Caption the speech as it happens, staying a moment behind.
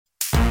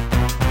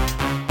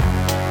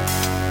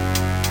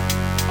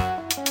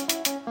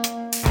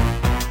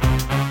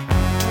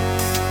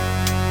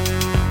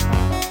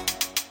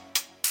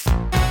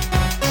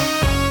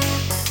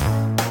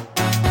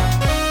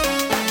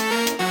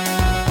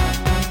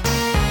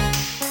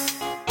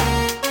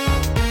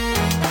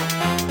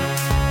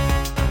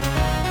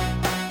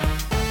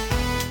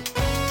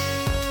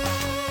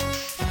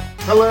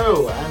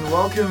Hello, and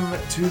welcome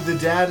to the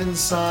Dad and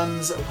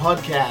Sons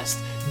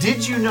podcast.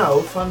 Did you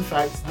know, fun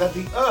fact, that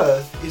the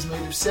Earth is made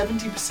of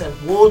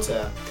 70%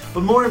 water,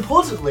 but more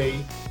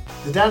importantly,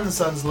 the Dad and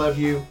Sons love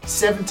you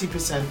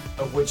 70%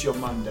 of which your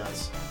mum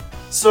does.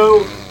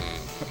 So,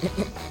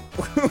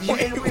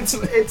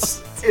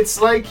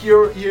 it's like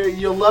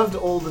you're loved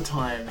all the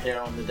time here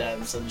on the Dad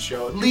and Sons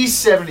show, at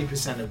least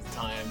 70% of the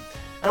time.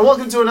 And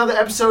welcome to another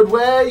episode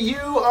where you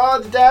are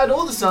the dad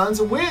or the sons,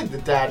 and we're the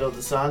dad or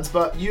the sons,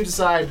 but you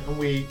decide, and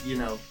we,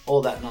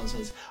 all that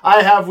nonsense.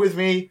 I have with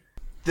me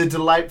the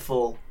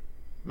delightful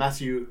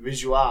Matthew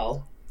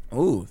Visual.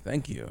 Oh,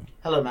 thank you.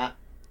 Hello, Matt.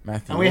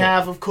 Matthew. And we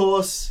have, of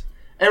course,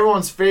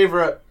 everyone's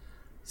favourite,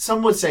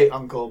 some would say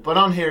uncle, but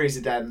on here he's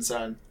a dad and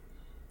son.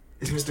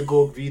 It's Mr.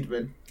 Gorg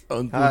Wiedman.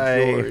 Uncle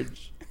Hi.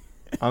 George.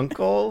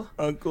 Uncle?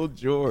 Uncle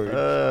George.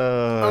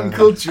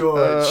 Uncle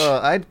George.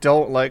 I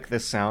don't like the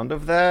sound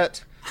of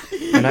that,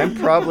 and I'm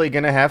probably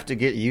going to have to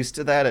get used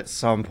to that at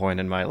some point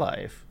in my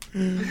life.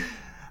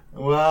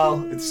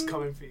 Well, it's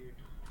coming for you.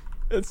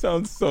 It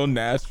sounds so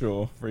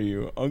natural for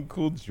you.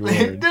 Uncle George.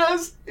 It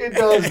does,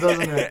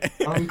 doesn't it?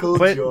 Uncle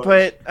George.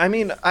 But, I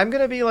mean, I'm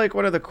going to be like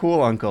one of the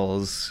cool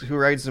uncles who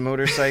rides a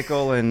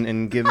motorcycle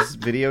and gives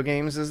video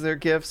games as their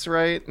gifts,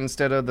 right?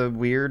 Instead of the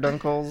weird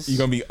uncles. You're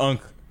going to be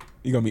Unc.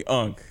 You're going to be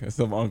Unc.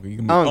 Instead of Uncle. You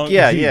can be Unc, Unc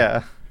yeah, G.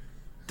 yeah.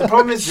 The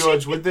problem is,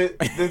 George, with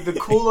the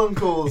cool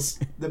uncles,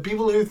 the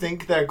people who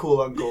think they're cool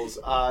uncles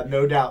are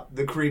no doubt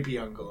the creepy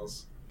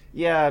uncles.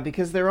 Yeah,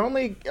 because they're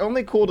only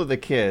cool to the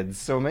kids,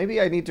 so maybe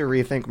I need to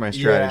rethink my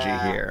strategy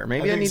here.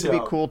 Maybe I need to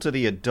be cool to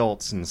the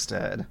adults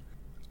instead.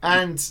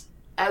 And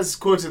as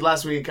quoted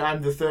last week,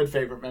 I'm the third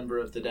favorite member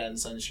of the Dad and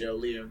Son show,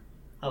 Liam.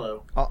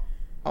 Hello.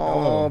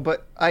 Oh,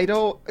 but I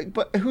don't.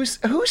 But who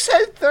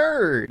said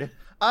third?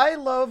 I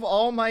love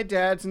all my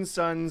dads and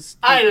sons.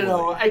 I don't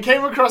know. I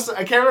came across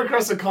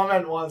a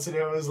comment once, and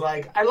it was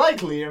like, I like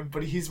Liam,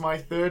 but he's my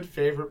third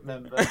favorite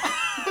member.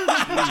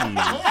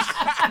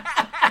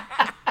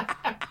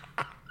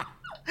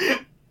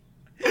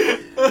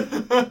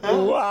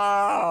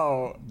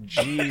 Wow.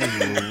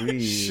 Jeez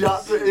Louise.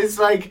 It's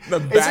like The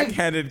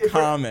backhanded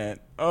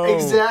comment. Oh.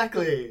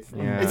 Exactly.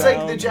 Yeah. It's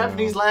like the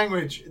Japanese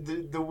language.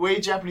 The way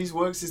Japanese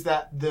works is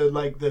that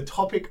the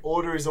topic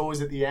order is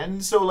always at the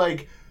end. So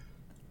like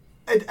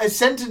a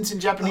sentence in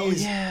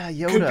Japanese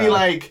Yoda. could be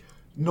like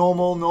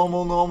normal,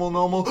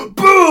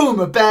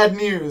 boom, bad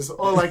news,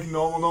 or like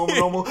normal,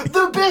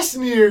 the best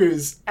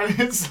news, and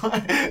it's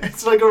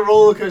like a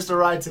roller coaster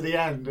ride to the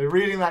end. And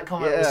reading that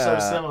comment was so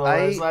similar.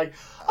 It's like,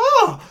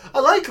 oh, I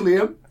like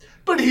Liam,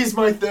 but he's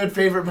my third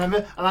favorite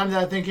member, and I'm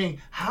there thinking,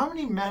 how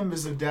many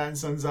members of Dad and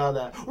Sons are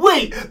there?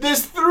 Wait,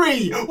 there's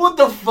 3. What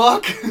the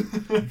fuck?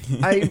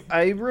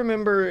 I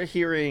remember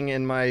hearing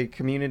in my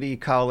community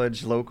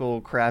college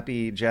local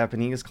crappy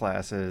Japanese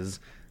classes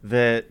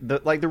that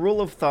the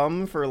rule of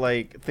thumb for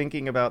like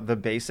thinking about the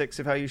basics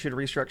of how you should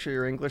restructure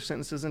your English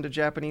sentences into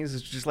Japanese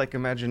is just like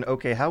imagine,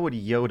 okay, how would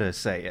Yoda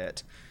say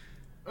it?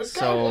 It's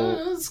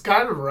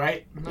kind of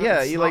right.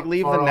 Yeah, you like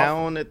leave the off.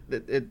 noun at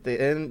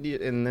the end,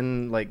 and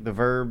then like the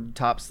verb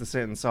tops the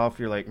sentence off.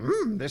 You're like,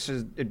 this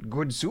is a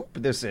good soup.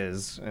 This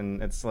is,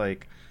 and it's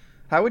like,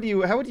 how would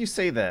you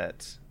say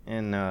that?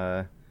 And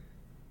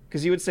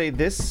because you would say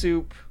this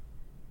soup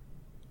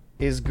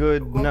is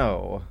good.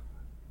 No.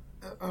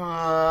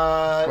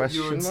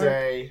 You would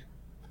say.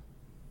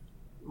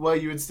 Well,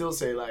 you would still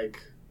say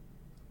like,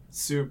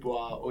 soup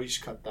wa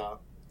oishikatta.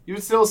 You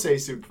would still say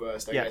soup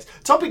first, I guess.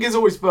 Topic is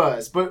always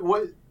first, but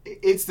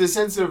it's the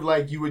sense of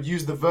like you would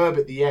use the verb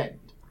at the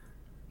end.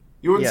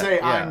 You wouldn't say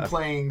I'm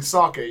playing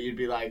soccer. You'd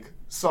be like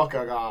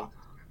soccer wa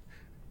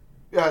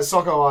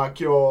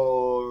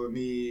kyou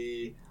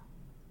ni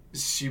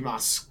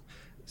shimasu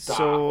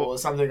or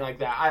something like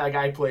that.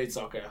 I played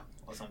soccer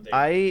or something.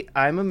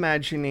 I'm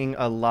imagining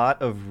a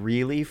lot of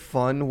really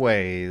fun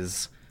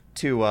ways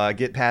to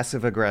get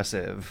passive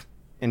aggressive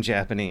in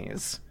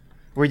Japanese.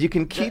 Where you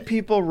can keep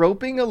people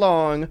roping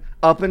along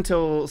up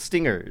until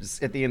stingers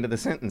at the end of the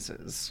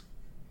sentences.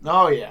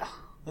 Oh, yeah.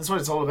 That's what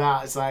it's all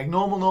about. It's like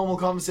normal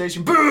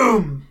conversation.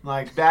 Boom!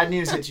 Like, bad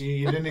news hits you.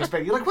 You didn't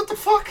expect. You're like, what the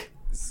fuck?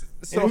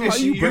 So how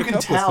do you break up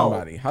with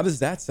somebody? How does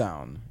that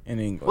sound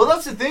in English? Well,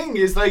 that's the thing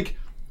is, like,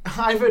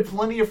 I've had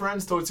plenty of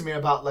friends talk to me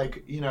about,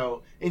 like,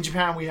 in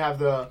Japan we have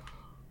the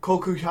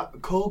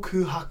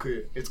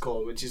kokuhaku, it's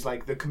called, which is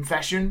like the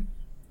confession.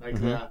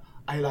 Like the...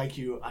 I like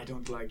you, I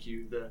don't like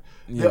you.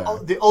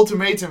 The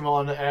ultimatum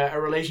on a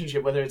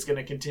relationship, whether it's going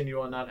to continue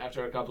or not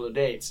after a couple of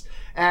dates.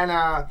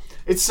 And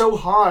it's so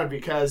hard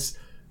because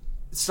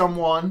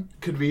someone,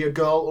 could be a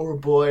girl or a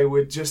boy,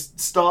 would just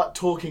start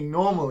talking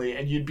normally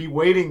and you'd be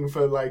waiting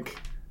for like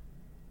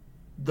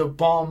the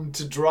bomb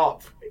to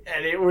drop.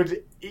 And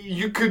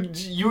you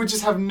would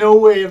just have no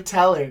way of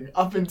telling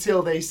up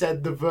until they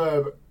said the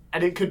verb,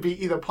 and it could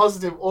be either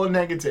positive or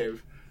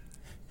negative.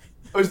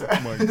 Oh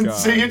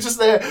so you're just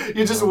there,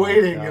 you're just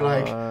waiting, you're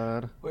like,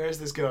 where's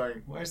this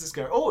going?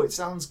 Oh, it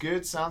sounds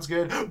good.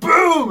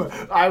 Boom!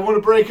 I want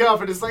to break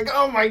up, and it's like,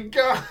 oh my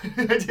god,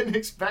 I didn't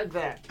expect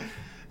that.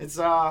 It's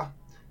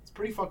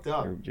pretty fucked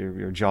up.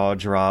 Your jaw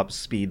drops,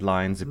 speed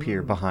lines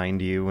appear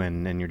behind you,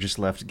 and you're just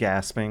left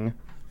gasping.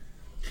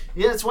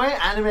 Yeah, that's why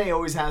anime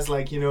always has,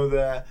 like, you know,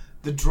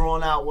 the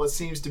drawn out, what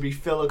seems to be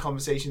filler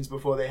conversations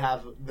before they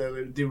have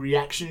the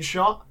reaction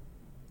shot.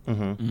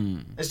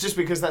 It's just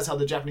because that's how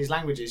the Japanese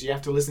language is. You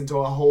have to listen to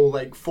a whole,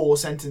 like, 4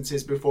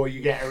 sentences before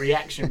you get a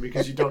reaction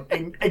because you don't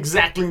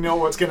exactly know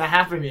what's going to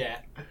happen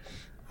yet.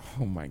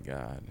 Oh my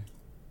god.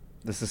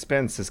 The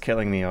suspense is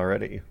killing me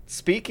already.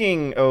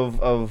 Speaking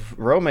of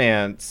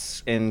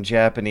romance in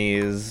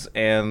Japanese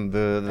and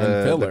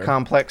the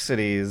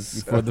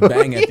complexities before the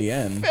bang at the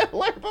end.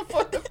 Filler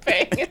before the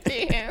bang at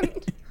the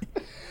end.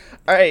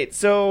 All right,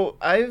 so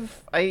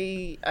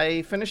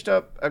I finished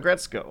up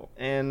Agretzko,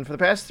 and for the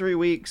past 3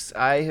 weeks,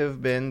 I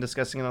have been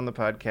discussing it on the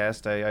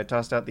podcast. I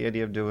tossed out the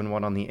idea of doing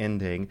one on the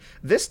ending.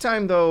 This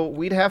time, though,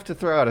 we'd have to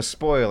throw out a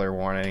spoiler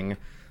warning,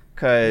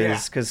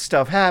 because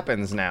stuff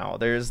happens now.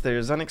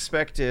 There's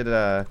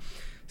unexpected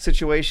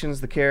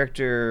situations the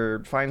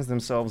character finds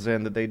themselves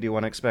in that they do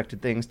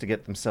unexpected things to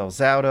get themselves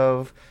out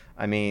of.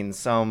 I mean,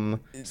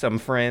 some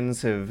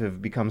friends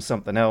have become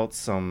something else.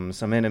 Some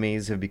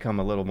enemies have become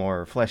a little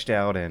more fleshed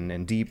out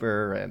and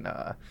deeper.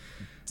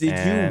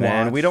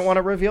 And we don't want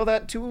to reveal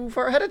that too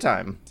far ahead of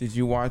time. Did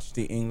you watch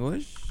the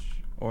English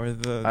or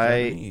the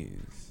Japanese?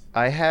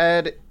 I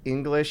had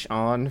English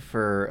on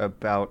for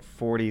about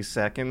 40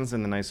 seconds,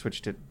 and then I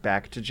switched it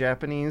back to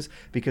Japanese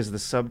because the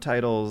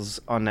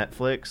subtitles on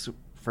Netflix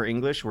for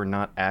English were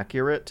not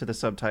accurate to the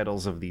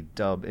subtitles of the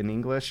dub in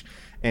English,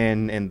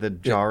 and the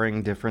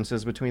jarring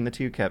differences between the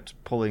two kept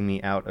pulling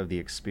me out of the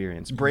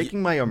experience,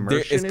 breaking my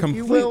immersion, It's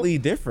completely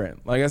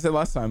different. Like I said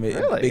last time,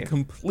 they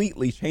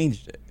completely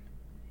changed it.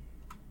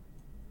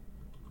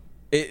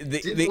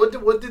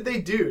 What did they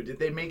do? Did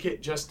they make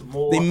it just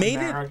more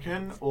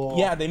American?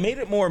 Yeah, they made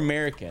it more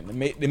American.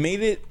 They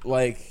made it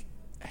like,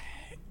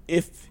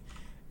 if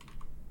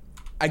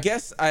I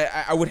guess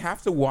I would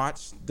have to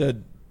watch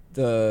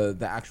the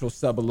actual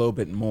sub a little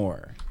bit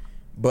more,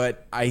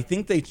 but I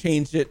think they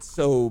changed it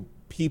so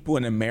people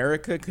in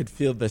America could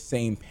feel the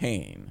same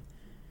pain.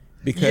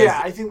 Because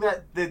I think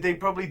that they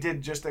probably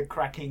did just a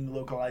cracking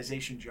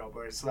localization job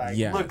where it's like,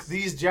 look,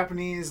 these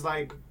Japanese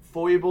like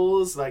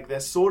foibles, like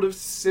they're sort of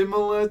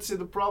similar to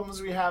the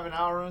problems we have in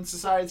our own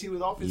society with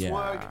office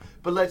work,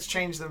 but let's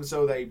change them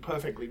so they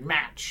perfectly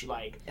match,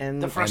 like,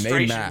 the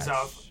frustrations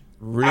of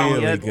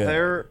really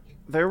good.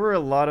 There were a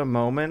lot of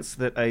moments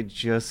that I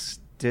just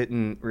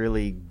didn't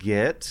really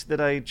get that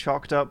I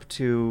chalked up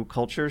to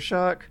culture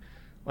shock,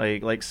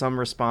 like some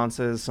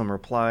responses, some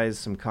replies,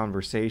 some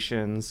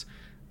conversations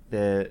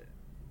that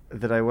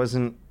I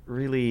wasn't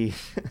really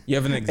you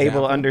have an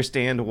able to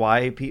understand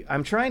why.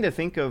 I'm trying to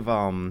think of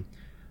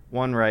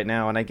one right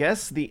now, and I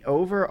guess the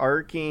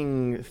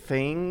overarching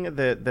thing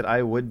that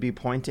I would be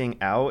pointing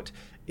out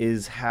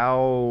is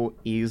how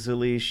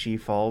easily she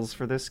falls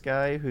for this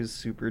guy who's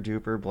super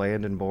duper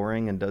bland and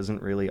boring and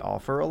doesn't really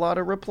offer a lot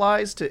of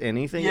replies to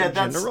anything in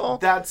general.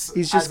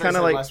 He's just kind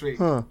of like,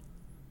 huh.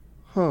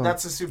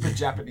 That's a super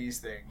Japanese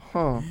thing.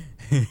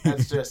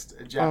 That's just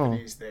a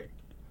Japanese thing.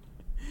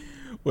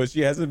 Well,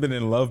 she hasn't been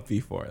in love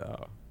before,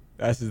 though.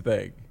 That's the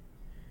thing.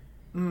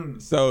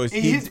 So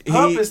he's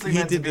purposely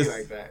meant to be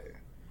like that.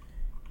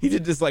 He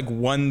did this like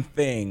one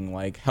thing,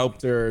 like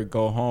helped her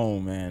go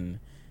home, and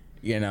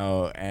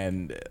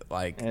and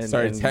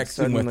started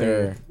texting with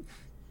her.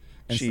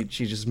 And she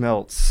just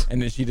melts,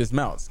 and then she just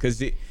melts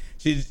because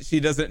she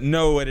doesn't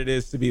know what it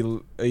is to be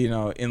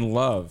in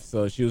love.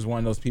 So she was one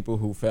of those people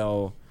who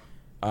fell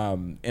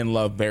in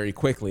love very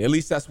quickly. At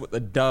least that's what the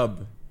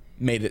dub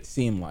made it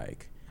seem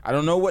like. I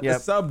don't know what the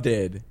sub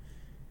did,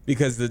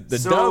 because the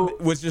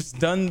dub was just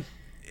done.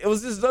 It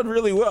was just done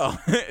really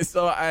well.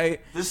 The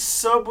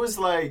sub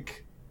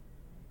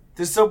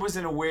was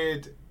in a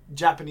weird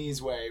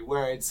Japanese way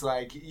where it's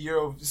like,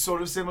 you're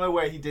sort of similar,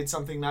 where he did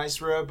something nice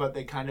for her, but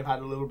they kind of had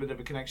a little bit of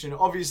a connection.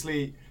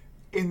 Obviously,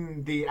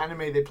 in the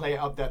anime, they play it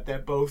up that they're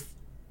both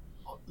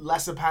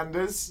lesser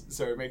pandas,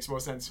 so it makes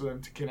more sense for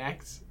them to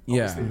connect.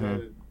 Obviously,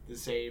 they're the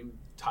same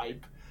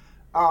type.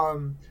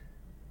 And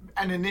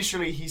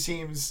initially, he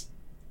seems,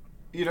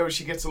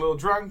 she gets a little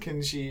drunk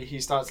and he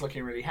starts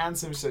looking really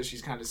handsome, so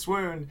she's kind of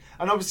swooned.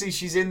 And obviously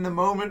she's in the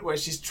moment where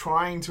she's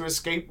trying to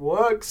escape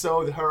work,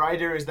 so her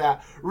idea is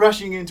that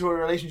rushing into a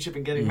relationship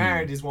and getting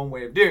married is one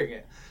way of doing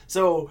it.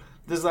 So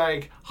there's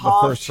like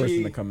half the first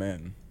person to come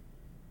in.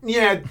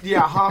 Yeah,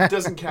 half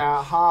doesn't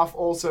care, half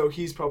also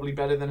he's probably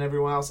better than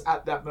everyone else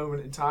at that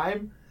moment in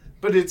time.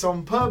 But it's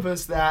on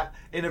purpose that,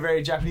 in a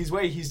very Japanese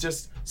way, he's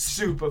just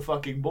super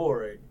fucking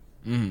boring.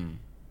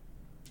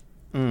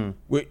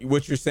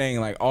 What you're saying,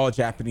 like, all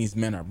Japanese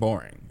men are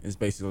boring, is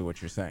basically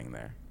what you're saying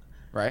there,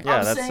 right?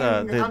 Yeah, that's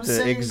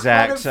the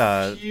exact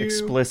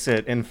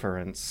explicit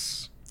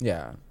inference.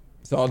 Yeah.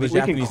 So all the we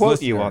Japanese can quote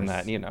listeners, you on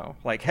that,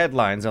 like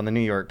headlines on the New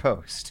York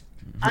Post.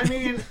 I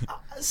mean,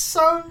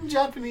 some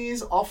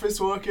Japanese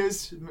office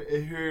workers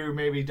who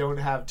maybe don't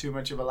have too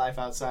much of a life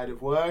outside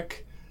of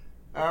work,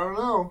 I don't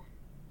know.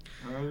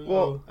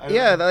 Well,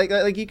 yeah,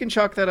 like you can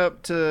chalk that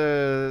up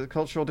to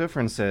cultural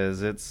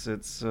differences.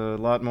 It's a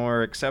lot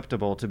more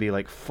acceptable to be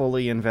like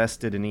fully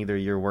invested in either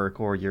your work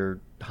or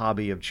your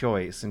hobby of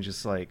choice, and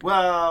just like.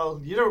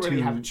 Well, you don't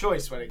really have a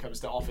choice when it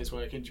comes to office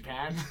work in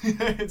Japan.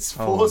 It's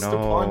forced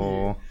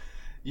upon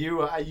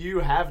you. You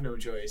have no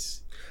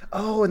choice.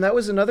 Oh, and that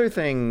was another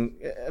thing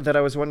that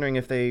I was wondering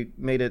if they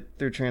made it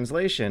through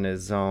translation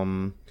is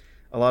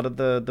a lot of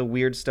the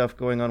weird stuff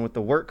going on with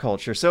the work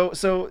culture.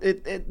 So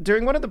it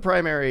during one of the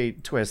primary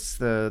twists,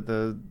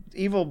 the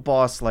evil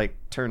boss like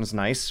turns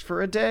nice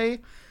for a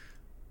day,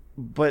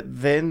 but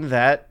then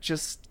that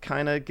just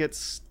kind of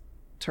gets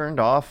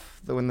turned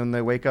off when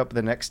they wake up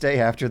the next day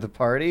after the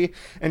party,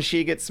 and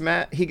he gets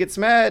mad at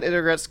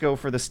Agretsuko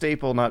for the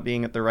staple not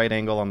being at the right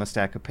angle on the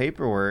stack of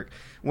paperwork.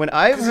 When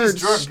I've heard he's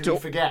drunk and he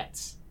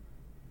forgets.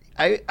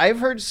 I've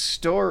heard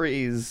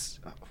stories.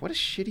 What a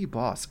shitty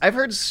boss. I've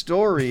heard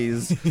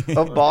stories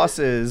of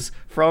bosses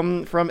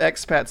from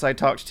expats I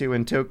talked to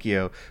in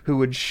Tokyo who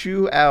would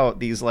shoo out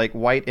these like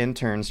white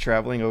interns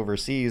traveling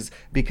overseas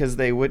because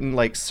they wouldn't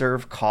like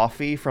serve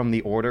coffee from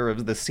the order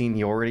of the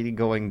seniority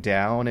going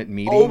down at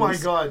meetings. Oh my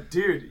god,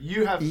 dude,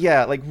 you have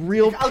like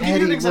real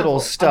petty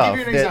little stuff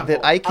that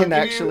I can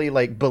actually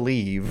like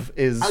believe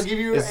is. I'll give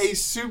you a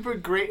super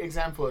great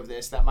example of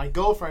this that my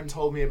girlfriend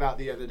told me about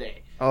the other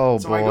day. Oh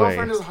so boy. My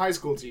girlfriend is a high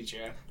school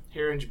teacher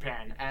here in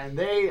Japan, and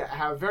they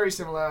have very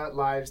similar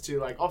lives to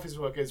like office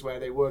workers where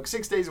they work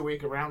 6 days a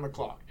week around the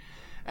clock.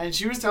 And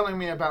she was telling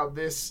me about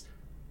this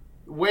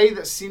way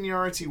that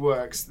seniority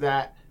works,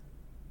 that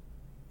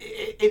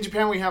in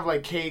Japan we have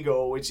like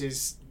keigo, which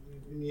is,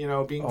 you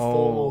know, being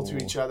formal to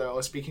each other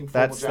or speaking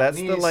formal Japanese. That's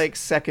the like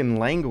second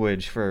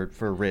language for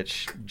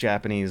rich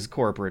Japanese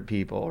corporate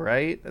people,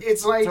 right?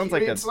 It's like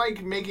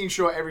like making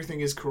sure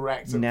everything is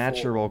correct.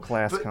 Natural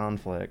class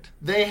conflict.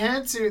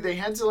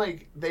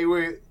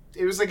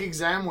 It was like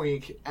exam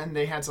week, and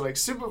they had to like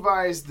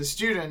supervise the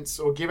students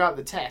or give out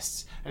the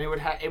tests, and it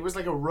was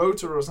like a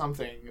rota or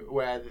something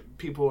where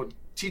different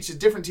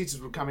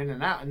teachers would come in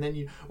and out, and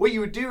then what you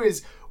would do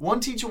is one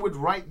teacher would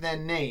write their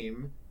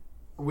name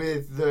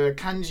with the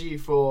kanji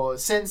for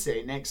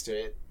sensei next to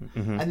it,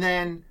 and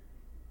then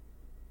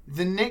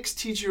the next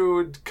teacher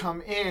would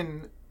come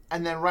in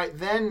and then write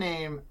their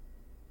name,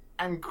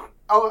 and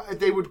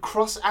they would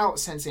cross out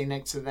sensei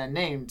next to their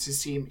name to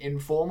seem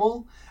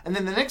informal, and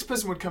then the next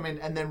person would come in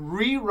and then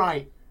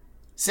rewrite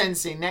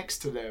sensei next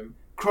to them,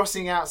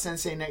 crossing out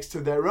sensei next to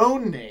their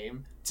own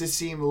name to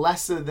seem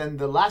lesser than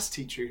the last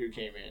teacher who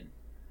came in.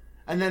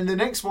 And then the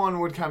next one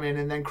would come in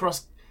and then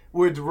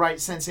would write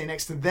sensei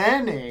next to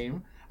their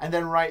name, and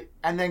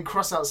then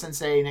cross out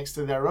sensei next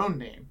to their own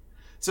name.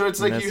 So it's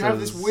like you have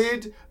this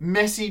weird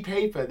messy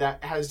paper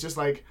that has just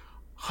like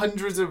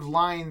hundreds of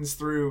lines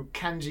through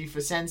kanji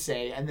for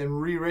sensei, and then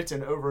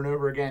rewritten over and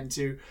over again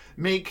to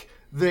make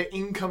the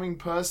incoming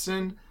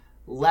person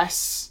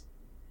lesser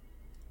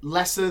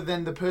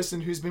than the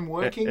person who's been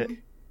working.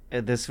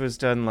 This was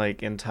done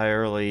like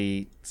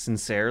entirely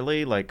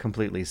sincerely, like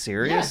completely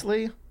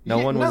seriously.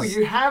 Yeah. No,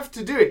 you have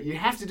to do it. You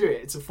have to do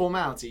it. It's a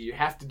formality. You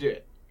have to do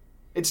it.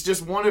 It's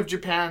just one of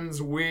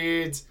Japan's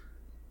weird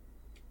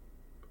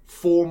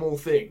formal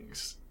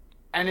things.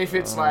 And if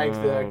it's like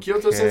the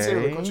Kyoto sensei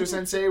or the Kocho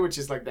sensei, which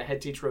is like the head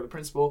teacher or the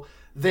principal,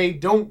 they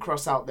don't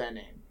cross out their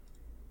name.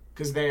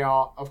 Because they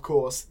are, of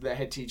course, the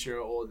head teacher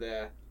or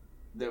the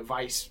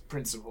vice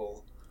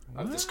principal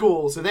of the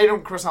school. So they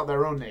don't cross out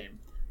their own name.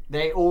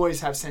 They always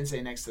have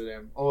sensei next to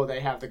them. Or they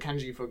have the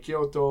kanji for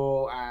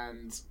Kyoto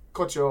and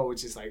Kocho,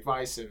 which is like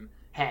vice and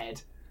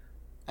head.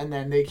 And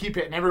then they keep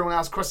it, and everyone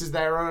else crosses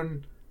their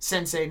own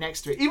sensei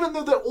next to it. Even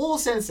though they're all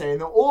sensei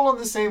and they're all on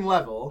the same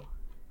level,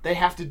 they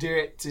have to do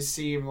it to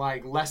seem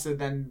like lesser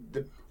than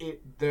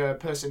the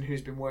person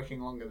who's been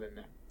working longer than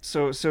them.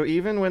 So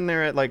even when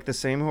they're at like the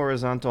same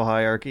horizontal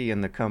hierarchy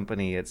in the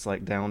company, it's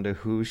like down to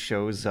who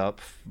shows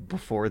up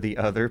before the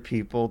other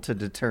people to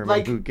determine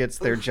like, who gets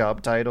their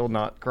job title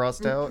not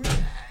crossed out.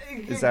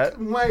 Is that?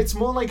 Well, it's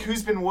more like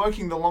who's been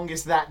working the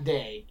longest that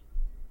day.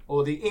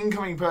 Or the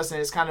incoming person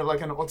is kind of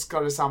like an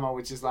otsukare-sama,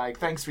 which is like,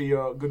 thanks for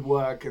your good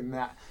work, and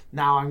that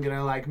now I'm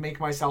gonna like make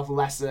myself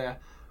lesser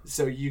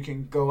so you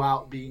can go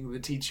out being the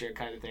teacher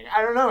kind of thing.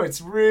 I don't know, it's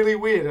really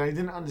weird. I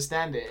didn't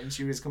understand it, and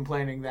she was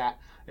complaining that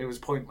it was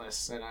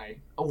pointless, and I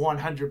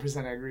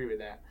 100% agree with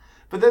that.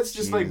 But that's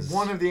just like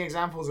one of the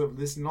examples of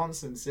this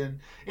nonsense. And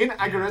in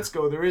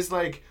Agretsuko, there is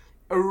like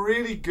a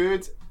really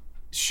good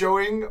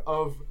showing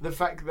of the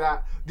fact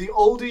that the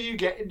older you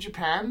get in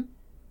Japan,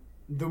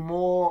 the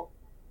more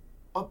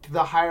up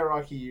the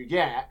hierarchy you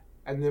get,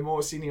 and the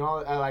more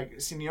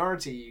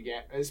seniority you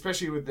get,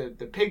 especially with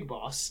the pig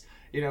boss.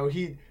 You know,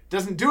 he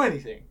doesn't do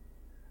anything.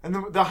 And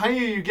the higher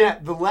you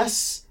get, the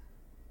less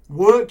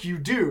work you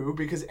do,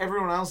 because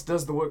everyone else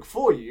does the work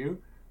for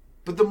you,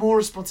 but the more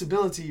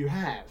responsibility you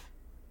have.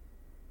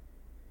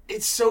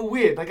 It's so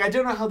weird. Like, I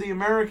don't know how the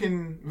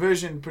American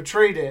version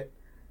portrayed it,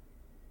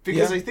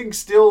 because I think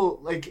still,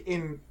 like,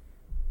 in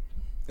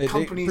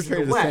companies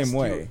in the West, the same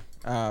way.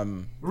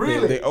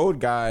 Really? The old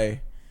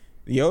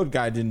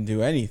guy didn't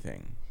do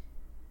anything.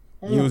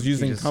 He was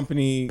using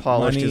company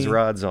polished money. his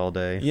rods all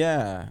day.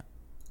 Yeah,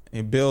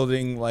 and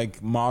building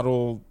like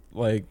model,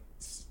 like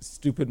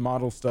stupid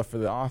model stuff for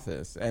the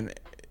office, and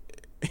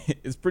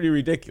it's pretty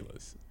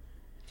ridiculous.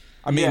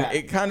 I mean,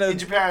 it kind of in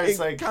Japan, it's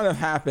kind of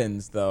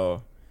happens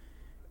though,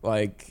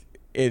 like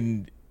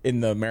in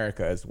the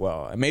America as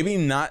well, and maybe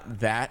not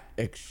that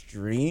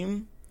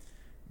extreme,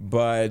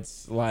 but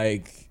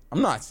like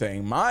I'm not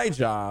saying my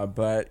job,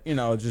 but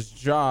just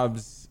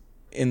jobs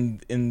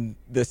in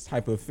this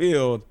type of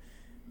field.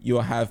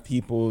 You'll have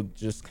people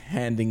just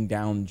handing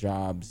down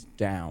jobs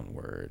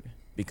downward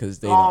because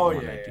they don't want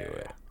to do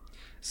it.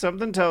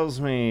 Something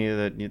tells me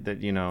that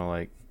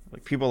like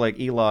people like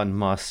Elon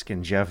Musk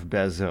and Jeff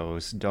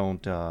Bezos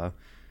don't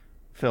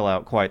fill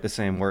out quite the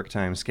same work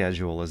time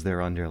schedule as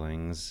their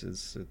underlings.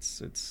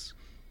 It's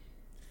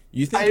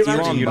you think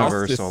Elon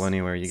universal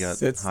anywhere you got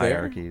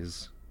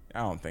hierarchies?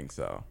 There? I don't think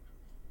so.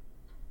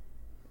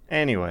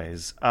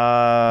 Anyways,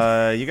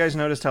 you guys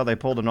noticed how they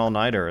pulled an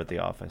all-nighter at the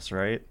office,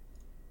 right?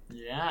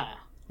 Yeah.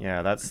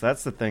 Yeah, that's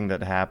the thing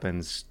that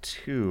happens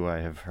too, I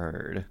have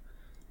heard.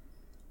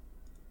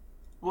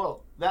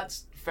 Well,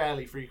 that's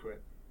fairly frequent.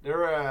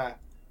 I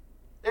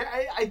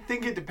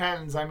think it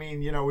depends. I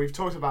mean, we've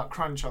talked about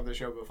crunch on the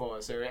show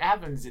before, so it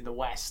happens in the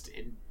West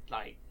in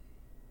like.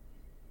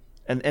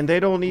 And they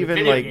don't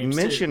even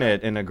mention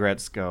it in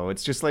Agretzko.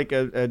 It's just like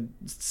a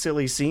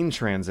silly scene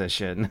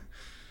transition.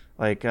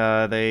 Like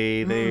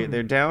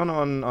they're down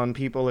on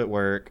people at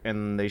work,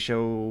 and they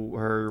show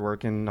her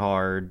working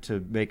hard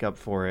to make up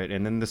for it,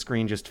 and then the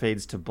screen just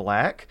fades to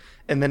black,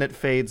 and then it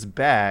fades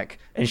back,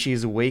 and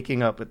she's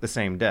waking up at the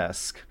same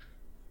desk.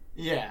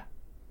 Yeah.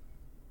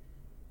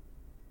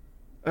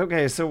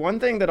 Okay, so one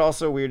thing that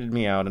also weirded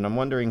me out, and I'm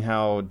wondering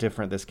how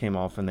different this came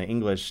off in the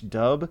English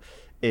dub,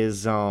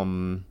 is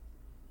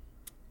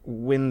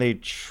when they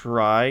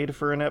tried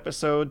for an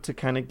episode to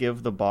kind of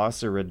give the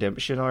boss a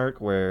redemption arc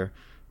where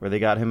they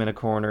got him in a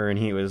corner and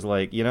he was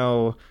like,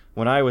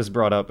 when I was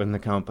brought up in the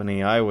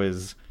company, I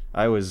was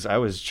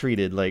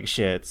treated like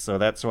shit, so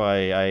that's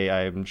why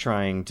I'm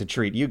trying to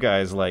treat you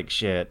guys like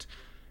shit.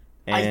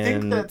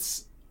 And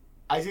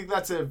I think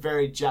that's a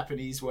very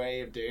Japanese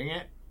way of doing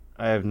it.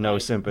 I have no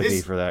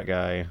sympathy for that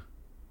guy.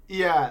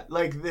 Yeah,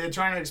 like they're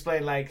trying to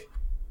explain like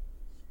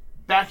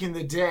back in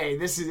the day,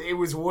 it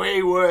was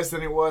way worse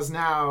than it was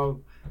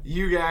now.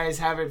 You guys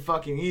have it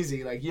fucking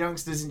easy. Like,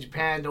 youngsters in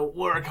Japan don't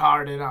work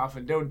hard enough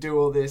and don't do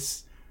all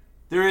this.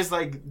 There is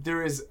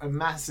a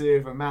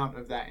massive amount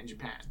of that in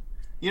Japan.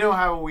 You know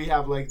how we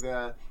have like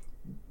the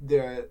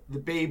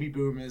baby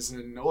boomers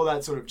and all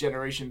that sort of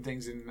generation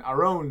things in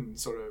our own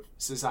sort of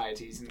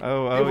societies. And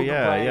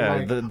yeah.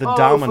 Like, the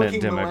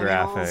dominant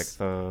demographic,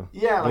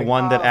 the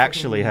one that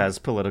actually has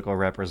political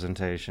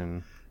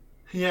representation.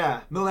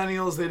 Yeah,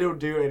 millennials, they don't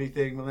do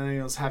anything.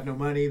 Millennials have no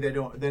money.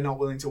 They're not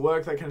willing to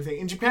work, that kind of thing.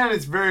 In Japan,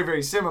 it's very,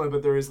 very similar,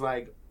 but there is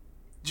like,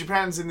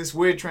 Japan's in this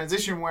weird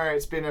transition where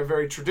it's been a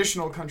very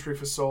traditional country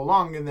for so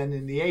long, and then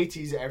in the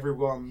 80s,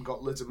 everyone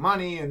got loads of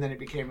money, and then it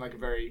became like a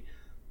very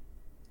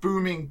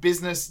booming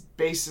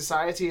business-based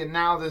society, and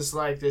now there's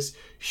like this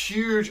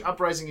huge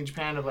uprising in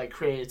Japan of like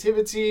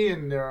creativity,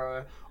 and there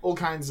are all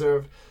kinds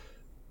of...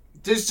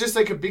 There's just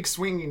like a big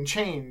swing and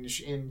change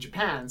in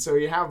Japan. So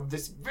you have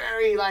this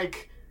very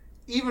like...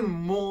 even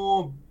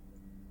more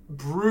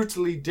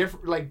brutal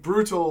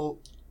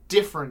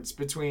difference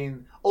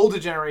between older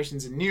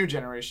generations and new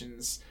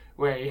generations,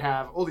 where you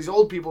have all these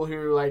old people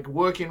who like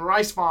work in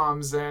rice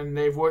farms and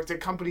they've worked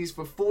at companies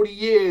for 40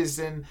 years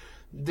and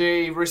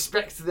they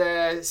respect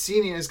their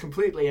seniors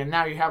completely, and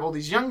now you have all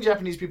these young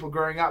Japanese people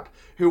growing up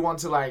who want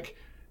to like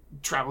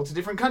travel to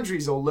different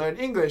countries or learn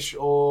English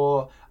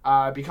or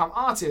become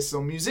artists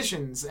or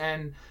musicians,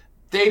 and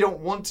they don't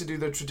want to do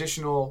the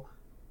traditional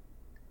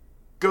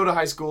go to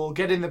high school,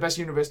 get in the best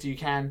university you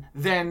can,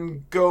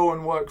 then go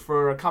and work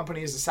for a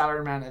company as a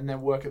salaryman, and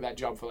then work at that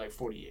job for like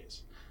 40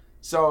 years.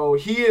 So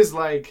he is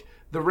like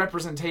the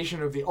representation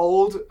of the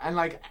old, and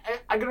like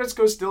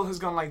Agretzko still has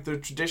gone like the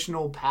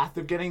traditional path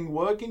of getting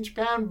work in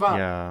Japan, but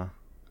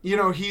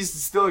yeah, he's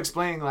still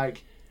explaining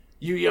like,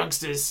 you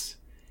youngsters,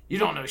 you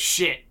don't know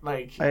shit.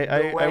 Like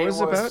I was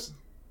about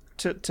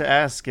to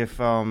ask if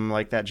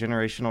like that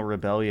generational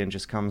rebellion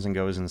just comes and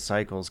goes in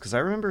cycles, because I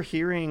remember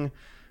hearing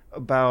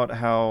about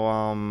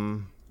how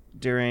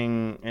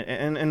during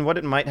and what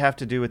it might have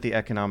to do with the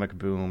economic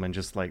boom and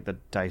just like the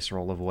dice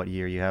roll of what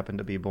year you happen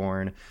to be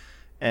born.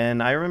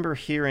 And I remember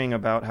hearing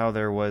about how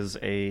there was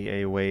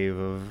a wave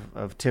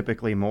of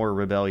typically more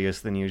rebellious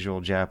than usual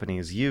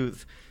Japanese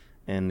youth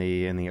in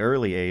the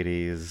early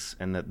 80s,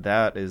 and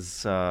that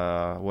is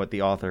what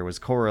the author was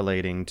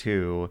correlating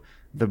to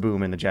the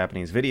boom in the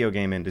Japanese video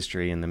game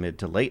industry in the mid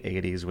to late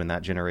 80s, when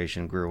that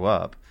generation grew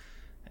up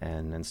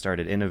and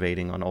started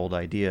innovating on old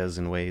ideas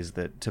in ways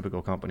that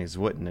typical companies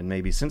wouldn't. And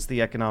maybe since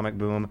the economic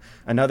boom,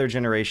 another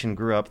generation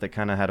grew up that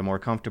kind of had a more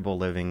comfortable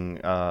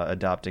living,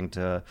 adopting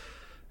to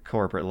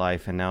corporate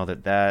life. And now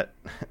that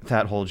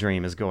whole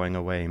dream is going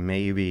away,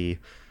 maybe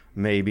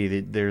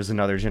there's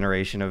another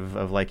generation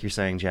of, like you're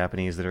saying,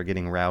 Japanese that are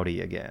getting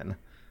rowdy again.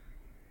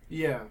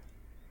 Yeah.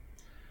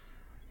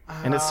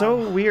 And it's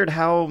so weird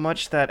how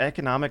much that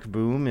economic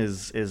boom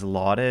is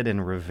lauded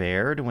and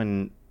revered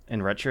when,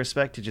 in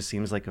retrospect, it just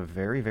seems like a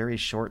very, very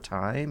short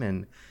time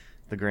in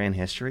the grand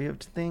history of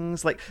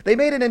things. Like, they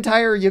made an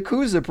entire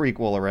Yakuza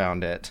prequel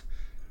around it.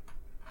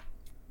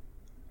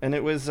 And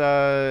it was,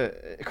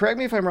 correct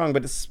me if I'm wrong,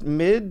 but it's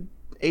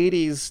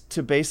mid-'80s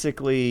to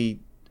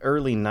basically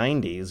early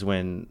 90s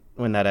when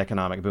that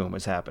economic boom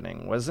was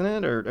happening, wasn't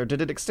it? Or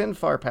did it extend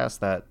far past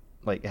that?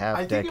 Like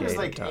half decade. I think it was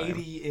like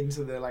 80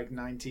 into the like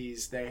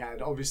 90s. They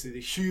had obviously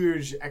the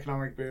huge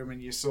economic boom,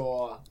 and you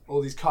saw all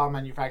these car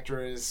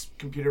manufacturers,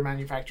 computer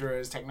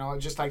manufacturers,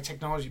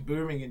 technology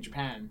booming in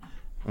Japan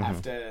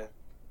after,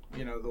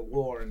 the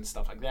war and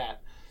stuff like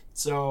that.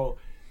 So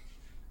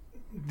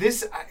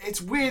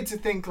it's weird to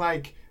think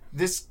like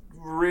this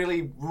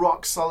really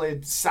rock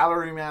solid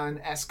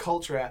salaryman-esque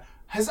culture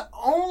has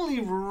only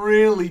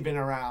really been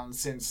around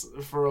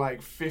for like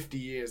 50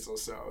 years or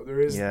so. There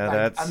is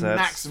that's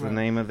maximum.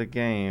 The name of the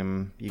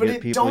game. You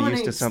get people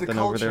used to something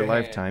over their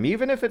lifetime,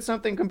 even if it's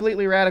something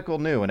completely radical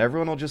new, and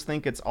everyone will just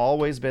think it's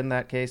always been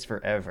that case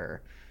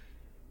forever.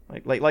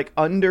 Like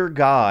under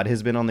God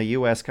has been on the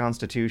U.S.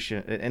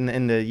 Constitution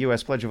in the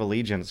U.S. Pledge of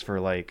Allegiance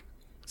for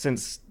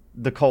since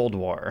the Cold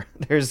War.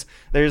 There's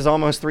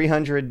almost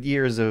 300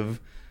 years of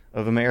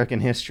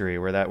American history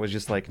where that was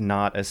just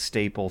not a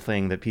staple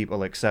thing that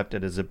people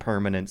accepted as a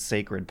permanent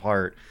sacred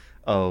part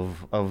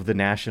of the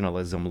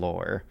nationalism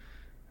lore.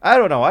 I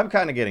don't know. I'm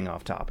kind of getting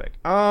off topic.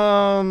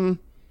 I am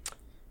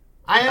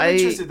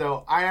interested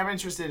though. I am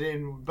interested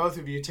in both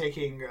of you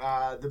taking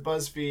the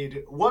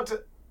BuzzFeed.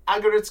 What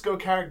Agaritsco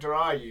character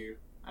are you?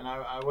 And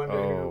I wonder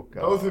who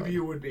both of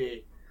you would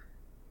be.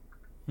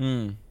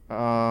 Matt,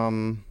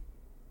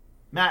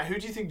 who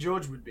do you think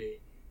George would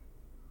be?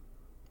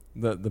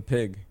 The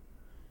pig.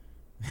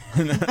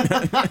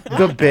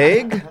 The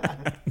big?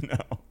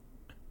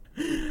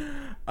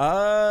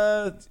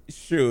 No.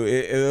 Shoot.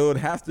 It would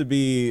have to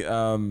be.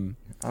 I'm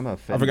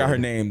offended. I forgot her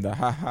name. The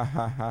ha ha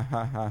ha ha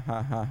ha ha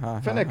ha ha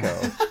ha.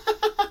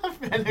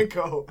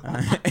 Fenico.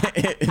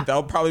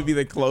 That'll probably be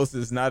the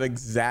closest. Not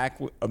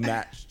exact a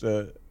match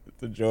to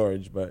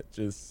George, but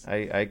just.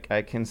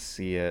 I can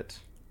see it.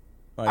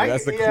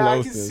 That's the closest.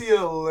 I can see it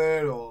a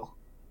little.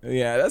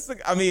 Yeah, that's the.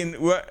 I mean,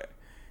 what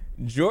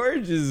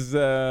George is.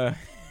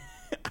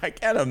 I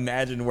can't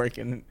imagine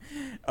working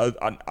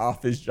an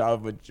office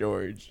job with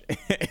George.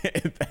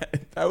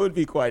 that would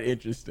be quite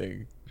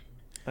interesting.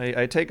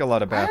 I take a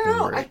lot of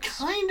bathroom breaks.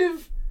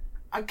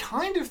 I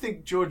kind of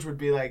think George would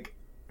be like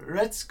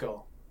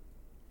Retsuko.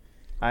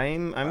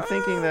 I'm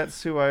thinking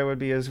that's who I would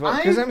be as well,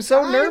 because I'm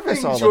so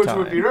nervous all the time. George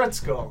would be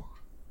Retsuko.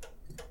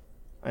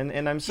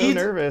 And I'm so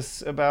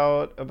nervous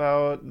about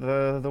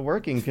the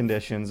working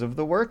conditions of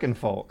the working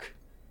folk.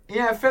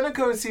 Yeah,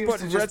 Fenico seems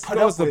to just put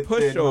up with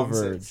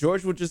pushover.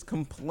 George would just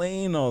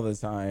complain all the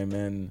time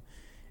and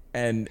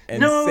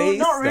no, say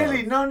not stuff.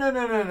 Really.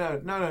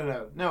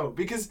 No.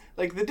 Because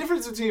the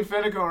difference between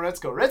Fenico and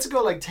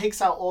Retsuko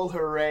takes out all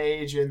her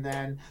rage, and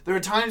then there are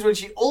times when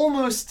she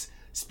almost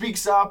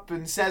speaks up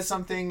and says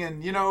something,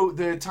 and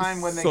the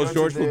time when they go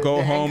George to the, will go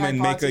the home and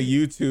party. make a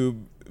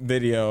YouTube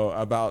video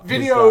about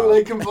his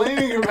job.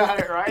 Complaining about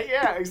it, right?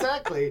 Yeah,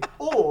 exactly.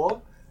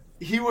 Or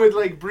he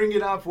would bring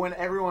it up when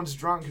everyone's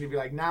drunk, and he'd be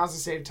like, now's the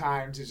same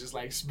time to just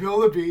spill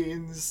the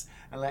beans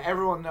and let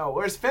everyone know.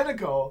 Whereas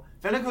Fenico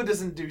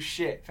doesn't do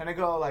shit.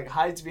 Fenico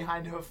hides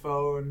behind her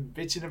phone,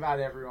 bitching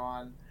about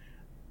everyone.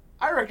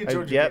 I reckon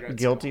George would be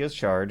guilty as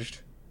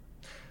charged.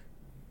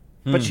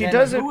 But she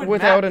does it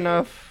without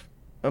enough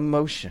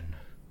emotion.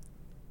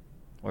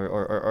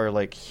 Or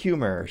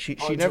humor. She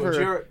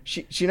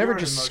never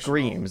just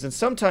screams. And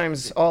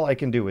sometimes all I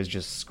can do is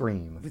just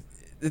scream.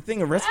 The thing,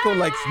 Retsuko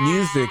likes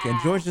music, and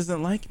George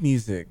doesn't like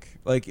music.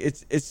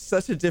 It's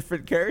such a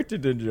different character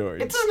than George.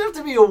 It doesn't have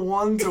to be a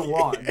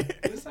 1-to-1.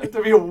 It doesn't have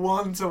to be a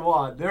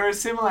 1-to-1. There are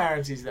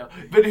similarities, though.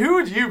 But who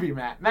would you be,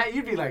 Matt? Matt,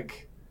 you'd be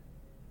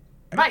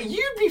Matt,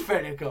 you'd be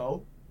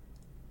Fenico.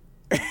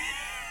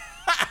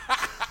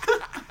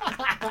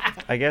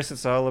 I guess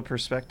it's all a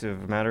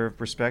matter of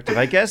perspective.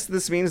 I guess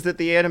this means that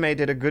the anime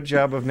did a good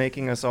job of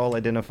making us all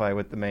identify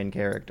with the main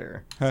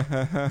character.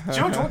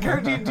 George, what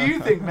character do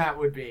you think Matt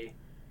would be?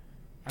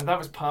 And that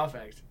was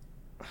perfect.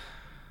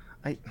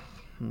 I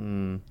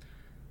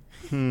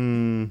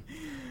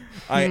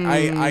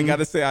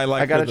gotta say I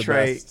like her the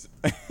best.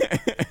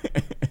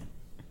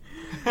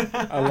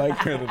 I like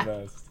her the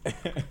best.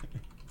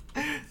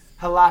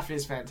 Her laugh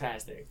is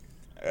fantastic.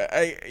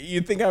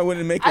 You think I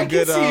wouldn't make a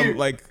good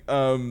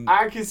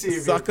I can see you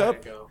suck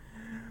up?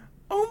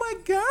 Oh my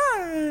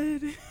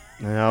god!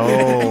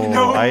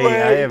 No, I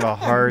have a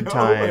hard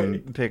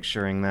time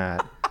picturing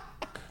that.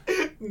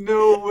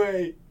 No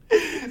way.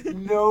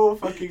 No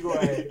fucking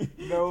way.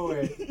 No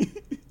way.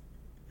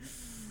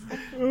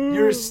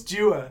 You're a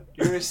stewer.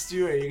 You're gonna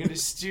stew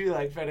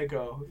like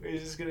Fenico. You're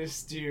just gonna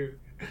stew.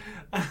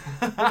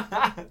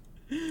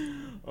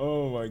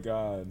 Oh my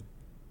god.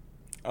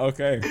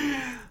 Okay.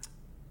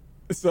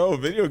 So,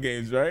 video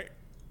games, right?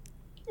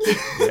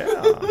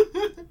 Yeah.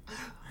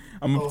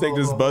 I'm gonna take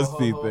this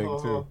BuzzFeed thing,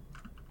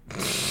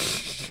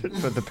 too.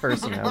 for the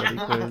personality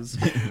quiz.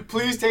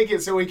 Please take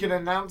it so we can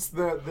announce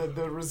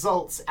the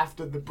results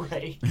after the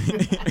break.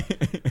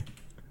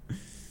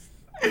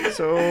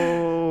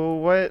 So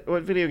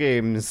what video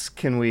games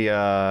can we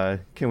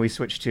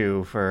switch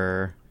to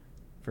for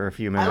a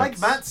few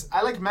minutes?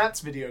 I like Matt's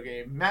video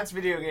game. Matt's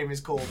video game is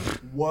called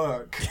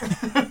Work.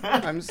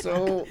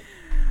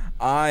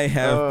 I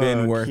have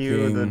been working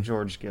cue the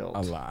George Guild.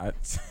 a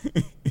lot.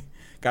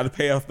 Gotta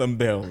pay off them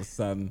bills,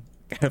 son.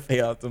 Gotta pay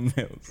off them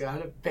bills.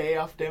 Gotta pay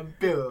off them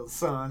bills,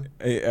 son.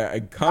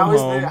 I come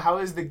home. How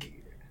is the?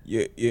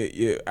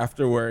 You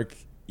after work,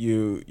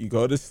 you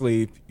go to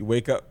sleep. You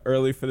wake up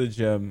early for the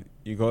gym.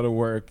 You go to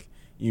work.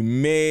 You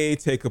may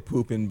take a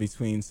poop in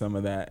between some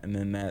of that, and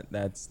then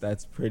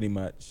that's pretty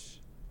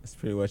much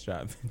what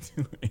I've been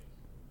doing.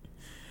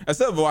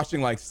 Instead of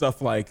watching like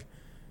stuff like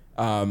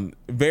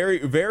very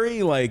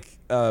very like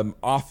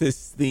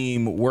office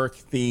theme, work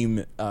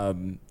theme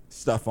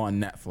stuff on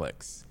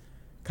Netflix,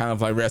 kind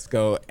of like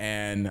Resco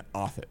and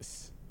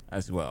Office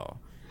as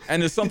well.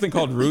 And there's something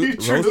called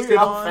Roasted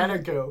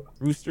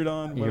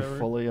On. You're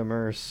fully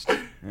immersed.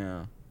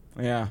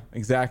 Yeah,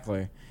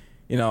 exactly.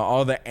 You know,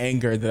 all the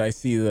anger that I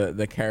see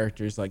the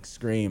characters like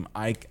scream,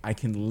 I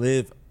can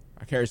live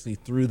vicariously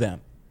through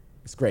them.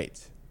 It's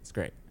great.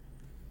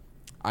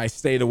 I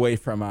stayed away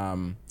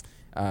from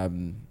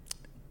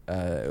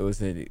it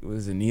was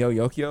a Neo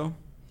Yokio.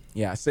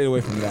 Yeah, I stayed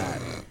away from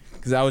that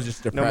because I was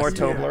just depressed. No more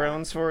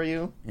Toblerones for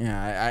you.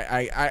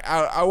 Yeah,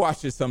 I'll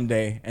watch it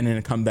someday and then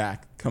come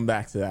back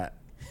to that.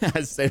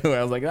 I stayed away.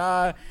 I was like,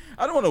 I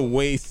don't want to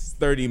waste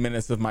 30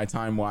 minutes of my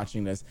time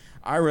watching this.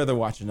 I'd rather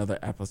watch another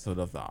episode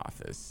of The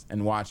Office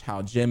and watch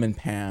how Jim and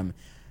Pam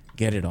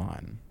get it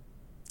on.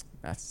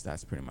 That's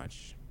pretty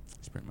much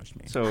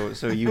me. So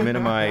you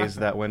minimize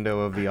that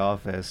window of The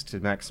Office to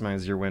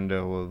maximize your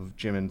window of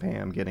Jim and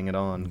Pam getting it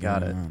on.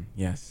 Got it.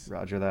 Yes.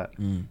 Roger that.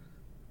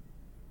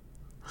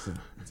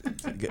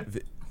 It's a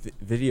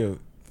video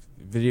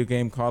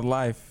game called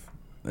Life.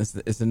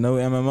 It's a no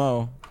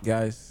MMO,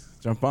 guys.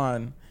 Jump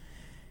on.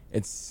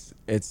 It's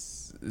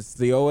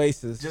the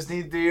Oasis. Just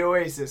need the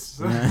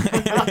Oasis. I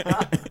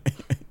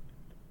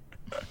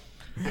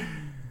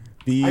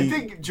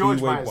think George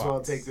might as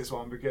well take this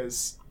one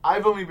because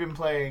I've only been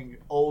playing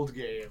old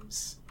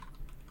games.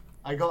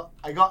 I got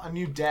a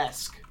new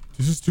desk.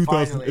 This is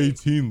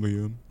 2018,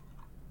 Liam.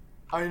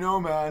 I know,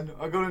 man.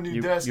 I got a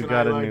new desk. You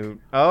got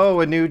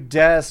a new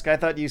desk. I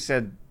thought you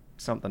said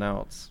something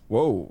else.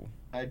 Whoa.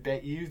 I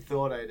bet you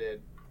thought I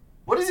did.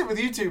 What is it with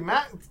you two?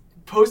 Matt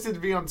posted to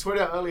me on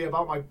Twitter earlier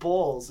about my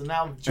balls, and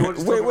now George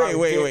is talking about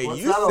wait.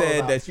 You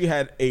said that you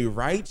had a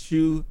right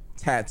shoe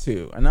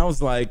tattoo, and I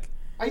was like,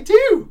 I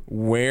do.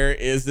 Where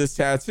is this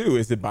tattoo?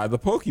 Is it by the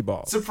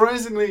Pokeball?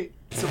 Surprisingly,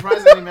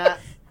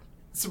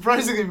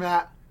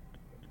 Matt,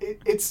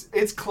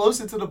 it's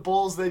closer to the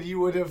balls than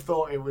you would have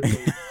thought it would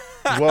be.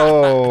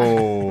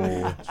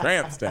 Whoa.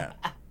 Tramp stamp.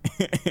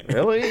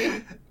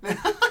 Really?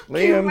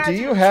 Liam, do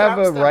you have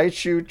a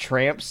Raichu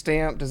tramp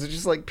stamp? Does it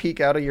just like peek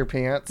out of your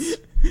pants?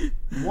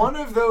 One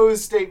of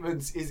those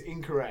statements is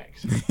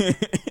incorrect.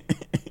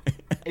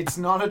 It's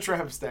not a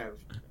tramp stamp.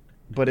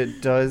 But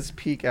it does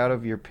peek out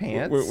of your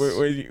pants?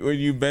 When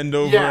you bend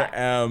over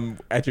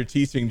at your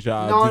teaching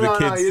job, do the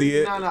kids see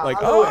it? Like,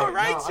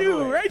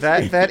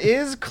 Raichu. That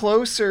is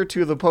closer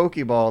to the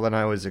Pokeball than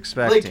I was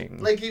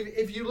expecting. Like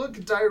if you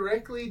look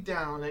directly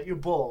down at your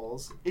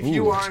balls, if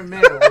you are in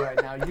middle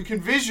right now, you can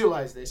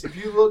visualize this. If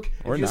you're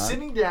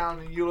sitting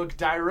down and you look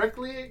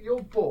directly at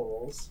your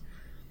balls,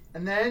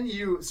 and then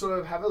you sort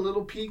of have a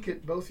little peek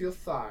at both your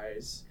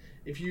thighs,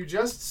 if you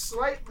just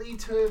slightly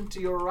turn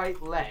to your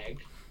right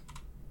leg,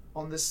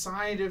 on the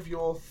side of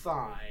your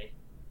thigh,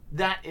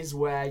 that is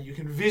where you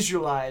can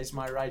visualize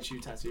my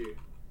Raichu tattoo.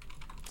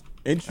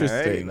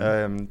 Interesting. All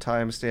right, I'm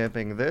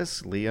time-stamping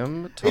this.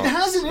 Liam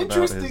talks about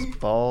his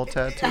ball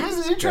tattoo. It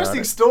has an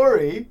interesting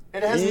story.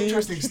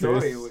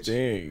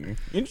 Interesting.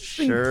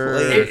 Sure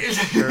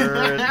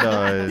it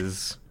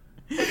does.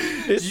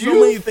 There's so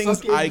many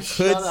things I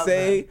could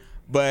say,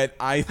 but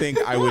I think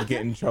I would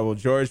get in trouble.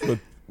 George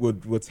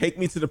would take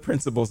me to the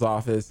principal's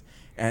office,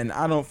 and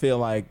I don't feel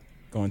like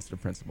going to the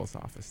principal's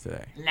office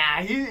today.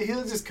 Nah,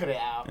 he'll just cut it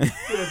out. Like,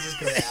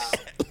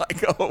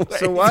 oh, wait.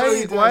 So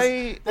why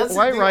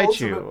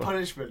Raichu?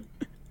 Punishment.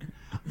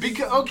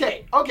 Because I'm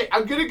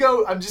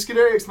just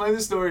gonna explain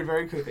the story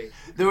very quickly.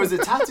 There was a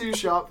tattoo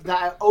shop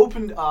that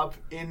opened up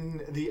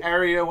in the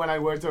area when I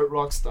worked at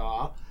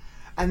Rockstar,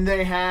 and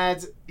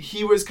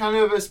he was kind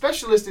of a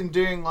specialist in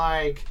doing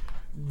like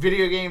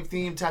video game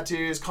themed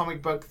tattoos,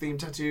 comic book themed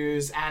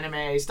tattoos,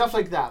 anime, stuff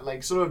like that,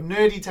 like sort of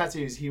nerdy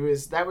tattoos.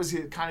 That was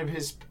kind of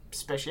his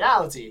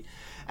speciality,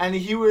 and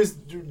he was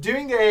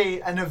doing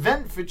an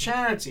event for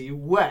charity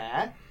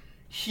where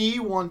he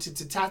wanted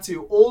to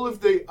tattoo all of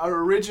the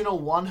original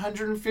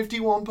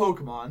 151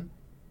 Pokemon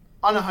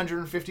on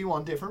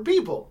 151 different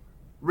people,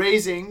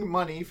 raising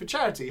money for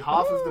charity.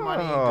 Half of the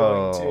money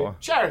going to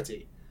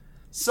charity.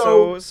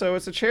 So it's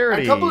a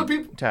charity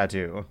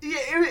tattoo.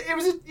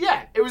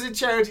 Yeah, it was a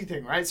charity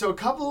thing, right? So a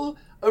couple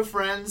of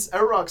friends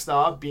at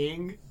Rockstar,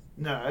 being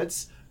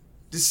nerds,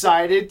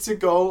 decided to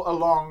go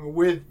along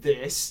with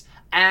this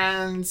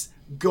and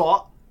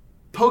got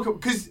Pokemon,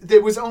 because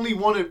there was only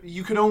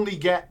you could only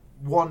get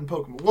one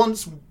Pokemon.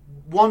 Once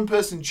one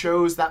person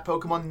chose that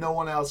Pokemon, no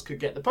one else could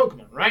get the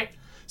Pokemon, right?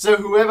 So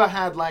whoever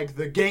had like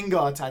the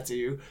Gengar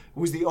tattoo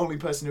was the only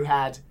person who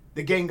had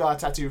the Gengar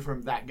tattoo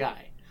from that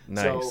guy.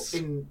 Nice. So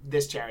in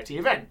this charity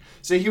event.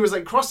 So he was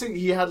like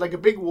he had like a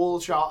big wall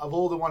chart of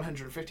all the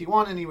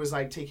 151, and he was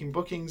like taking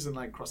bookings and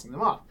like crossing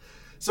them off.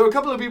 So a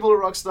couple of people at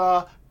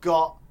Rockstar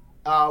got,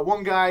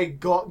 one guy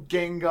got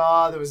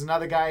Gengar, there was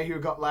another guy who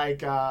got like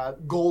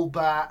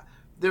Golbat.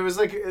 There was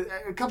like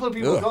a couple of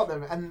people who got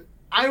them, and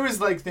I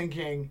was like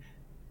thinking,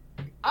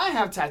 I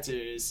have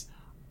tattoos.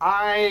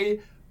 I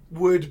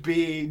would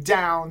be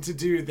down to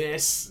do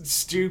this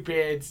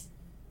stupid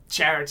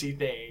charity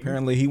thing.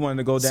 Apparently he wanted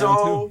to go down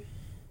too.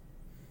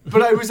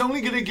 But I was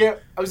only gonna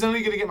get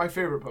my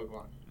favorite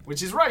Pokemon,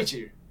 which is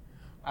Raichu.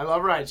 I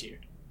love Raichu.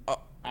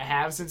 I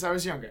have since I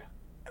was younger.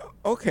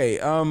 Okay,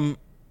 I've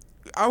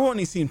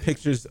only seen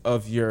pictures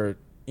of your,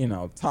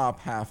 top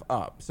half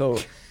up. So,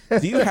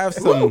 do you have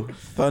some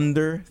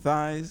thunder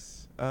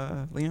thighs,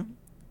 Liam?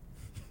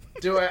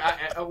 Do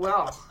I?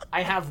 Well,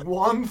 I have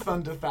one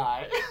thunder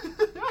thigh.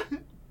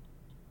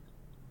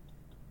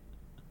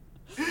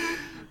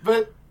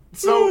 But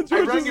so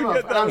I rang him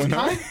up, and I was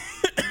kind.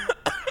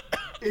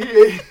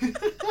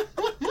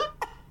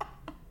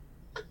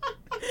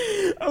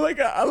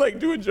 I like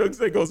doing jokes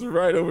that goes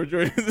right over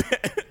Jordan's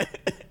head.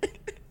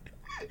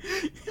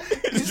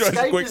 Just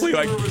quickly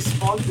like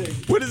responding.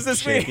 What does this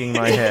Shaking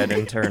my head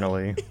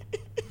internally.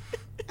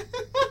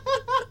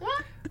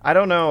 I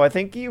don't know. I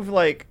think you've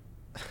like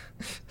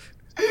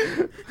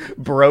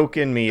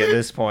broken me at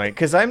this point,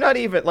 because I'm not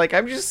even like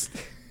I'm just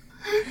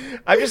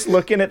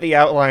looking at the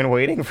outline,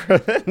 waiting for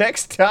the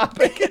next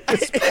topic at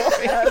this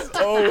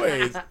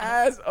point.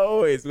 As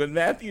always, when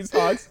Matthew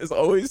talks, it's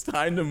always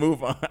time to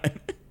move on.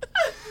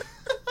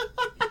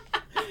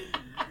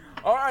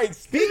 All right,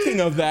 speaking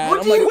of that,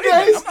 I'm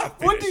not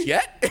finished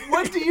yet.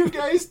 What do you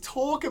guys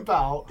talk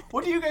about?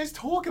 What do you guys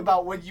talk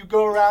about when you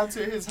go around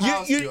to his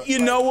house? You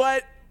know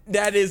what?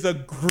 That is a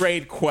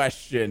great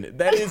question.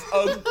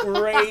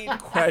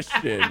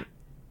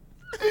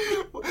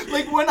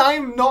 Like when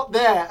I'm not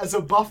there as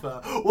a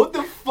buffer, what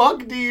the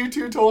fuck do you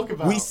two talk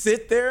about? We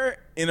sit there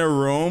in a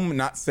room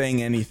not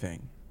saying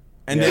anything.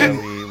 And then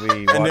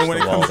when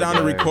it comes down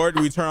to record,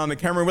 we turn on the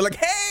camera and we're like,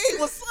 hey,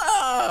 what's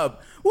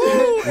up?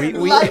 Woo!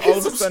 We all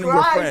of a sudden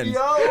we're friends.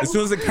 Yo. As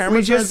soon as the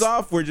camera turns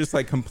off, we're just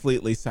like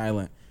completely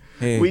silent.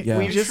 Hey, we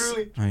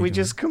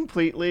just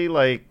completely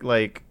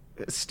like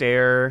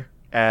stare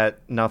at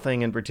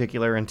nothing in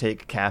particular and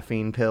take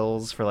caffeine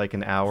pills for like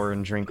an hour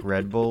and drink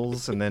Red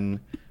Bulls, and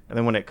then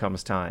when it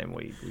comes time,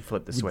 we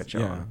flip the switch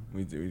on. Yeah,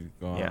 we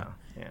go on. Yeah.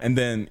 And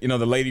then,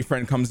 the lady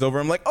friend comes over.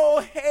 I'm like,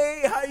 oh,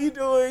 hey, how you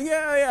doing?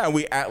 Yeah.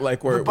 We act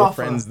like we're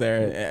friends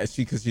there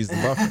because she's the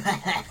buffer.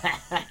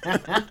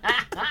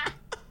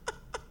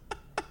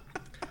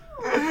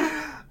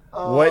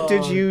 What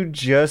did you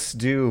just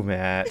do,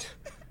 Matt?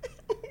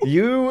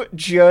 You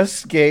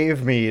just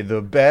gave me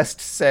the best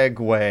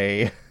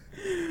segue.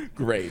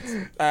 Great.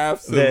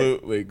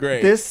 Absolutely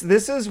great. This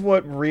is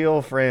what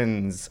real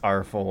friends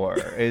are for,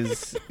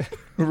 is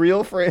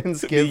real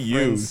friends give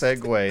friends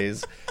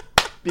segues.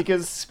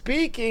 Because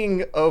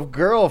speaking of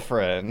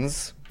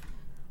girlfriends,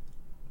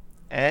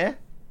 I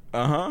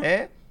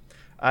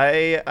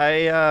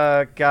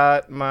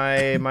got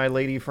my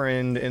lady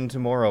friend into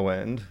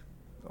Morrowind,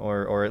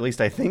 or at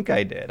least I think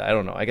I did. I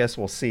don't know. I guess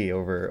we'll see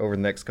over the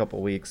next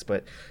couple weeks.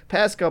 But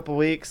past couple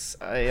weeks,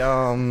 I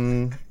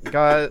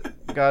got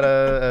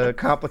a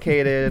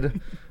complicated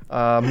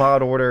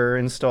mod order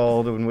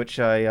installed in which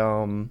I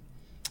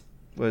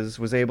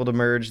was able to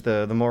merge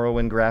the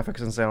Morrowind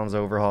graphics and sounds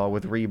overhaul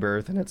with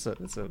Rebirth, and it's a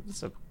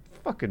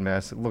fucking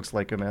mess. It looks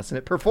like a mess, and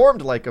it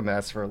performed like a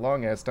mess for a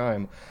long ass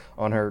time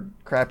on her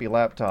crappy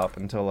laptop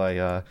until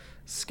I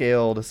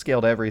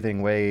scaled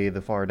everything way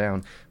the far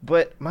down.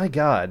 But my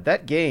god,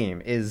 that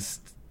game is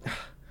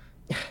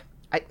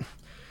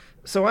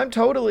so I'm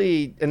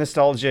totally a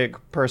nostalgic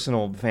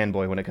personal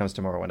fanboy when it comes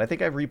to Morrowind. I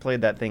think I've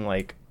replayed that thing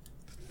like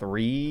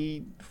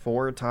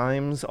 3-4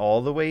 times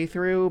all the way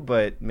through,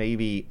 but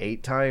maybe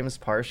 8 times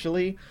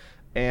partially.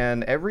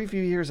 And every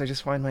few years I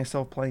just find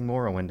myself playing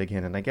Morrowind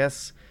again, and I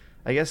guess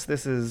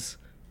this is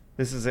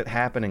it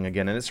happening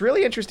again. And it's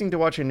really interesting to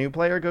watch a new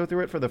player go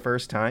through it for the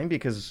first time,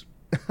 because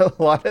a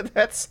lot of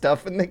that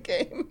stuff in the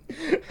game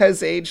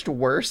has aged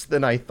worse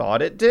than I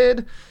thought it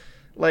did.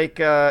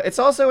 Like, it's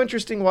also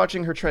interesting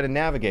watching her try to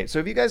navigate. So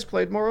have you guys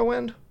played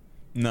Morrowind?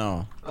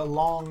 No. A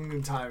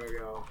long time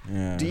ago.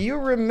 Yeah. Do you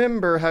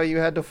remember how you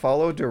had to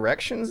follow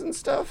directions and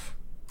stuff?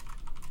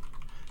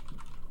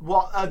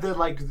 Well,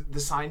 the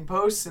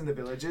signposts in the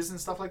villages and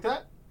stuff like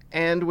that?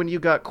 And when you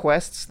got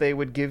quests, they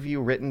would give you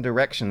written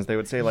directions. They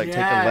would say, take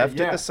a left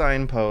at the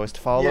signpost,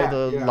 follow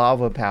the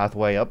lava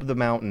pathway up the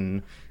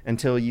mountain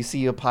until you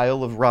see a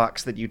pile of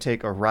rocks that you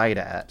take a right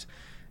at.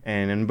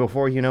 And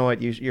before you know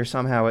it, you're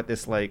somehow at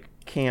this,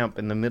 camp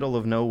in the middle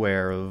of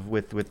nowhere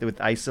with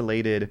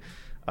isolated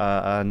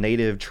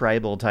native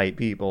tribal type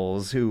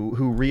peoples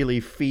who really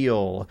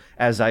feel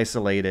as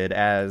isolated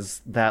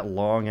as that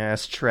long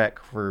ass trek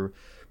for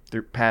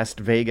past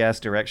vague ass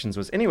directions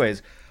was.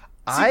 Anyways,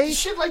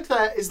 shit like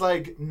that is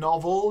like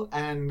novel,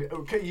 and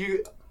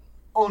you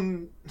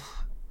on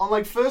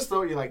like first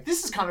thought you're like,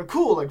 this is kind of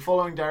cool, like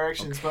following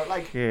directions, but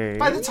like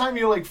by the time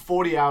you're like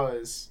 40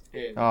 hours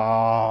in,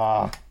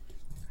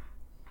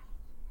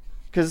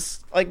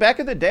 because like back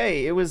in the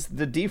day it was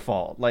the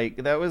default, like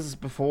that was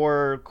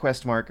before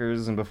quest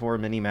markers and before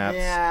mini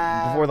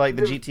maps, before like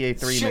the GTA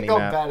 3 mini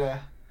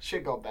map.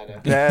 Shit got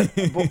better.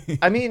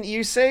 I mean,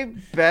 you say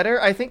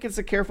better. I think it's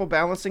a careful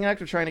balancing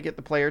act of trying to get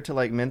the player to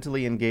like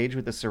mentally engage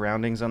with the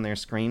surroundings on their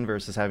screen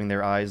versus having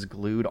their eyes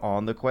glued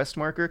on the quest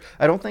marker.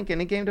 I don't think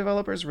any game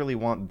developers really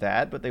want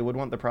that, but they would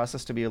want the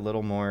process to be a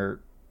little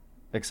more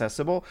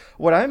accessible.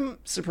 What I'm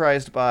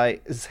surprised by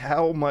is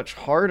how much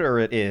harder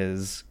it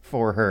is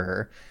for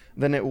her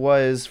than it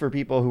was for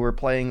people who were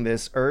playing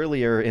this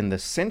earlier in the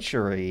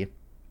century.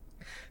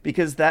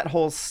 Because that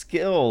whole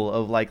skill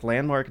of like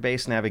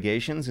landmark-based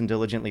navigations and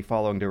diligently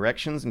following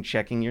directions and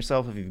checking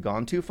yourself if you've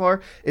gone too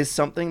far is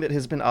something that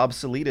has been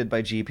obsoleted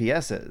by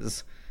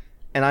GPSs.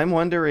 And I'm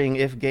wondering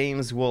if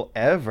games will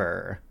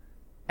ever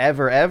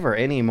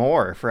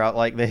anymore throughout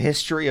like the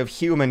history of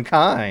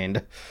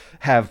humankind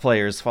have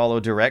players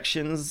follow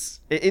directions,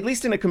 at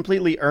least in a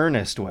completely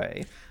earnest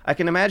way. I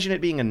can imagine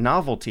it being a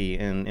novelty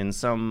in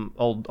some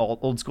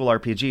old school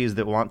RPGs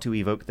that want to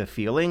evoke the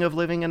feeling of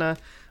living in a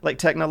like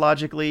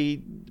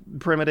technologically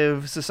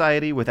primitive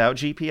society without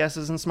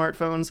GPSs and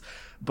smartphones.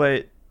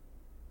 But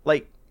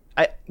like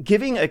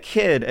giving a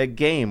kid a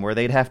game where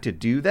they'd have to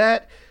do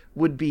that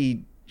would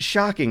be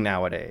shocking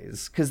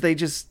nowadays, because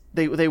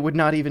they would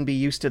not even be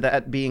used to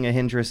that being a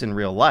hindrance in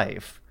real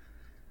life.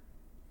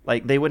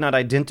 Like, they would not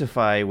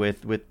identify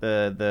with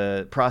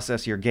the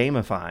process you're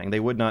gamifying. They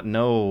would not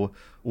know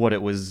what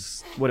it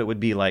would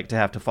be like to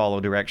have to follow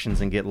directions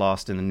and get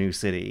lost in a new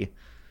city.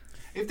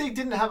 If they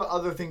didn't have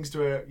other things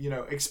to,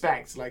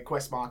 expect, like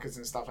quest markers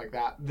and stuff like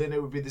that, then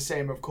it would be the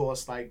same, of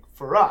course, like,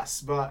 for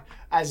us. But,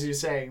 as you're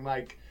saying,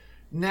 like,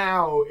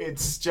 now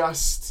it's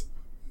just...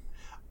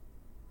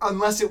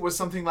 Unless it was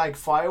something like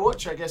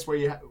Firewatch, I guess,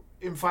 where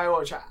in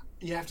Firewatch...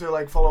 You have to,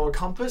 like, follow a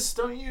compass,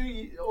 don't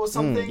you? Or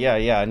something?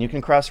 Yeah, and you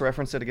can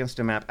cross-reference it against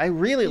a map. I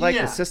really like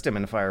the system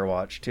in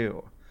Firewatch,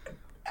 too.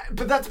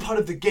 But that's part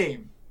of the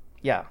game.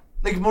 Yeah.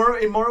 Like, in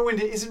Morrowind,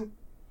 it isn't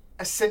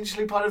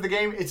essentially part of the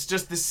game. It's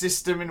just the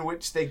system in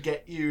which they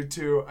get you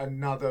to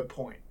another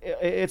point.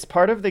 It's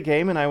part of the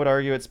game, and I would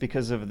argue it's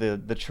because of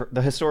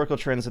the historical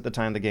trends at the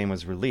time the game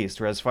was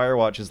released, whereas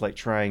Firewatch is, like,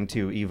 trying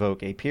to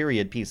evoke a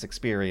period piece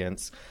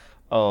experience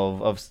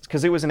of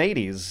because it was an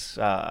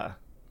 80s...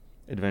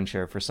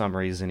 adventure for some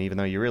reason, even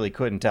though you really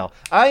couldn't tell.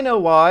 I know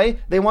why.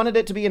 They wanted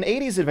it to be an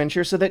 80s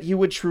adventure so that you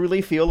would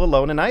truly feel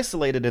alone and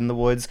isolated in the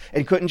woods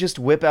and couldn't just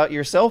whip out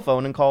your cell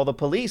phone and call the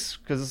police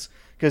because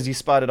you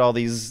spotted all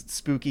these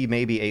spooky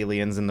maybe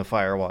aliens in the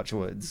Firewatch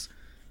woods.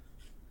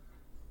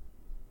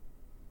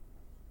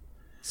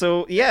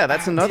 So, yeah,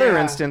 that's another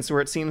instance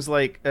where it seems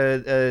like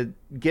a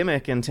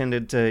gimmick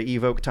intended to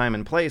evoke time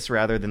and place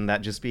rather than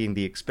that just being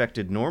the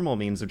expected normal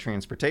means of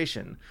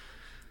transportation.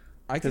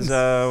 I can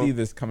see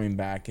this coming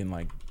back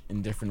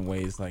in different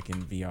ways, like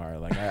in VR.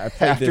 Like I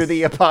played after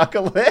the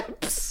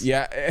apocalypse.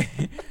 Yeah,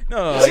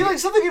 no. See, like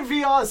something in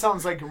VR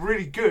sounds like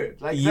really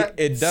good. Like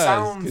it does.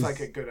 Sounds like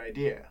a good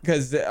idea.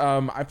 Because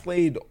I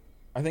played,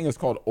 I think it was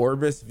called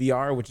Orbis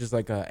VR, which is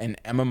like an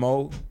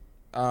MMO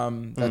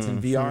that's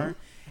in VR,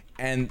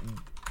 and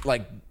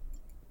like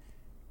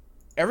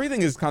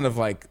everything is kind of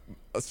like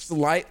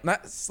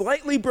not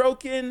slightly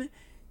broken,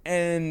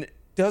 and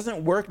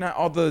doesn't work. Not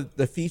all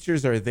the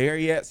features are there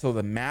yet, so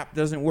the map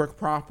doesn't work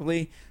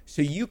properly.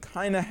 So you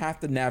kind of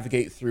have to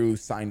navigate through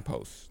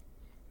signposts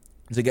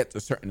to get to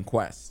certain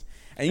quests.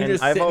 And you're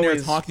just sitting there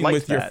talking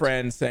with your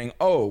friends saying,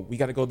 oh, we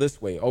got to go this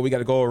way. Oh, we got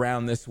to go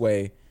around this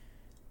way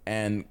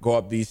and go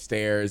up these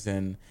stairs.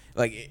 And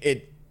like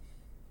it,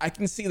 I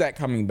can see that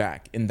coming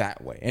back in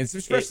that way. And it's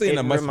especially in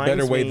a much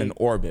better way than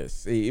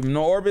Orbis. Even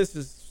though Orbis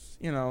is,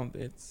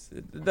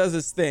 it does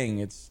its thing.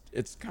 It's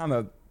kind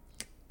of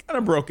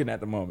broken at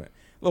the moment.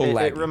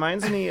 It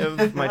reminds me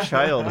of my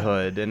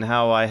childhood and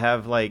how I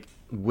have like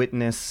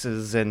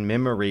witnesses and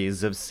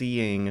memories of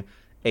seeing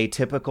a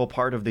typical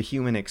part of the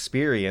human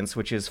experience,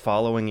 which is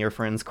following your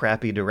friend's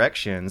crappy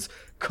directions,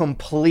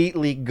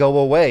 completely go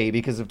away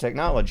because of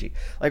technology.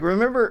 Like,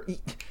 remember,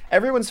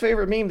 everyone's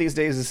favorite meme these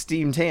days is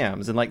Steam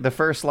Tams, and like the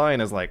first line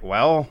is like,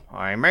 well,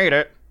 I made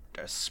it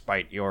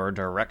despite your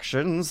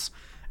directions.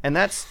 And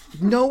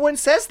no one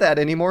says that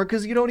anymore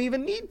because you don't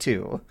even need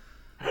to.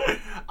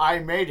 I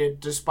made it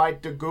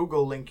despite the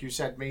Google link you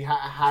sent me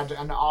had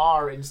an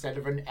R instead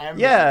of an M.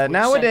 Yeah,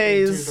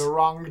 nowadays sent me to the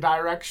wrong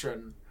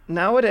direction.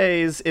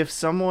 Nowadays, if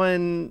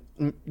someone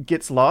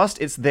gets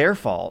lost, it's their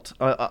fault.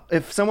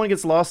 If someone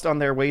gets lost on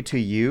their way to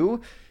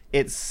you,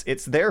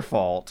 it's their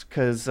fault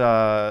because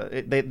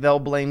they'll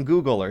blame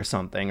Google or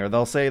something, or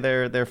they'll say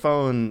their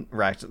phone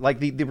racked. Like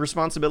the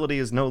responsibility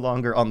is no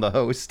longer on the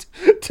host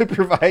to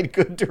provide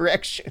good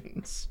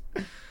directions.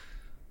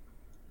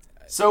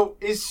 So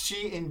is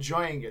she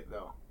enjoying it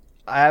though?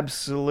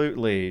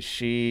 Absolutely.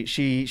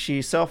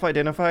 She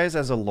self-identifies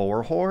as a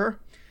lore whore.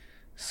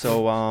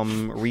 So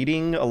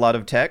reading a lot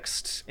of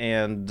text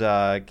and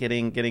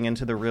getting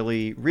into the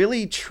really,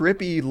 really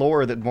trippy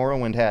lore that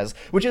Morrowind has,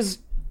 which is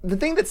the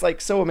thing that's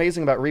like so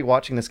amazing about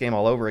rewatching this game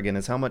all over again,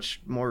 is how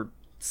much more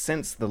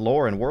sense the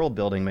lore and world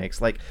building makes.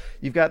 Like,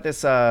 you've got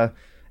this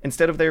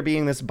instead of there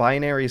being this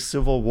binary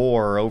civil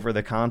war over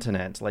the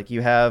continent, like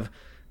you have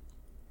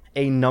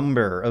a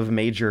number of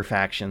major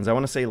factions. I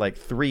want to say like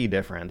 3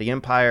 different: the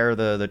Empire,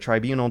 the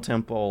Tribunal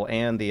Temple,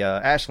 and the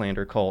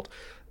Ashlander cult.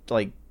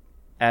 Like,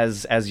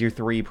 as your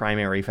 3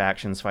 primary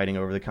factions fighting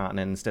over the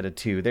continent instead of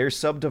 2. They're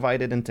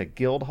subdivided into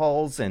guild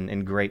halls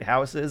and great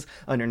houses.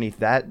 Underneath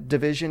that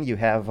division, you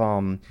have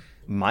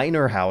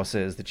minor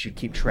houses that you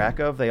keep track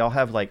of. They all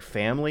have like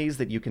families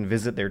that you can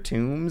visit their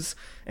tombs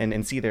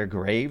and see their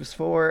graves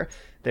for.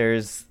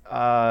 There's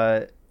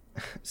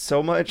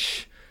so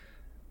much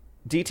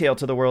detail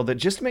to the world that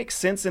just makes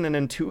sense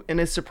in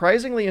a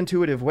surprisingly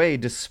intuitive way,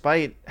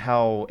 despite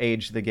how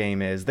aged the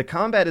game is. The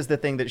combat is the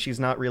thing that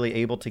she's not really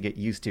able to get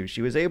used to.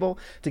 She was able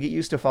to get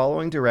used to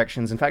following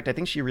directions. In fact, I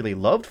think she really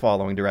loved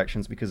following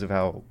directions because of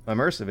how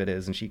immersive it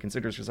is, and she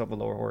considers herself a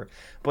lore whore.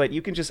 But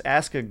you can just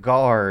ask a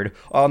guard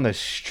on the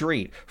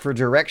street for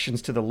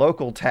directions to the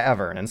local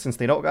tavern, and since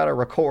they don't gotta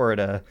record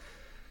a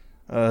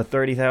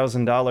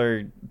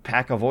 $30,000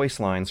 pack of voice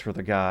lines for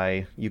the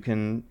guy, you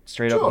can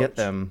straight up get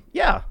them.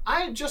 Yeah.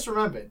 I just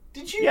remembered.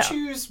 Did you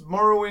choose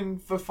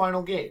Morrowind for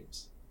Final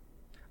Games?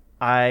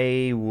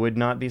 I would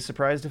not be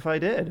surprised if I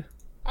did.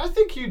 I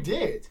think you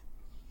did.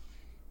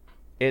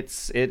 It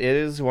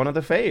is one of the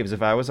faves.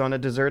 If I was on a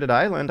deserted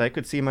island, I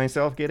could see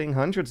myself getting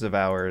hundreds of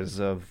hours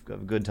of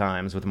good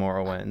times with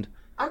Morrowind.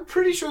 I'm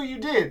pretty sure you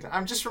did.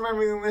 I'm just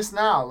remembering this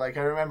now. Like,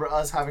 I remember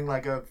us having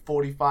like a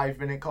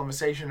 45-minute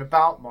conversation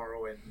about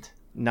Morrowind.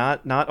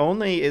 Not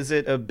only is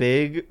it a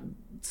big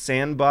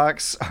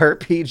sandbox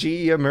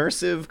RPG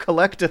immersive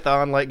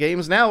collectathon like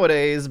games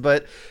nowadays,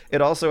 but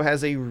it also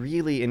has a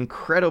really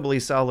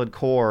incredibly solid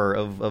core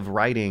of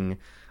writing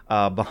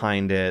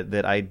behind it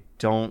that I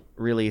don't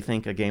really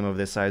think a game of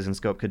this size and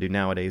scope could do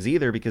nowadays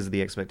either, because of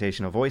the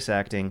expectation of voice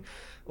acting.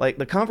 Like,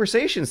 the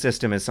conversation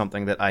system is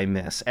something that I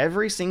miss.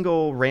 Every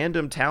single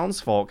random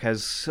townsfolk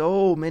has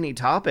so many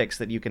topics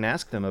that you can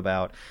ask them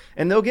about,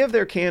 and they'll give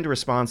their canned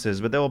responses,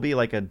 but there'll be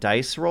like a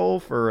dice roll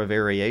for a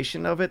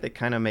variation of it that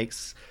kind of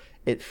makes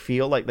it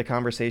feel like the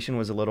conversation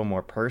was a little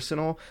more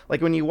personal.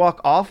 Like, when you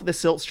walk off the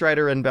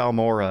Siltstrider in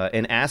Balmora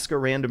and ask a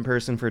random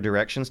person for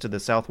directions to the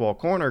Southwall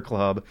Corner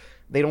Club,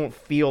 they don't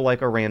feel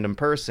like a random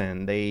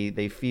person.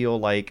 They feel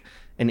like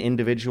an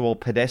individual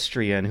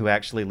pedestrian who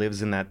actually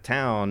lives in that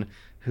town,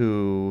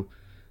 who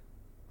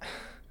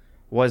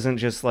wasn't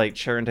just like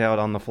churned out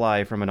on the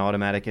fly from an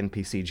automatic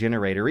NPC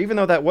generator. Even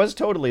though that was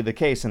totally the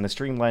case and the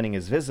streamlining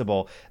is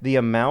visible, the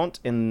amount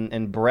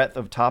and breadth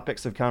of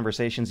topics of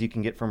conversations you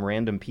can get from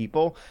random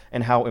people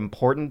and how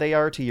important they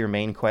are to your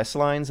main quest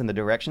lines and the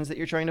directions that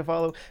you're trying to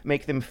follow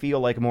make them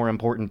feel like more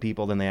important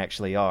people than they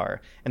actually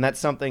are. And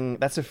that's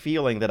a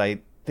feeling that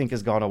I think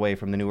has gone away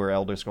from the newer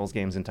Elder Scrolls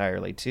games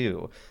entirely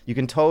too. You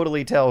can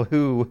totally tell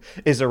who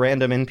is a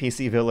random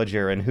NPC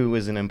villager and who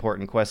is an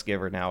important quest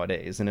giver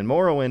nowadays. And in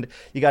Morrowind,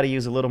 you got to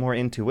use a little more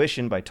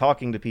intuition by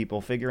talking to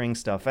people, figuring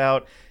stuff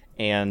out,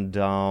 and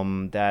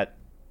that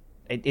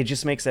it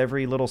just makes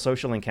every little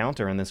social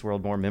encounter in this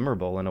world more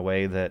memorable in a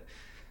way that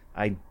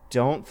I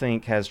don't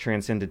think has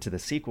transcended to the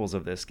sequels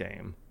of this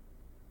game.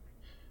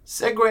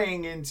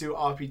 Segueing into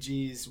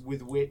RPGs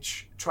with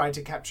which try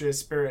to capture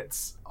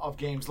spirits of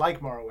games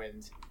like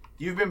Morrowind,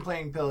 you've been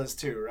playing Pillars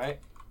 2, right?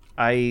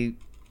 I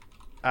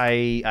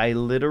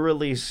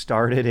literally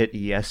started it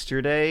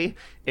yesterday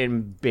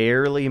and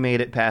barely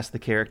made it past the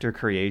character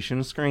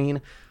creation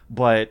screen,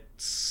 but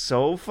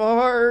so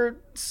far,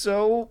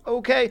 so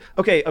okay.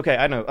 Okay,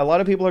 I know a lot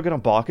of people are gonna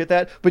balk at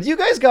that, but you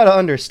guys gotta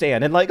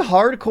understand, in like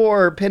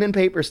hardcore pen and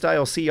paper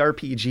style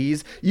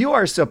CRPGs, you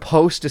are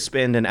supposed to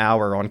spend an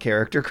hour on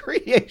character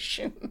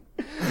creation,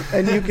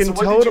 and you can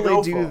So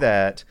totally do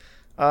that.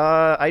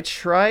 I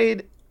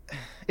tried.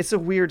 It's a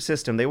weird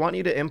system. They want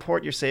you to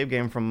import your save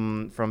game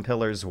from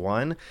Pillars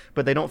 1,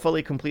 but they don't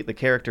fully complete the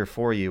character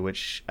for you,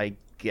 which I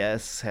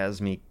guess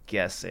has me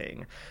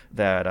guessing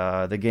that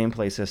the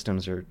gameplay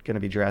systems are going to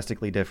be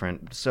drastically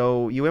different.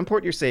 So you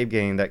import your save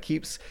game that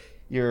keeps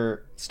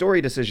your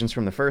story decisions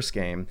from the first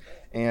game,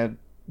 and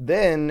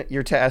then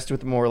you're tasked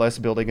with more or less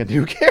building a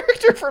new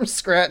character from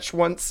scratch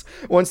once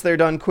they're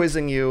done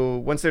quizzing you,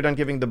 once they're done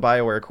giving the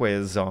BioWare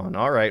quiz on,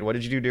 all right, what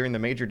did you do during the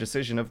major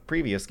decision of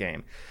previous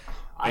game?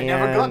 I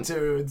never got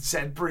to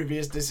said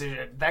previous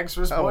decision. Thanks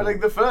for spoiling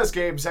the first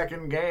game,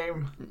 second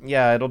game.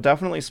 Yeah, it'll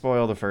definitely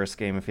spoil the first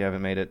game if you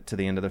haven't made it to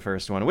the end of the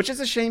first one, which is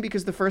a shame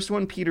because the first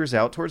one peters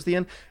out towards the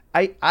end.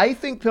 I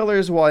think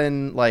Pillars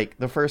 1, like,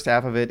 the first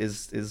half of it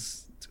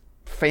is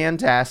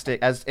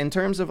fantastic as in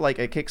terms of like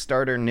a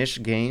Kickstarter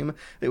niche game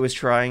that was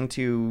trying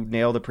to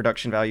nail the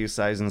production value,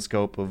 size, and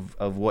scope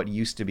of what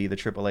used to be the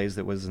AAAs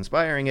that was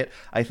inspiring it.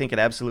 I think it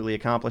absolutely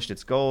accomplished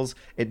its goals.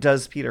 It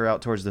does peter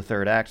out towards the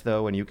third act,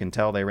 though, and you can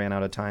tell they ran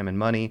out of time and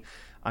money.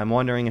 I'm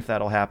wondering if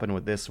that'll happen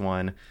with this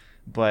one,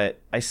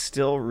 but I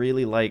still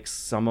really like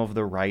some of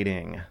the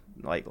writing,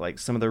 like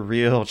some of the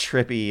real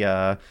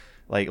trippy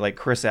like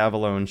Chris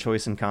Avellone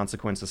choice and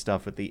consequences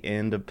stuff at the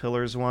end of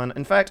Pillars 1.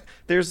 In fact,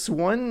 there's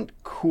one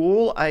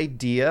cool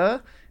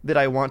idea that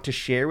I want to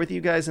share with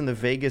you guys in the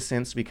vaguest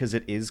sense because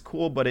it is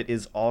cool, but it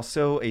is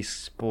also a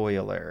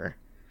spoiler.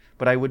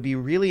 But I would be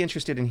really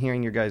interested in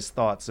hearing your guys'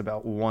 thoughts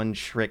about one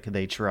trick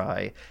they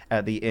try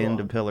at the end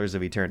of Pillars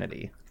of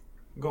Eternity.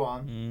 Go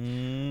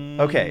on.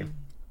 Okay.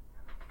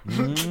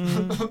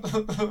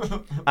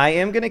 I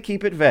am going to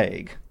keep it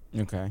vague.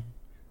 Okay.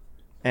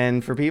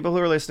 And for people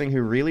who are listening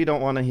who really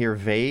don't want to hear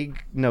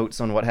vague notes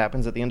on what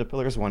happens at the end of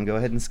Pillars 1, go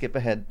ahead and skip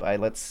ahead by,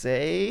 let's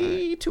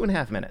say,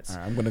 2.5 minutes. All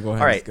right, I'm going to go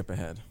ahead and skip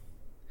ahead.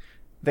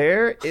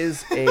 There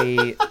is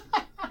a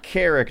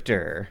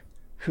character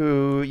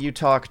who you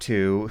talk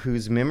to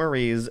whose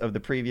memories of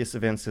the previous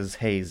events is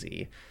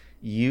hazy.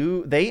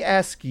 They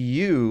ask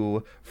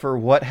you for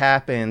what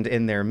happened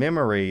in their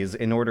memories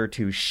in order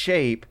to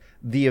shape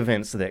the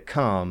events that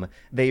come.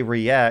 They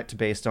react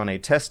based on a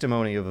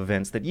testimony of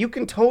events that you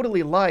can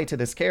totally lie to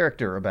this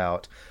character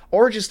about,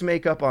 or just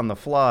make up on the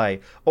fly,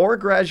 or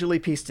gradually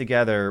piece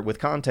together with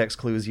context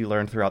clues you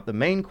learn throughout the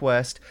main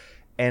quest.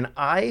 And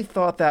I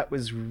thought that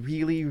was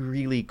really,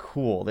 really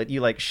cool, that you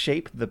like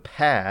shape the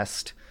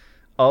past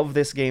of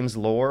this game's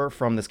lore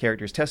from this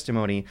character's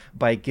testimony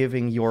by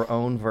giving your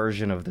own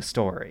version of the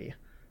story.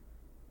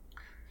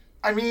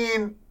 I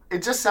mean,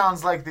 it just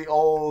sounds like the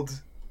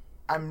old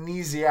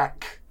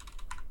Amnesiac.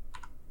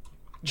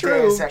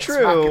 True.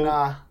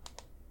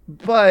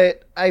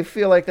 But I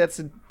feel like that's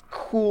a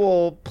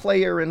cool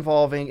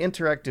player-involving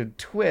interactive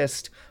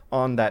twist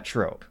on that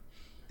trope.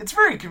 It's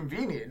very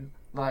convenient.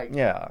 Like, we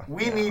yeah.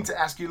 need to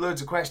ask you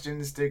loads of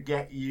questions to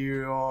get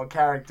your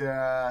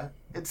character.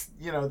 It's,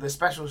 the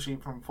special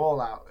sheet from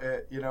Fallout.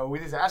 We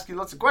need to ask you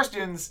lots of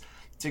questions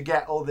to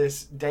get all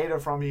this data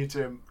from you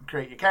to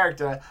create your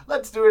character.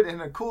 Let's do it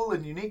in a cool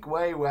and unique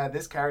way where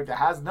this character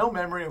has no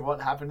memory of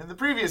what happened in the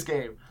previous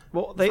game.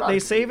 Well, they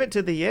save it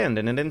to the end,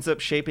 and it ends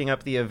up shaping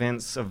up the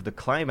events of the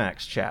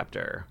climax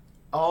chapter.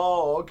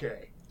 Oh,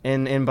 okay.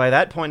 And by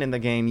that point in the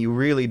game, you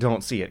really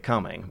don't see it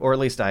coming. Or at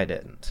least I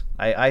didn't.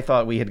 I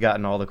thought we had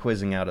gotten all the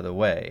quizzing out of the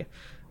way.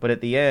 But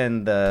at the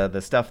end,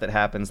 the stuff that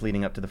happens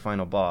leading up to the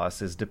final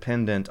boss is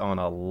dependent on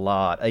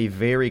a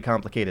very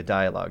complicated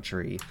dialogue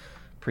tree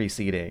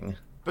preceding.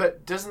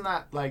 But doesn't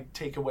that,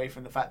 take away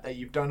from the fact that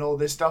you've done all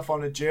this stuff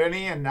on a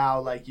journey and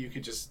now, you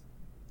could just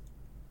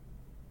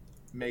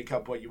make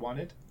up what you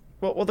wanted?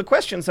 Well, the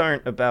questions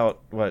aren't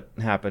about what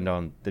happened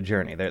on the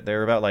journey.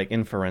 They're about,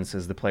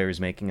 inferences the player's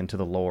making into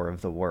the lore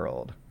of the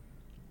world.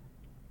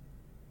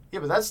 Yeah,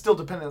 but that's still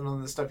dependent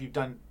on the stuff you've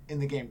done in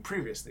the game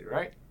previously,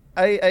 right?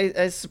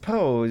 I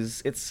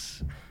suppose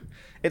it's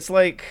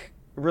like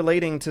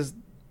relating to,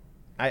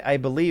 I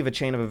believe, a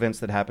chain of events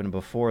that happened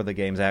before the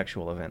game's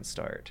actual events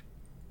start.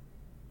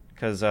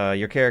 Because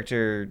your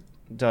character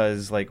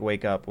does,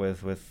 wake up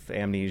with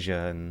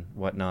amnesia and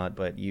whatnot,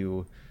 but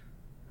you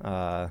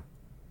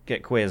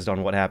get quizzed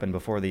on what happened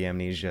before the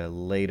amnesia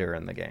later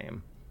in the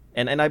game.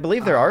 And I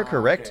believe there are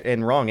correct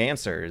and wrong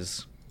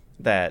answers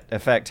that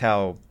affect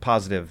how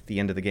positive the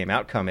end of the game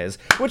outcome is,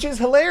 which is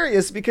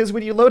hilarious because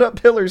when you load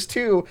up Pillars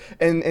 2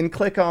 and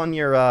click on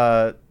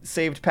your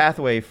saved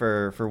pathway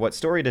for what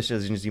story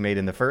decisions you made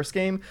in the first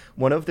game,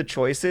 one of the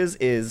choices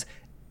is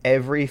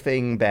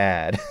everything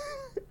bad.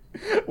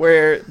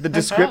 Where the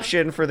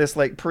description for this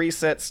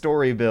preset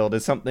story build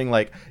is something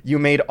like, you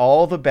made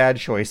all the bad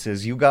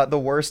choices, you got the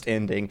worst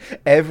ending,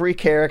 every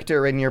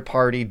character in your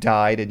party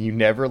died and you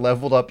never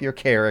leveled up your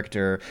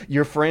character,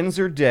 your friends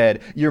are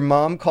dead, your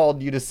mom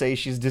called you to say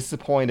she's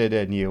disappointed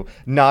in you,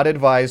 not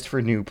advised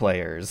for new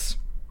players.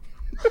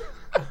 So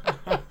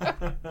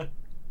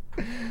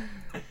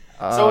I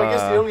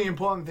guess the only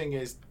important thing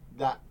is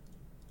that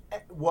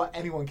what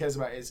anyone cares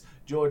about is,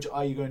 George,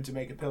 are you going to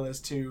make a Pillars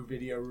 2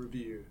 video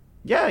review?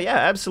 Yeah,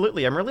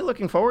 absolutely. I'm really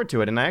looking forward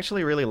to it, and I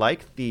actually really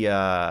like the,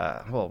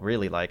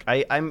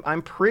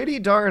 I'm pretty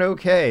darn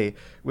okay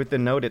with the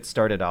note it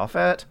started off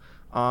at.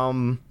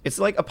 It's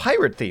like a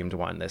pirate-themed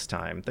one this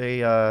time. They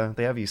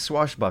have you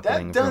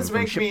swashbuckling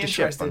from ship to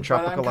ship on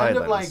tropical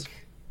islands.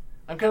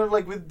 I'm kind of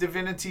like with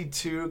Divinity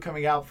 2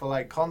 coming out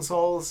for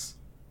consoles.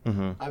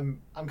 Mm-hmm.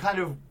 I'm kind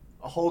of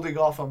holding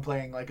off on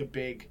playing a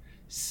big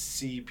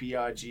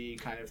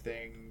CPRG kind of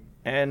thing.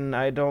 And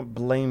I don't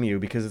blame you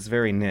because it's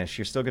very niche.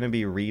 You're still going to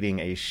be reading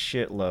a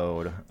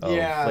shitload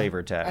of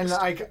flavor text.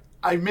 And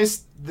I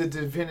missed the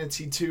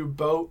Divinity 2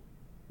 boat,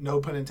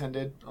 no pun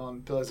intended,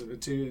 on Pillars of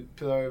Eternity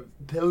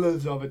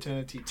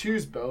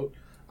 2's boat.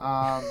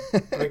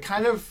 But I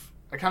kind of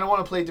want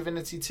to play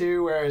Divinity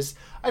 2, whereas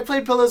I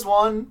played Pillars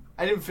 1.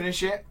 I didn't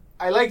finish it.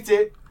 I liked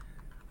it,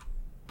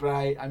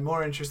 but I'm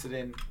more interested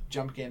in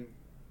jumping in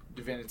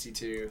Divinity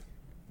 2.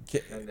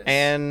 than this.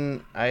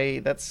 And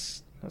I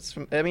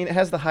mean, it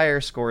has the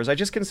higher scores. I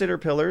just consider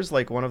Pillars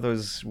like one of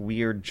those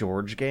weird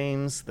George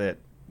games that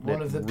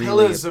one of the really,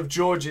 pillars of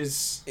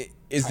George's.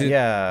 Is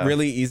it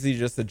really easy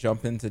just to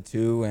jump into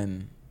 2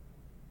 and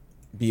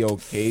be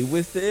okay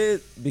with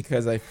it?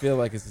 Because I feel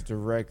like it's a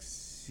direct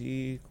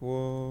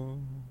sequel.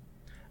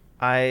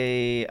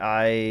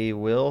 I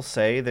will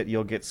say that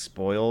you'll get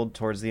spoiled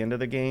towards the end of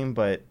the game,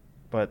 but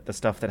the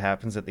stuff that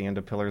happens at the end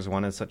of Pillars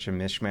 1 is such a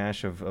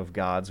mishmash of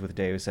gods with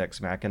Deus Ex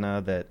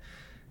Machina that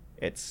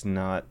it's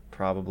not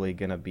probably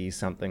going to be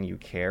something you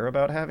care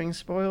about having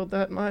spoiled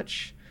that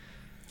much.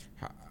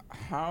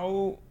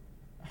 How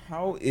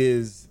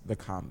is the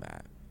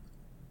combat?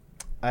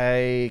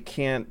 I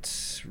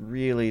can't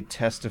really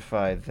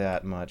testify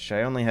that much.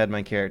 I only had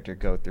my character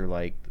go through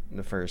like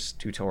the first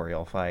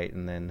tutorial fight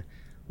and then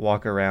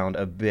walk around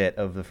a bit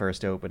of the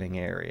first opening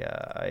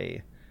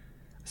area.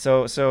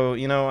 So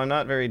you know, I'm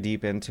not very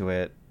deep into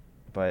it,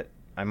 but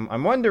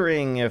I'm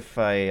wondering if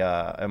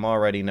I'm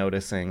already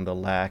noticing the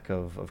lack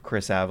of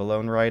Chris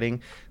Avellone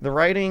writing. The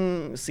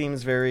writing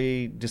seems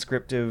very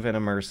descriptive and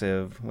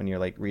immersive when you're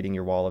like reading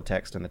your wall of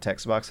text in the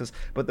text boxes,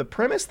 but the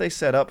premise they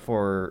set up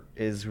for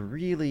is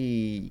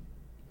really,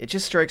 it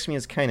just strikes me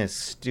as kind of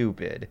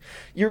stupid.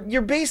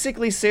 You're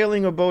basically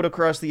sailing a boat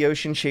across the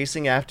ocean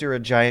chasing after a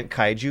giant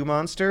kaiju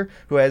monster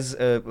who has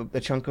a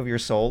chunk of your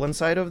soul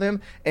inside of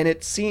them, and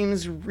it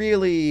seems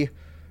really...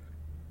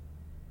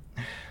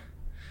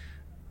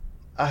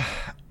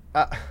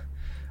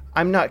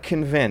 I'm not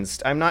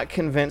convinced. I'm not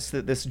convinced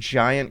that this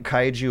giant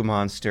kaiju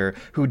monster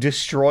who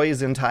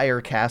destroys entire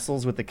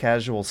castles with the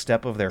casual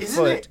step of their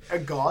Isn't foot... it a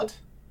god?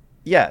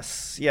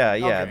 Yes, yeah.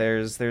 Okay.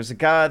 There's a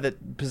god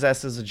that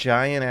possesses a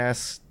giant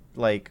ass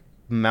like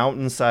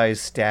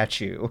mountain-sized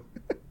statue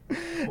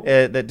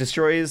that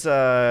destroys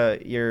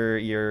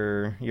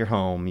your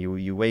home.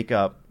 You wake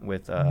up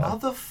with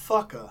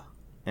motherfucker,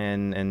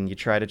 and you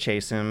try to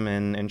chase him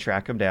and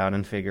track him down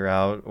and figure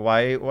out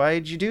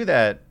why'd you do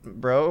that,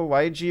 bro?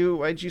 Why'd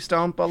you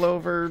stomp all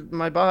over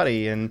my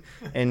body and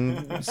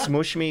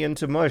smush me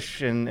into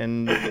mush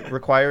and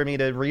require me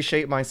to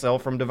reshape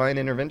myself from divine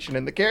intervention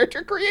in the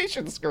character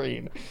creation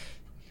screen?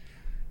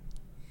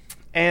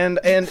 And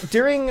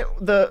during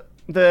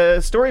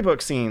the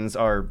storybook scenes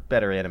are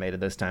better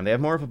animated this time. They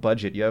have more of a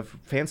budget. You have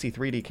fancy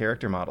 3D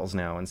character models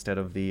now instead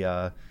of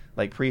the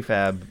like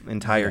prefab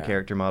entire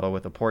character model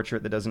with a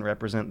portrait that doesn't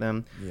represent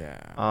them. Yeah.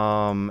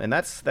 And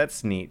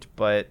that's neat.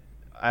 But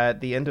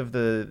at the end of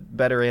the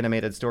better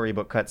animated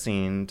storybook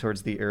cutscene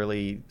towards the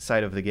early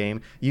side of the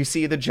game, you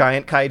see the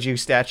giant kaiju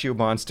statue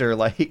monster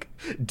like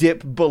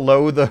dip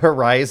below the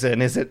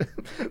horizon as it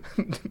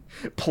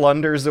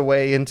plunders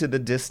away into the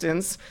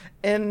distance.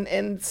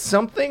 And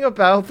something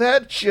about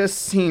that just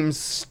seems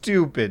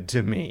stupid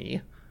to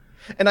me.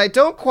 And I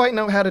don't quite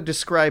know how to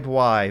describe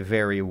why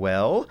very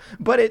well,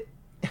 but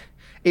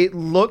it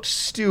looked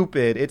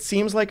stupid. It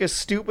seems like a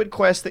stupid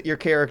quest that your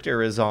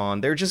character is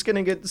on. They're just going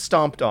to get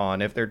stomped on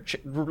if they're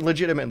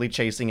legitimately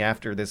chasing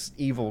after this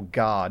evil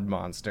god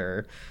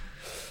monster.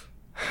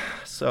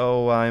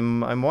 So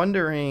I'm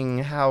wondering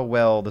how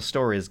well the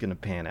story is going to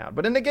pan out.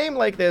 But in a game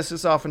like this,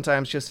 it's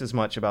oftentimes just as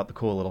much about the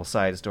cool little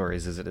side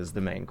stories as it is the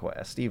main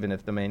quest. Even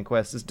if the main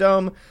quest is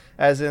dumb,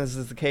 as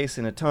is the case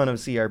in a ton of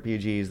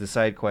CRPGs, the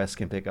side quests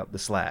can pick up the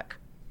slack.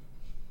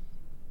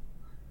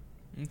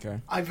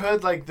 Okay. I've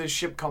heard like the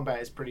ship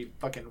combat is pretty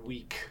fucking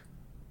weak.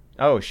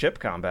 Oh, ship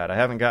combat. I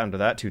haven't gotten to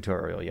that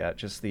tutorial yet.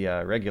 Just the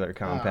regular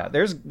combat.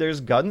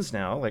 There's guns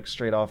now, like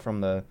straight off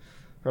from the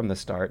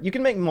start. You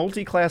can make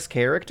multi-class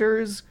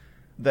characters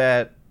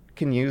that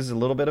can use a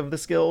little bit of the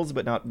skills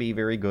but not be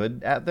very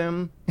good at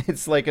them.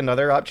 It's like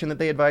another option that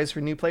they advise for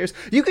new players.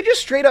 You could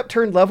just straight up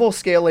turn level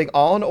scaling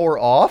on or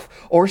off,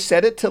 or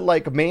set it to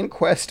like main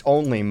quest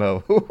only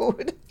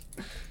mode.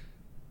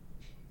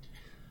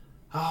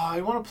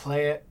 I want to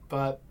play it,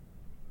 but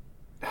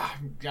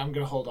I'm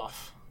gonna hold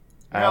off.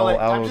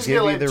 I'll give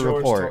you the George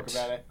report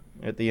talk about it.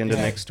 at the end of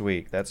next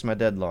week. That's my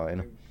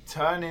deadline.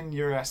 Turn in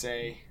your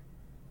essay,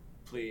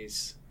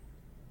 please.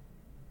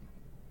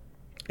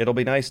 It'll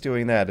be nice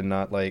doing that and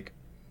not like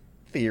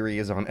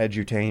Theories on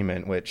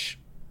Edutainment, which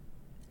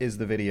is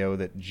the video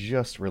that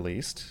just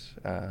released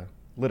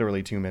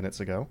literally 2 minutes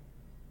ago.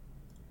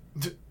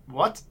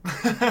 What?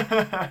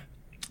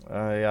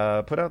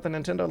 I put out the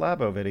Nintendo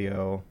Labo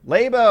video.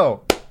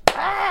 Labo!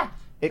 Ah!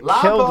 It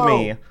Labo! killed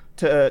me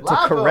to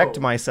Labo! correct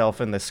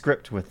myself in the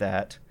script with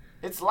that.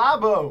 It's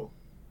Labo.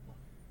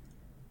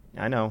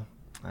 I know.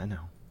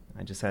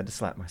 I just had to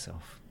slap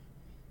myself.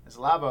 It's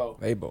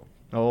Labo. Label.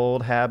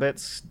 Old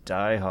habits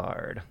die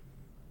hard.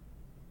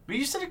 But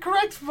you said it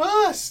correct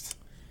first.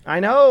 I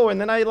know,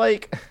 and then I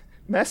like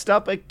messed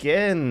up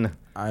again.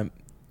 I'm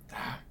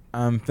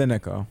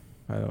Finico,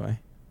 by the way.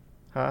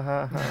 Ha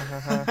ha ha ha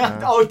ha. ha.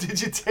 Oh,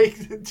 did you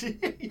take the G?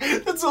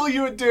 That's all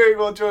you were doing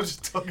while George was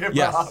talking about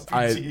Yes,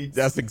 RPGs.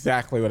 that's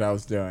exactly what I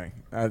was doing.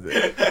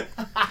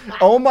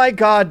 Oh my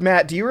God,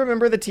 Matt! Do you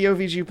remember the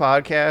TOVG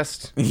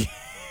podcast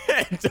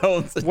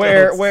don't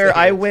where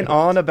I say went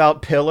on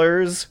about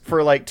Pillars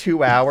for like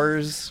 2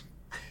 hours?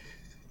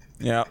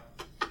 Yep.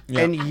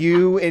 and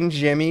you and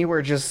Jimmy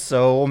were just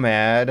so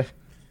mad.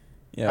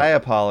 Yeah. I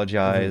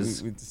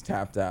apologize. We just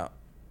tapped out.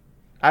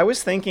 I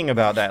was thinking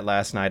about that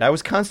last night. I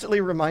was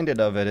constantly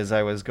reminded of it as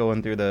I was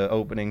going through the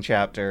opening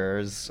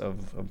chapters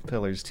of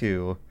Pillars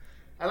 2.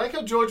 I like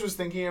how George was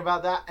thinking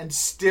about that and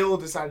still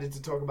decided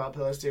to talk about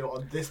Pillars 2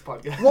 on this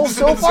podcast. Well,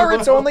 so far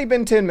it's only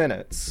been 10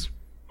 minutes.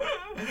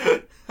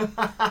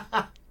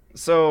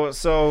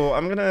 So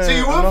I'm gonna... So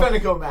you were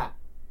Fenico, Matt?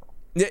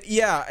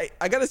 Yeah,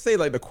 I gotta say,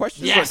 like, the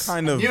questions are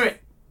kind of knew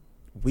it.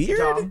 weird.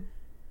 Dumb.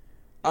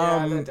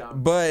 Yeah, they're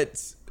dumb.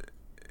 But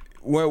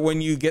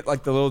when you get,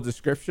 like, the little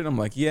description, I'm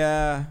like,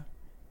 yeah,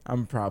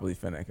 I'm probably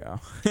Fenico.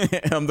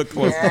 I'm the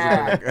closest to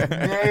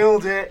Fenico.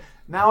 Nailed it.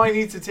 Now I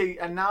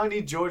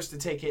need George to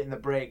take it in the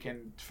break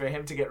and for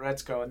him to get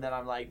Retzko, and then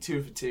I'm like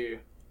 2 for 2.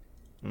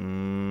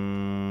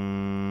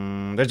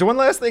 There's one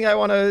last thing I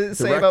want to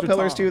say about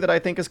Pillars 2 that I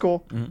think is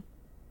cool.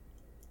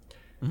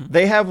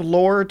 They have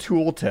lore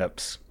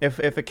tooltips. If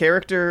a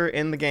character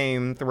in the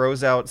game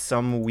throws out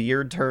some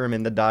weird term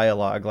in the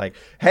dialogue, like,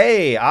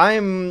 hey,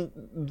 I'm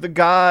the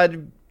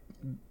god...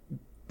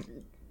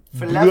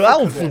 You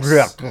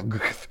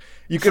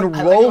can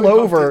roll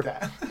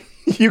over...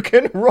 You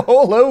can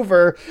roll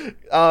over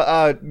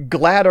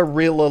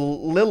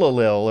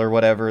Gladarillilil or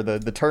whatever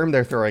the term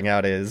they're throwing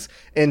out is,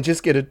 and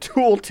just get a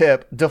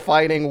tooltip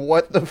defining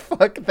what the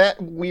fuck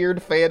that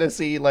weird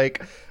fantasy,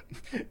 like,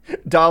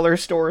 dollar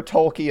store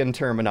Tolkien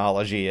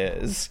terminology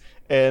is.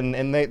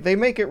 And they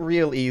make it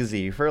real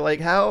easy for, like,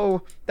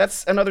 how...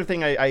 That's another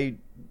thing I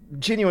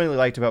genuinely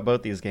liked about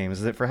both these games,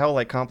 is that for how,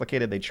 like,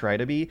 complicated they try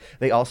to be,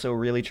 they also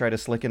really try to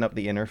slicken up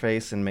the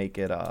interface and make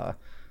it,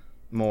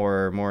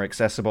 more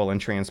accessible and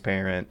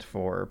transparent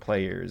for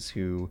players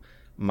who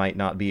might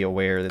not be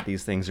aware that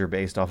these things are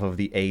based off of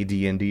the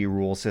AD&D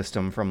rule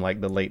system from,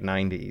 like, the late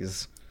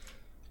 90s.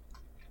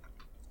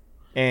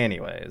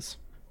 Anyways.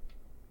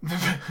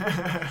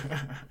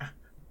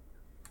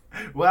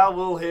 Well,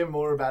 we'll hear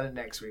more about it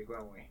next week,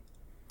 won't we?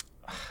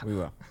 We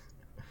will.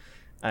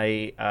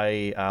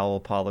 I'll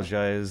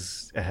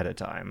apologize ahead of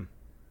time.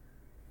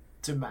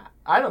 To Matt.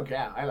 I don't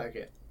care. I like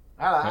it.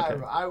 I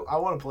Okay.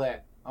 want to play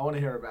it. I want to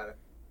hear about it.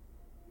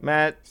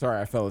 Matt.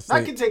 Sorry, I fell asleep.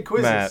 Matt can take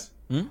quizzes.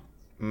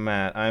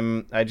 Matt,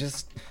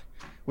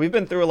 we've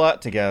been through a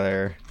lot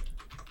together.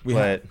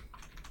 But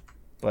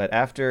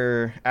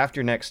after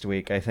next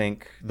week, I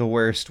think the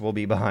worst will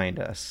be behind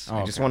us. Oh,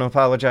 I just want to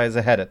apologize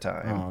ahead of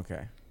time. Oh,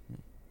 okay.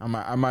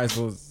 I might as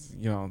well,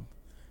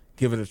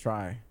 give it a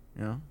try,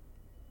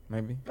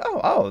 maybe.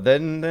 Oh,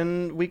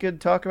 then we could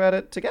talk about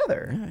it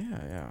together.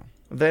 Yeah.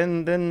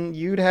 Then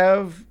you'd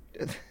have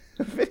a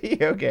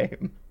video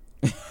game.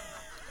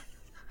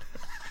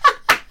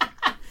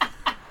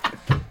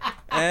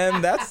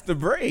 And that's the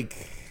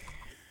break.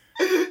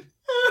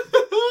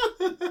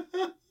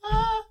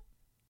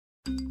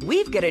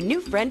 We've got a new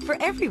friend for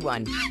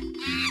everyone.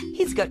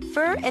 He's got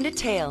fur and a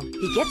tail.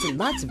 He gets in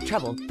lots of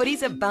trouble, but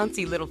he's a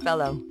bouncy little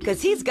fellow,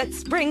 'cause he's got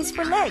springs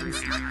for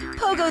legs.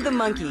 Pogo the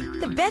Monkey,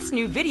 the best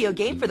new video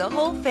game for the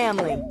whole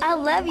family. I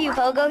love you,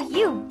 Pogo.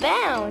 You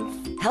bounce.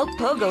 Help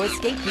Pogo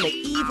escape from the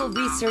evil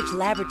research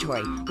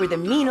laboratory where the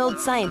mean old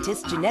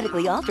scientist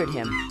genetically altered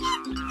him.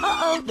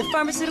 Uh-oh, the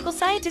pharmaceutical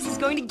scientist is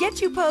going to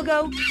get you,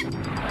 Pogo.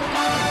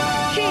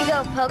 Here you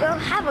go, Pogo.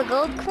 Have a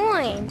gold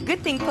coin.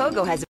 Good thing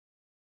Pogo has a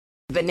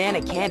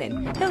banana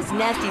cannon. Those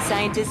nasty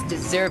scientists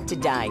deserve to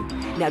die.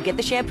 Now get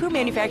the shampoo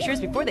manufacturers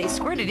before they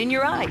squirt it in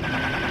your eye.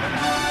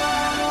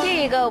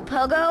 Here you go,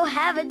 Pogo.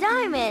 Have a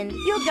diamond.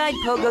 You'll guide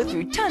Pogo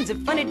through tons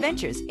of fun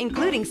adventures,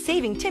 including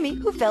saving Timmy,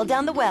 who fell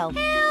down the well.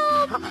 Here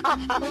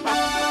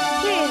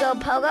you go,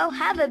 Pogo.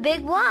 Have a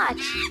big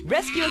watch.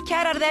 Rescue a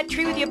cat out of that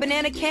tree with your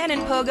banana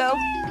cannon, Pogo.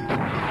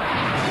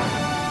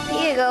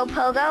 Here you go,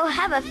 Pogo.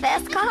 Have a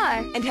fast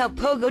car. And help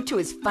Pogo to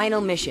his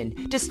final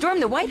mission, to storm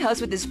the White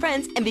House with his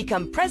friends and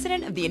become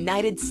President of the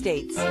United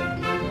States.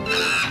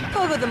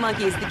 Pogo the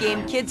Monkey is the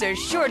game kids are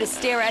sure to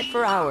stare at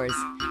for hours.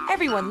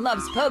 Everyone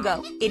loves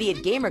Pogo.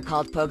 Idiot Gamer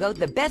called Pogo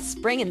the best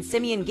spring and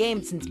simian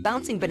game since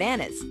bouncing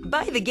bananas.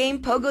 Buy the game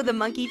Pogo the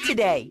Monkey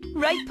today.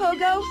 Right,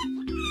 Pogo?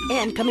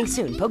 And coming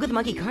soon, Pogo the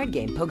Monkey card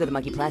game, Pogo the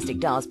Monkey plastic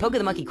dolls, Pogo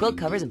the Monkey quilt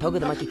covers, and Pogo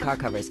the Monkey car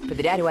covers. For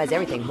the dad who has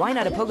everything, why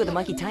not a Pogo the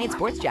Monkey tie-in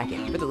sports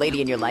jacket? For the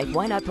lady in your life,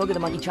 why not Pogo the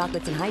Monkey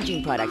chocolates and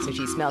hygiene products so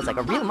she smells like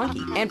a real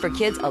monkey? And for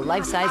kids, a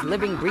life-size,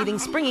 living, breathing,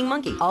 springing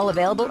monkey. All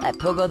available at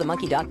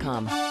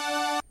pogothemonkey.com.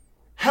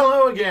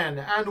 Hello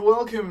again, and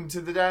welcome to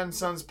the Dan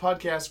Sons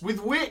podcast,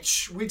 with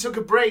which we took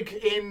a break.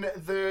 In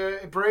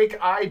the break,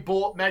 I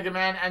bought Mega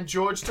Man, and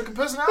George took a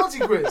personality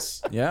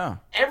quiz. Yeah.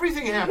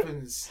 Everything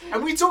happens,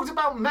 and we talked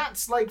about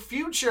Matt's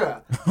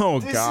future. Oh,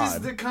 this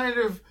God.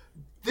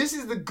 This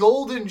is the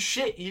golden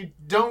shit you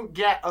don't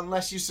get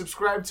unless you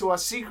subscribe to our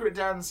secret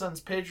Dan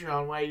Sons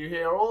Patreon, where you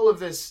hear all of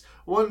this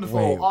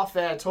wonderful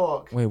off-air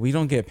talk. Wait, we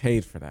don't get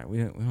paid for that. We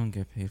don't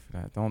get paid for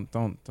that.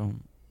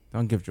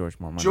 Don't give George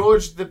more money.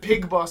 George, the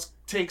pig boss,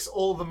 takes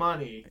all the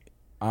money.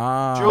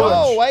 Ah. George.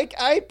 Oh,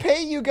 I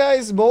pay you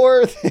guys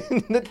more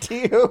than the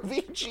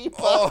TOVG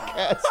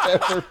podcast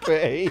ever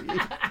paid.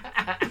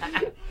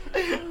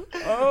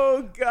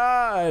 Oh,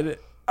 God.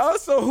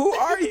 So who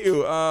are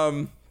you?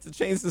 To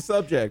change the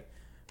subject,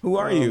 who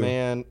are you?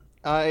 Man,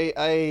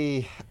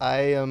 I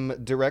am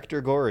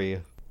Director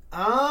Gory.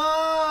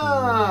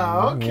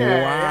 Ah,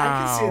 okay.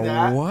 I can see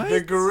that. What?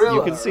 The gorilla.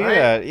 You can see right?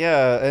 that,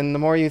 yeah. And the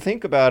more you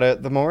think about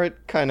it, the more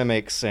it kind of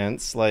makes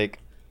sense. Like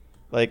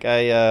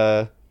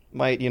I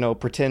might,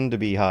 pretend to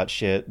be hot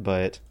shit,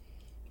 but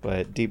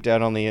deep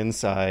down on the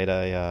inside,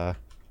 I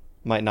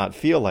might not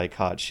feel like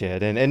hot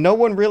shit. And no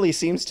one really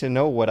seems to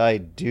know what I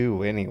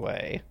do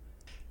anyway.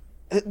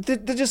 The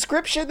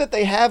description that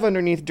they have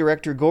underneath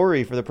Director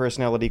Gory for the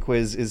personality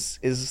quiz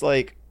is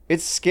like,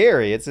 it's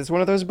scary. It's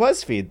one of those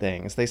BuzzFeed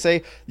things. They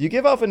say, you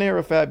give off an air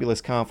of fabulous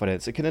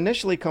confidence. It can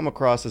initially come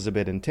across as a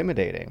bit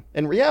intimidating.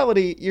 In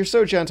reality, you're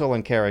so gentle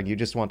and caring, you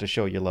just want to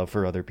show your love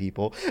for other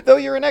people. Though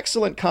you're an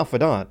excellent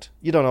confidant,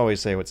 you don't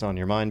always say what's on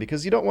your mind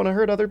because you don't want to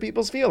hurt other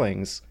people's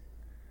feelings.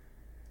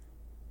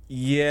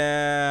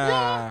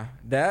 Yeah.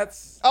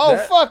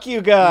 Fuck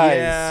you guys.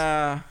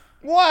 Yeah.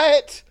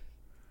 What?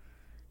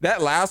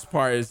 That last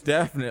part is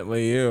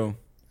definitely you.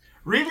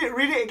 Read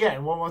it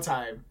again one more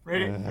time.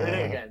 Read it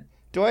again.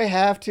 Do I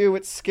have to?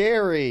 It's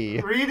scary.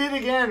 Read it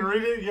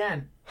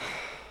again.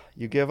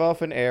 You give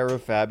off an air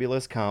of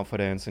fabulous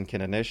confidence and can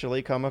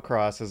initially come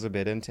across as a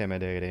bit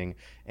intimidating.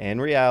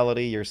 In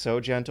reality, you're so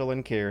gentle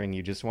and caring,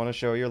 you just want to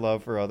show your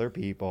love for other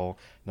people.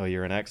 Though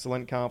you're an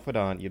excellent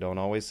confidant, you don't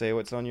always say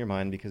what's on your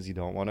mind because you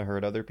don't want to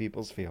hurt other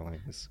people's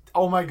feelings.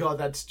 Oh my god,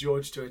 that's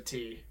George to a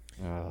T.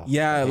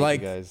 Yeah,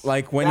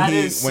 like when That he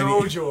is when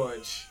so he,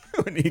 George.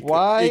 when he,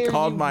 Why he are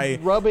called you my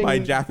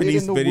rubbing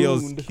Japanese it in the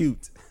videos wound?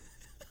 cute.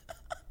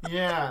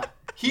 Yeah.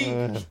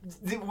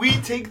 We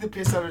take the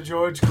piss out of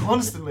George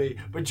constantly,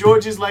 but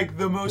George is like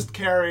the most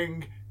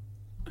caring,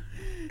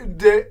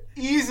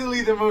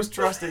 easily the most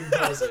trusting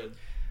person.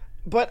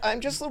 But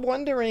I'm just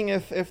wondering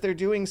if they're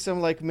doing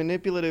some like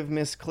manipulative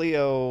Miss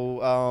Cleo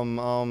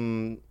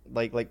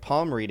like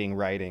palm reading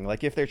writing.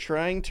 Like if they're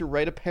trying to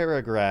write a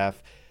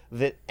paragraph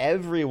that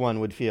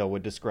everyone would feel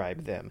would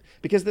describe them.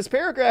 Because this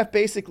paragraph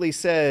basically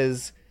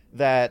says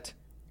that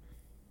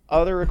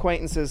other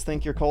acquaintances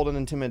think you're cold and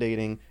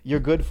intimidating.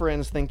 Your good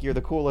friends think you're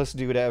the coolest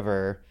dude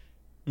ever.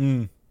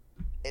 And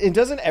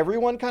doesn't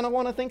everyone kind of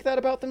want to think that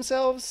about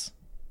themselves?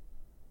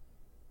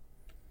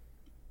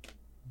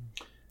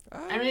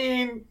 I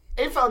mean,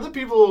 if other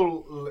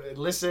people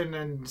listen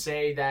and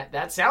say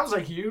that sounds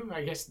like you,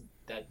 I guess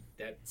that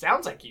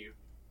sounds like you.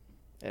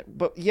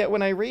 But yet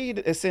when I read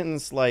a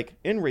sentence like,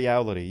 in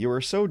reality, you are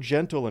so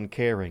gentle and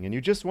caring, and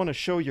you just want to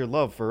show your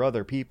love for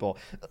other people.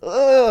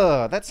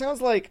 That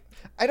sounds like,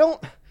 I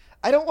don't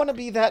want to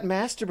be that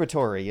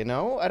masturbatory, you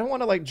know? I don't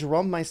want to like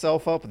drum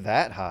myself up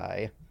that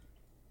high.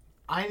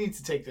 I need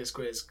to take this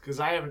quiz, because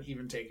I haven't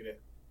even taken it.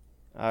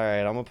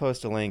 Alright, I'm going to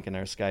post a link in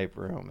our Skype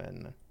room,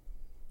 and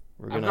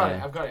we're going to...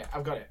 I've got it.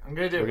 I'm going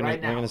to do it right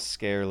now. We're going to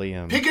scare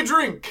Liam. Pick a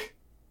drink!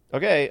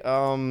 Okay,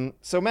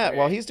 so Matt, Okay.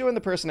 while he's doing the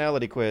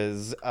personality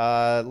quiz,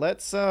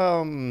 let's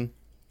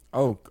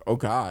Oh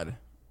God.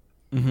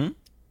 Mm-hmm.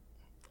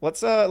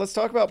 let's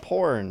talk about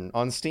porn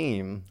on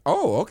Steam.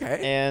 Oh,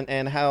 okay.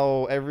 And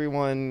how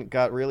everyone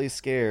got really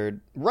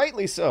scared,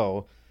 rightly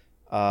so.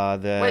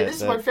 Wait, this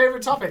is my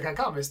favorite topic. I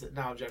can't miss it.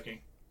 No, I'm joking.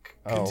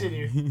 Oh.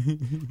 Continue.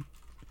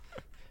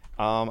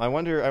 I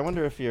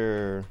wonder if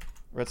your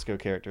Retzko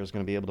character is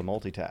going to be able to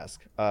multitask.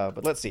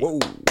 But let's see. Whoa.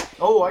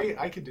 Oh,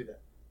 I could do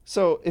that.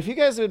 So, if you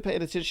guys have been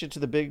paying attention to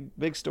the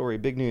big story,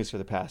 big news for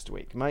the past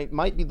week,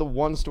 might be the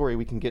one story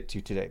we can get to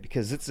today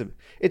because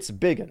it's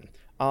big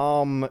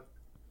un.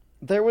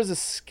 There was a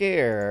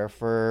scare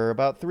for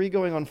about 3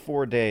 going on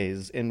 4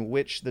 days in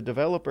which the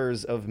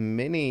developers of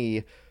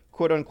many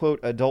quote-unquote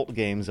adult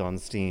games on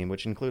Steam,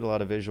 which include a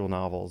lot of visual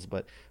novels,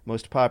 but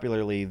most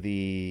popularly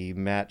the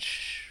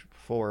Match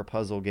 4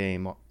 puzzle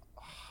game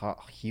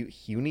Hunai?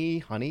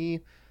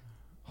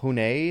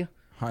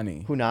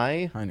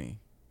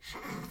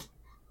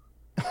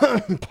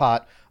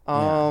 Pot.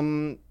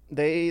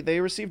 They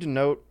received a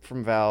note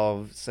from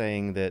Valve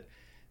saying that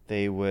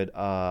they would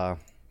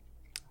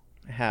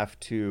have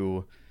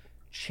to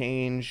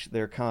change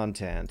their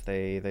content.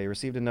 They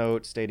received a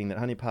note stating that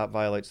Honey Pot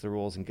violates the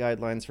rules and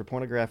guidelines for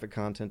pornographic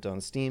content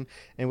on Steam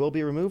and will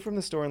be removed from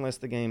the store unless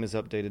the game is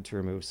updated to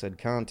remove said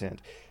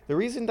content. The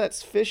reason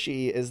that's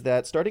fishy is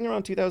that starting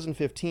around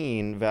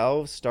 2015,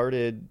 Valve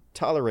started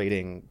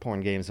tolerating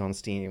porn games on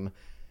Steam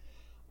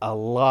a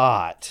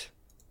lot.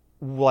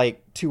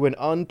 Like, to an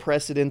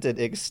unprecedented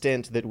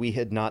extent that we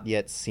had not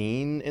yet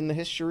seen in the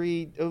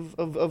history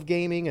of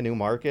gaming, a new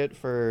market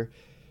for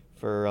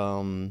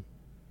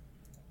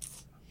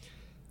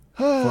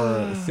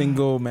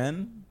single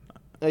men?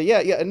 Yeah,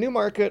 a new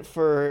market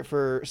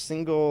for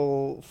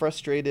single,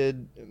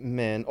 frustrated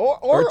men.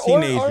 Or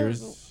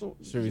teenagers,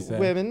 should we say.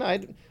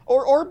 Women,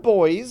 or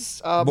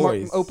boys,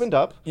 Boys. opened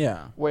up.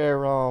 Yeah. Where,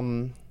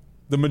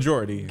 The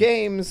majority.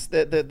 games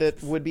that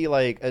would be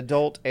like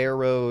adult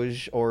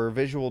eroge or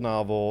visual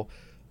novel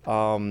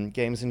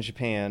games in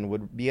Japan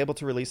would be able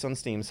to release on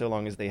Steam so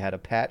long as they had a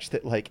patch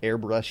that like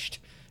airbrushed,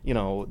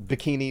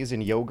 bikinis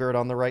and yogurt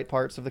on the right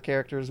parts of the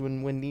characters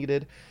when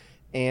needed.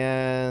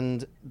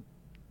 And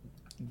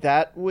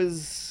that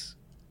was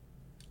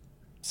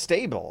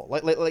stable.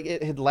 Like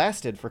it had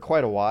lasted for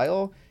quite a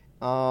while.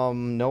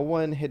 No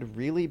one had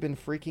really been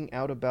freaking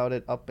out about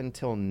it up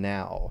until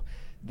now.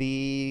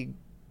 The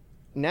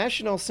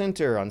National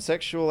Center on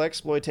Sexual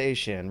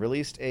Exploitation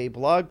released a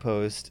blog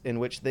post in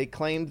which they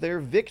claimed their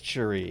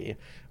victory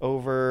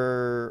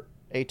over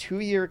a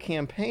 2-year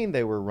campaign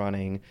they were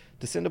running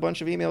to send a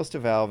bunch of emails to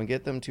Valve and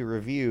get them to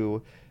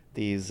review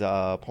these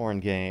porn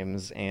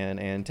games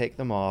and take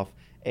them off.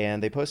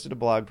 And they posted a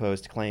blog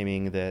post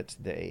claiming that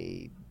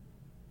they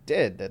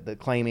did, that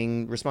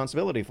claiming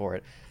responsibility for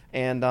it.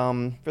 And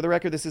for the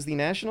record, this is the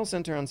National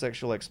Center on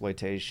Sexual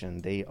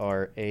Exploitation. They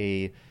are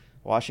a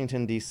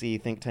Washington, D.C.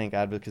 think tank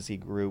advocacy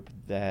group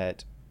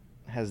that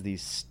has the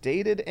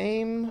stated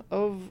aim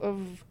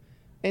of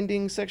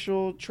ending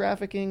sexual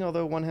trafficking,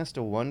 although one has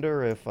to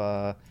wonder if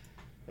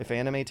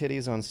anime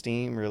titties on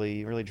Steam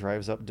really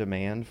drives up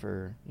demand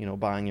for,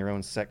 buying your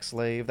own sex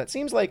slave. That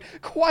seems like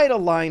quite a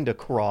line to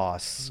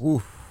cross.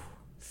 Oof.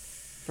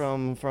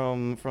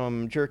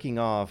 From jerking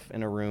off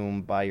in a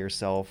room by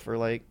yourself for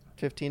like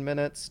 15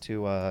 minutes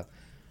to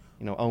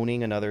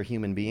owning another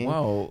human being.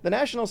 Whoa. The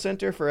National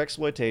Center for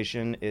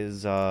Exploitation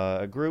is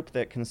a group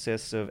that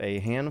consists of a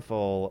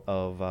handful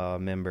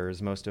of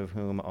members, most of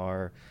whom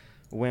are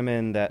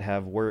women that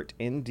have worked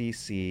in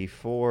D.C.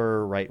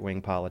 for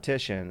right-wing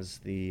politicians.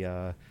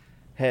 The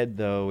head,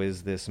 though,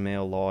 is this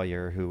male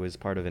lawyer who was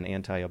part of an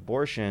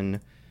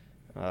anti-abortion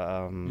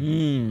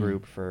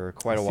group for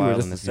quite a while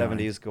in the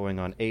 70s, going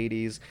on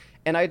 80s.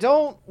 And I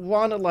don't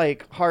want to,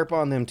 harp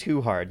on them too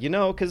hard,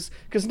 because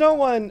no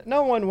one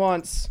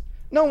wants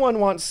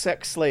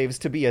sex slaves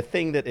to be a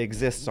thing that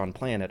exists on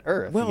planet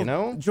Earth,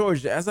 Well,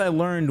 George, as I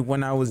learned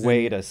when I was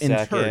in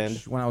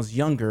church, when I was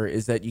younger,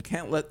 is that you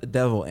can't let the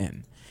devil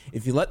in.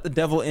 If you let the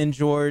devil in,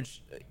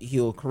 George,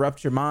 he'll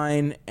corrupt your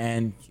mind,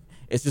 and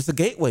it's just a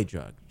gateway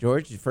drug,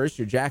 George. First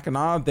you're jacking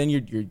off, then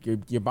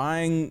you're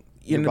buying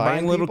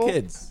little people?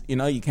 Kids. You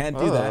can't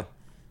do that.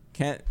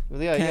 Can't let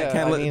the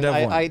devil in.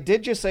 I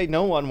did just say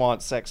no one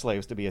wants sex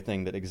slaves to be a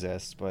thing that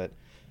exists, but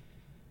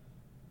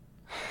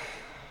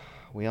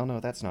we all know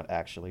that's not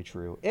actually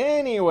true.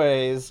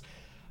 Anyways,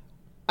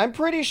 I'm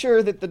pretty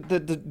sure that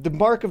the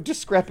mark of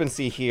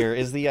discrepancy here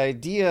is the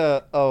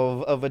idea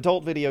of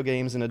adult video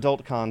games and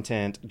adult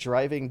content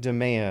driving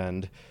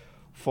demand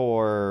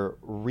for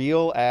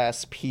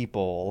real-ass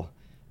people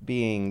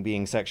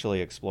being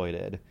sexually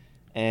exploited.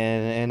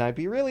 And I'd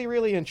be really,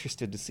 really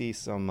interested to see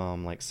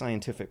some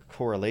scientific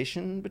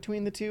correlation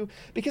between the two,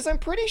 because I'm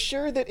pretty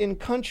sure that in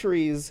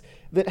countries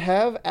that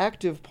have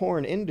active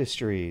porn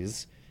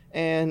industries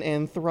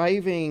and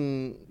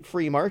thriving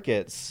free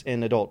markets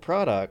in adult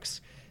products,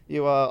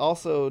 you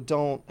also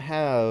don't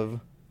have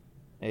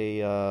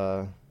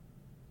a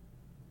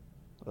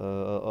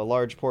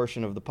large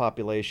portion of the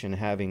population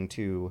having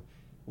to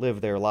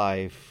live their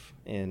life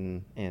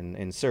in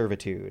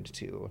servitude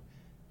to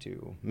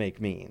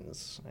make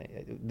means.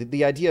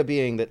 The idea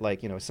being that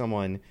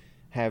someone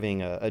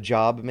having a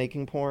job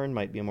making porn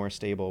might be a more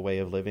stable way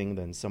of living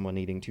than someone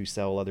needing to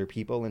sell other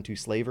people into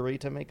slavery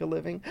to make a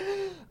living.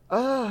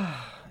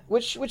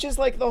 Which is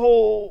the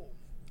whole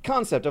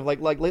concept of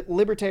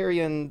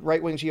libertarian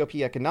right-wing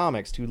GOP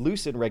economics, to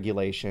loosen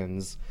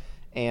regulations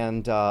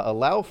and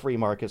allow free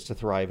markets to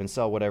thrive and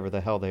sell whatever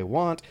the hell they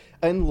want,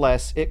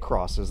 unless it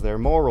crosses their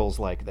morals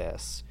like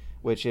this,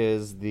 which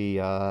is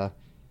the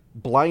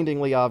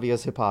blindingly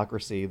obvious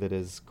hypocrisy that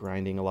is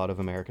grinding a lot of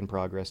American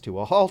progress to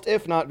a halt,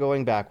 if not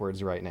going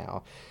backwards right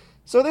now.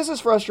 So this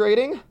is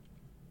frustrating.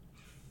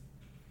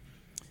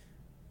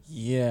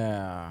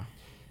 Yeah.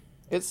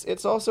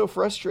 It's also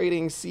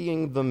frustrating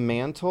seeing the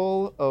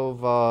mantle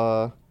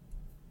of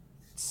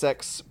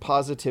sex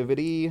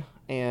positivity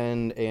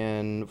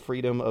and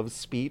freedom of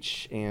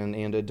speech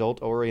and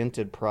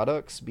adult-oriented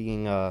products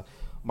being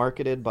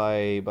marketed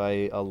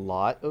by a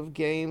lot of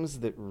games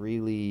that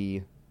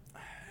really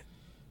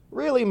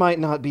might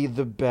not be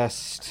the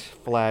best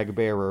flag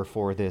bearer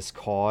for this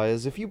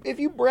cause. If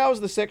you browse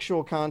the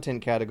sexual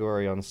content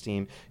category on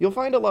Steam, you'll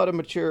find a lot of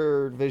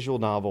mature visual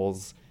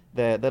novels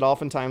that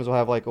oftentimes will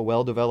have a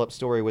well-developed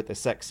story with a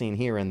sex scene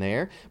here and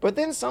there, but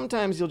then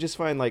sometimes you'll just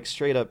find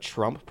straight-up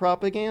Trump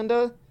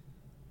propaganda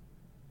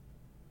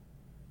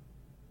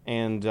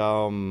and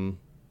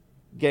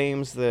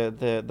games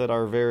that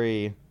are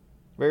very,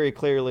 very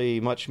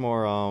clearly much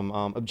more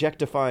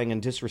objectifying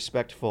and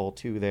disrespectful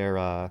to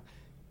their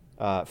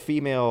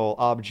female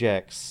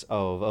objects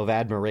of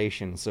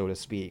admiration, so to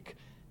speak,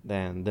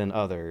 than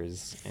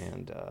others,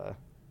 and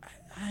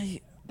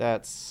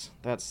that's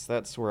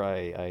where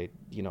I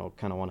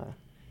kind of want to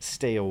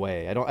stay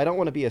away. I don't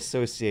want to be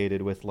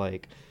associated with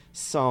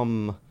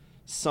some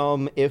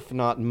if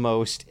not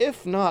most,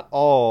 if not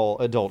all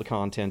adult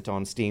content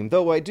on Steam,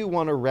 though I do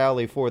want to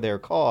rally for their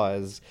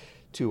cause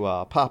to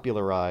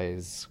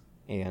popularize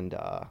and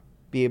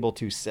be able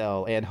to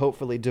sell and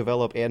hopefully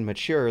develop and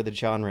mature the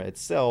genre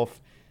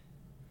itself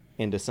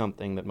into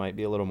something that might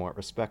be a little more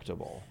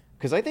respectable.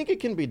 Because I think it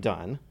can be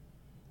done.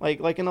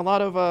 Like in a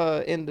lot of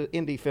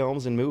indie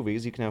films and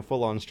movies, you can have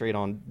full-on,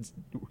 straight-on,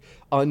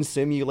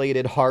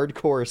 unsimulated,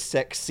 hardcore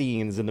sex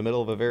scenes in the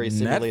middle of a very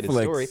simulated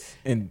Netflix story.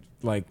 And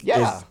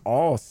is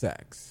all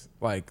sex.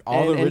 Like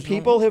all the original. And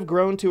people have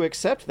grown to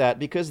accept that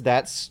because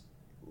that's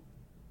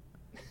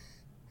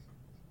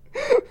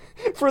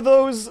for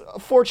those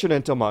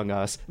fortunate among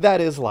us,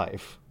 that is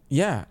life.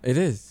 Yeah, it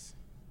is.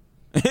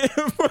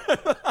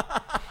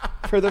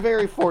 For the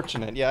very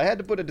fortunate. Yeah, I had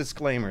to put a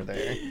disclaimer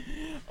there.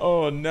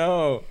 Oh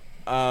no.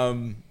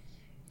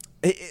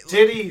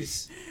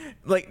 Titties.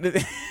 Like Did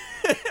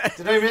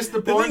I miss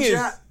the porn thing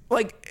chat? is,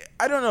 like,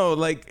 I don't know,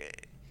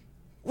 like,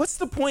 what's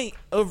the point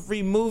of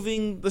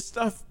removing the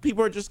stuff?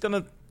 People are just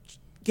gonna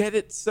get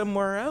it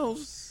somewhere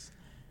else.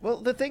 Well,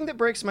 the thing that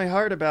breaks my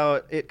heart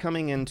about it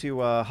coming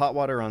into Hot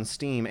Water on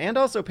Steam and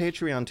also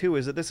Patreon too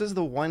is that this is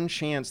the one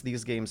chance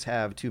these games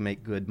have to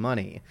make good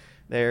money.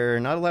 They're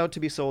not allowed to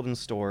be sold in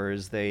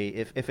stores.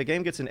 If a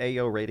game gets an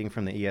AO rating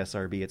from the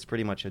ESRB, it's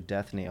pretty much a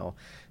death knell.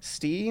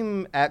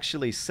 Steam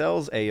actually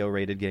sells AO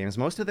rated games.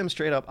 Most of them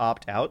straight up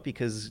opt out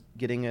because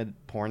getting a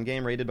porn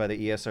game rated by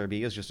the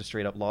ESRB is just a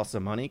straight up loss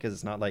of money because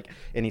it's not like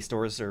any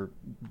stores or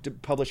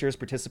publishers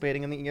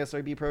participating in the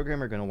ESRB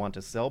program are going to want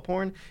to sell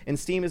porn. And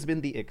Steam has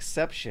been the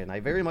exception.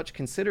 I very much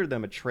consider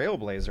them a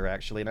trailblazer,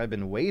 actually, and I've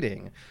been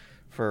waiting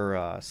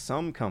for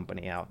some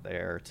company out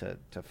there to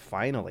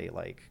finally,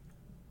 like,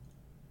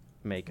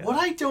 What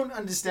I don't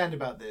understand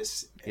about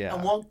this,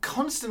 and what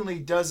constantly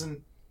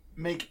doesn't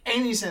make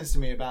any sense to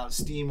me about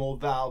Steam or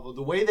Valve or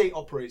the way they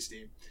operate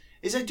Steam,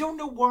 is I don't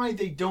know why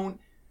they don't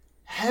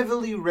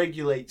heavily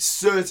regulate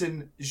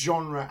certain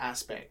genre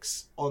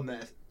aspects on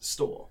their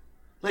store.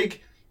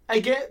 Like, I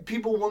get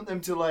people want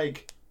them to,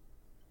 like,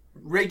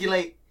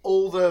 regulate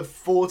all the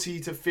 40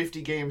 to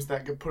 50 games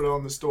that get put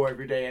on the store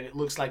every day and it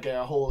looks like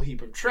a whole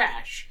heap of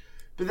trash.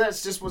 But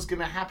that's just what's going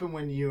to happen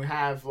when you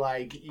have,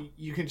 like,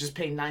 you can just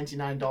pay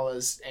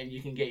 $99 and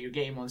you can get your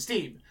game on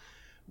Steam.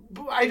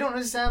 But I don't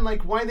understand,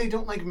 like, why they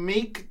don't, like,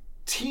 make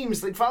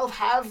teams. Like, Valve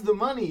have the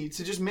money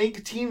to just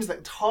make teams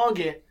that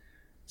target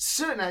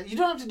certain... You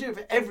don't have to do it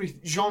for every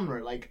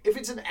genre. Like, if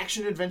it's an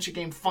action-adventure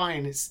game,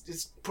 fine.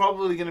 It's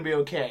probably going to be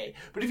okay.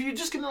 But if you're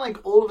just going to,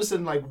 like, all of a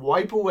sudden, like,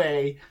 wipe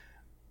away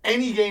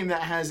any game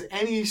that has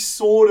any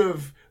sort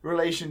of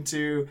relation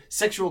to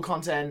sexual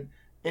content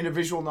in a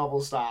visual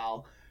novel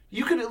style...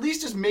 You could at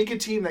least just make a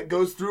team that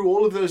goes through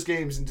all of those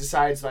games and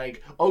decides,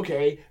 like,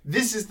 okay,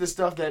 this is the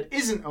stuff that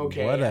isn't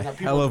okay. What a and that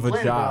hell of a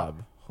job.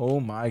 About. Oh,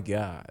 my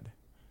God.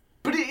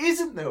 But it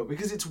isn't, though,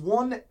 because it's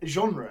one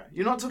genre.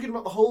 You're not talking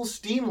about the whole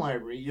Steam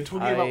library. You're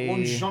talking about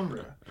one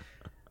genre.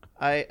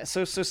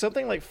 So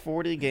something like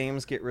 40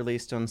 games get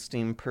released on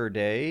Steam per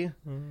day.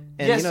 And,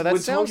 yes,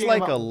 that sounds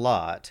like a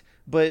lot.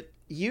 But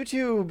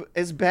YouTube,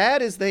 as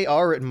bad as they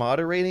are at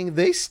moderating,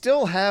 they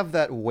still have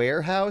that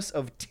warehouse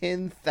of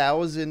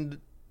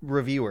 10,000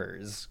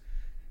 reviewers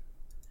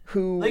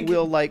who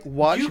will, like,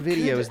 watch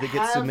videos that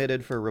get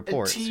submitted for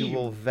reports, who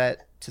will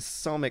vet to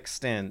some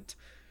extent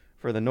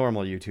for the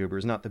normal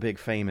YouTubers, not the big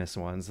famous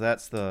ones.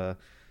 That's the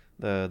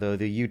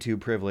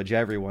YouTube privilege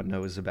everyone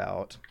knows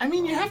about. I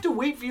mean, you have to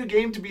wait for your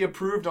game to be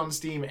approved on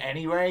Steam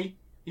anyway.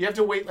 You have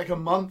to wait like a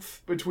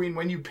month between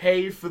when you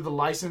pay for the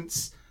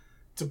license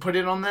to put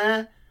it on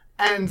there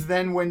and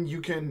then when you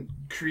can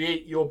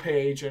create your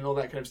page and all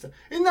that kind of stuff.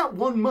 In that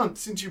 1 month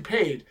since you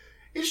paid,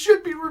 it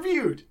should be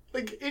reviewed.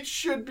 Like, it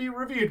should be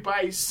reviewed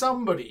by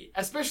somebody,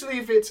 especially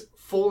if it's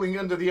falling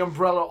under the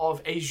umbrella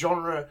of a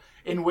genre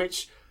in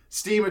which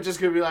Steam are just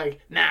going to be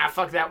like, nah,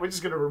 fuck that, we're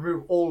just going to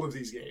remove all of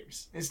these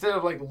games, instead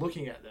of, like,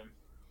 looking at them.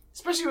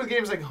 Especially with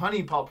games like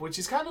Honey Pop, which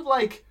is kind of,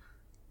 like,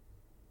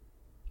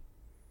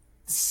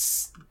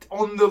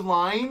 on the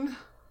line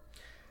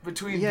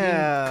between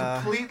being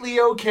completely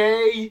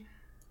okay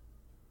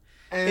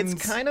and...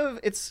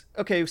 It's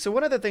okay, so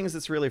one of the things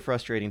that's really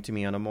frustrating to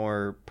me on a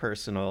more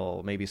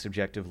personal, maybe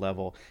subjective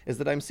level, is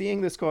that I'm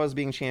seeing this cause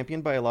being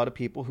championed by a lot of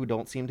people who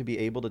don't seem to be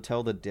able to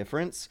tell the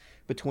difference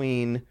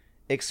between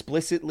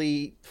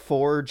explicitly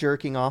for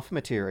jerking off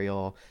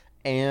material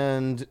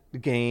and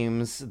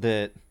games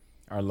that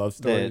are love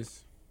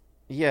stories.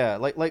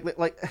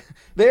 Like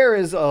there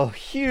is a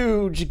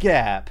huge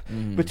gap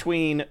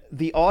between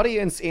the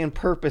audience and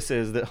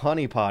purposes that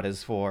Honey Pot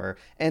is for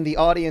and the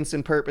audience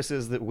and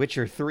purposes that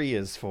Witcher 3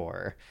 is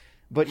for.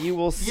 But you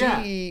will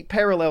see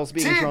parallels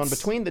being drawn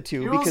between the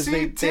two because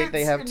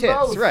they have tits.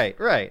 Both.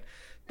 Right.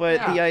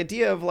 But the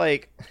idea of,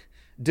 like,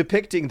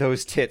 depicting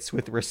those tits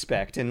with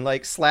respect and,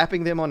 like,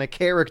 slapping them on a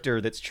character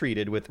that's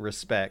treated with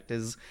respect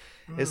is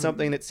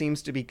something that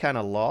seems to be kind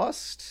of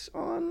lost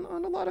on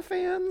a lot of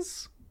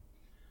fans.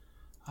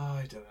 Oh,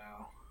 I don't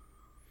know.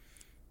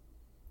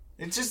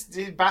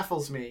 It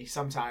baffles me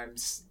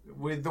sometimes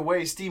with the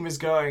way Steam is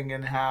going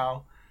and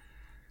how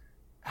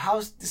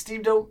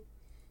Steam don't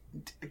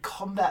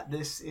combat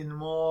this in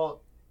more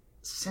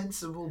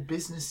sensible,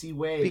 businessy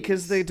ways.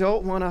 Because they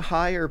don't want to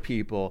hire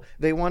people.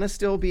 They want to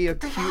still be a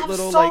cute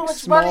little, like,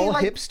 small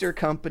hipster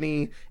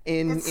company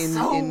in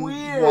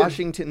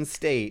Washington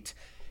State.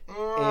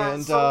 And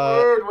it's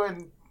so weird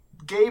when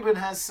Gaben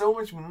has so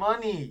much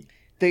money.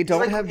 They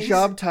don't like, have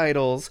job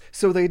titles,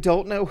 so they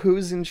don't know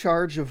who's in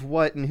charge of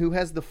what and who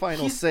has the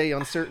final say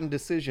on certain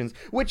decisions,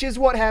 which is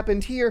what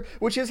happened here,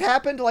 which has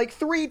happened like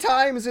 3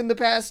 times in the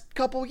past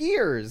couple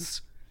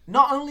years.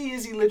 Not only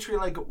is he literally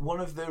like one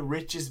of the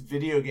richest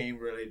video game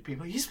related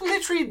people, he's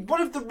literally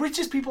one of the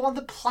richest people on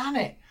the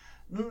planet.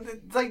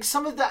 Like,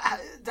 some of that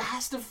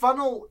has to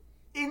funnel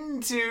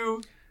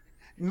into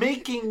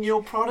making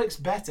your products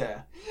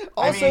better.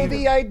 Also, I mean,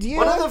 the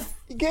idea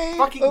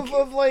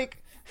of like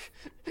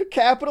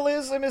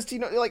capitalism is to,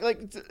 you know,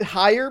 like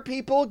hire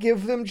people,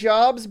 give them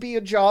jobs, be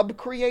a job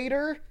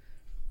creator,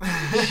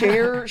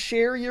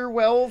 share your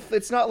wealth.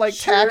 It's not like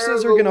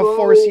taxes are gonna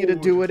force you to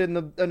do it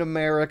in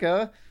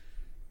America.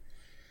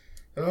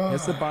 He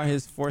has to buy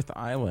his 4th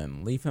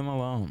island. Leave him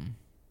alone.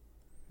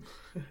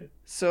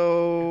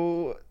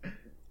 So,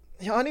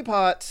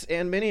 Honeypot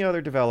and many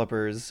other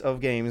developers of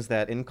games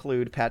that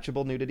include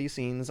patchable nudity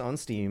scenes on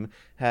Steam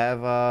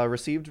have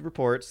received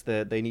reports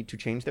that they need to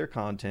change their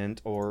content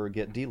or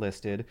get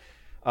delisted.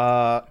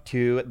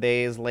 2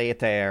 days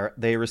later,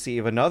 they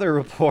receive another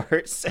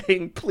report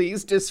saying,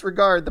 please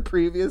disregard the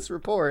previous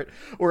report.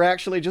 We're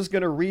actually just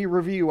going to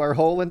re-review our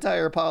whole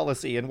entire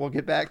policy and we'll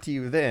get back to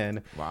you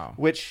then. Wow.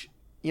 Which,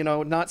 you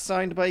know, not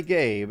signed by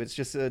Gabe. It's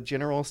just a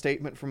general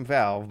statement from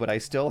Valve, but I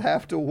still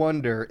have to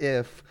wonder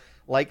if,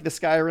 like the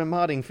Skyrim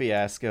modding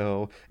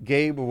fiasco,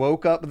 Gabe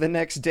woke up the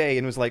next day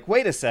and was like,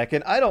 wait a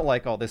second, I don't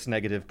like all this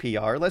negative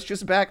PR. Let's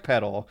just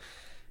backpedal.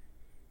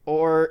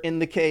 Or in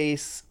the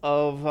case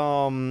of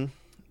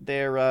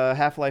their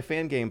Half-Life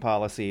fan game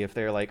policy, if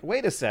they're like,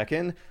 wait a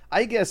second,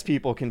 I guess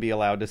people can be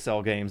allowed to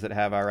sell games that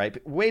have our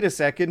IP. Wait a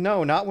second,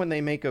 no, not when they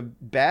make a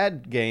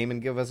bad game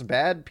and give us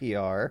bad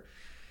PR.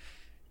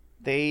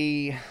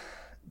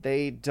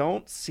 They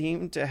don't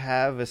seem to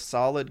have a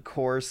solid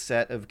core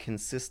set of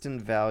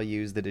consistent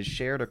values that is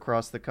shared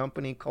across the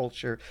company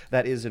culture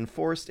that is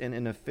enforced in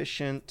an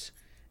efficient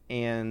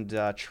and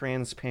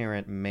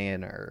transparent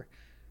manner.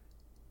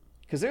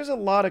 Because there's a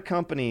lot of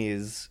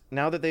companies,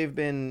 now that they've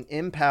been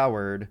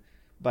empowered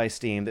by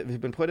Steam, that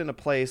have been put in a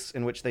place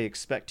in which they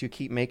expect to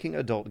keep making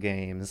adult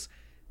games,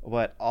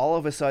 but all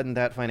of a sudden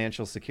that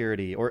financial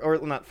security, or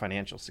not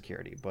financial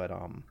security, but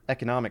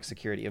economic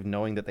security of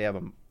knowing that they have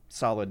a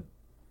solid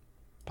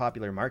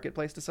popular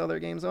marketplace to sell their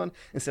games on,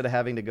 instead of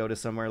having to go to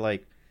somewhere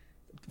like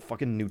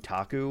fucking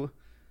Nutaku,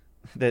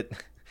 that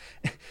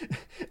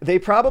they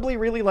probably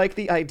really like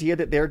the idea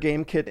that their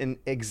game can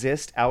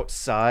exist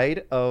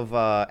outside of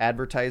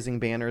advertising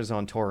banners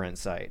on torrent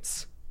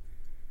sites.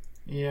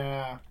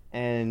 Yeah.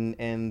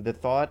 And the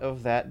thought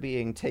of that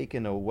being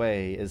taken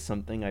away is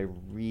something I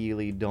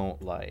really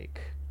don't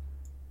like.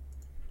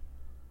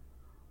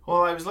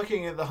 Well, I was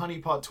looking at the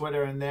Honeypot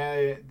Twitter, and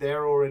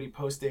they're already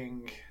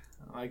posting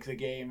like the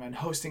game and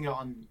hosting it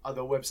on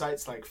other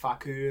websites like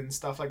Faku and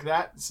stuff like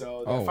that.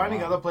 So they're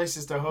finding other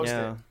places to host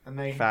it,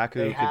 and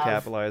Faku could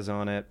capitalize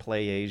on it.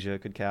 PlayAsia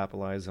could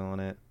capitalize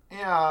on it.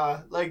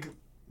 Yeah, like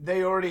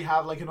they already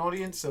have like an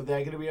audience, so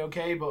they're gonna be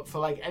okay. But for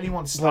like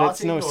anyone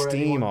starting, but it's no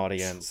Steam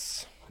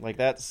audience. Like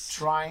that's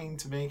trying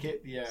to make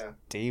it. Yeah,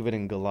 David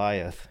and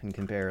Goliath in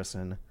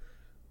comparison.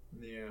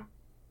 Yeah.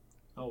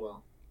 Oh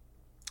well.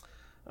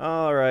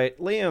 All right,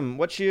 Liam,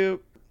 what you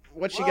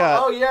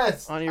got? Oh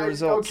yes, on your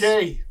results.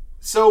 Okay.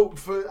 So,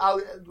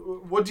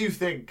 what do you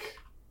think?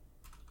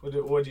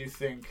 What do you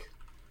think?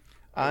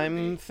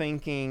 I'm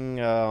thinking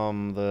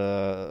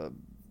you're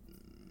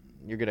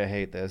gonna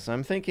hate this.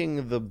 I'm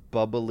thinking the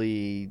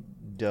bubbly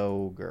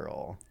dough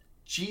girl.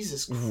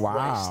 Jesus Christ!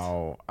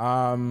 Wow.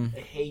 I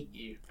hate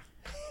you.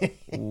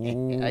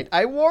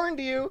 I warned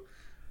you.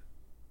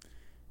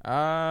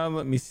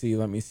 Let me see.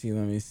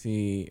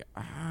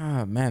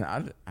 Man,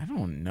 I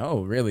don't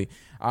know really.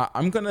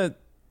 I'm gonna.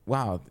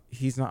 Wow,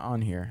 he's not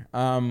on here.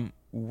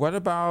 What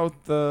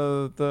about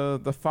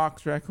the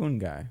fox raccoon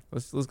guy?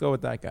 Let's go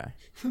with that guy.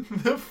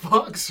 The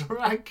fox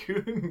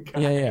raccoon guy.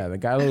 Yeah, the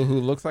guy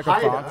who looks like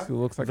a fox,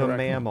 who looks like a raccoon.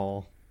 The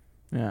mammal.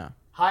 Yeah.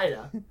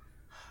 Haida.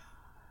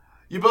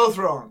 You're both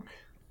wrong.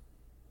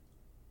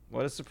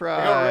 What a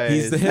surprise.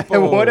 He's the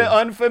hippo. What an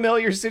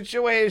unfamiliar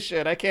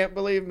situation. I can't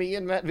believe me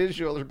and Matt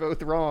Visual are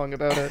both wrong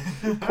about a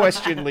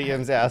question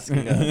Liam's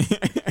asking us.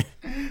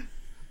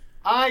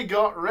 I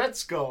got Red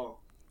Skull.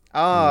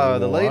 Ah,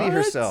 the lady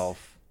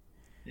herself.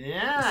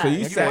 Yeah. So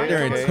you sat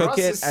there and took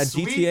it at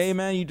GTA,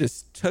 man? You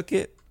just took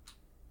it?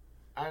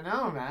 I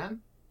know,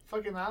 man.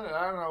 Fucking, I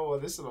don't know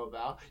what this is all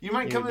about. You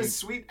might come as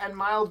sweet and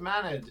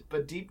mild-mannered,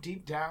 but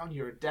deep down,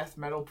 you're a death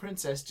metal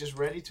princess just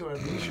ready to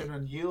unleash an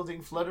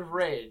unyielding flood of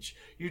rage.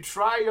 You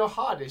try your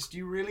hardest,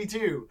 you really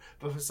do.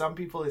 But for some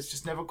people, it's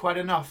just never quite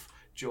enough,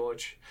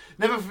 George.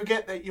 Never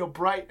forget that you're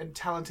bright and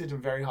talented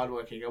and very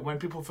hardworking. And when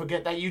people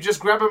forget that, you just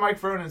grab a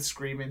microphone and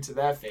scream into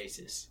their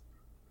faces.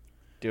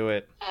 Do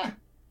it.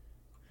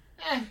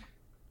 I'm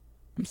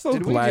so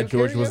glad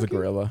George was a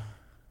gorilla.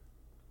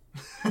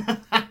 It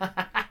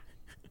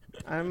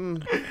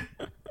kind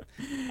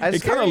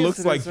of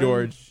looks like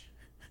George.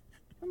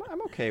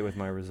 I'm okay with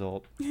my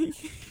result.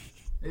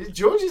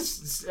 George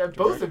is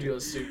both of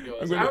yours suit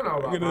yours. I don't know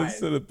about I'm gonna mine.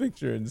 send a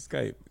picture in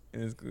Skype.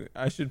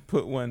 I should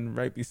put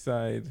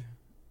a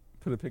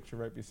picture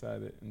right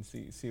beside it and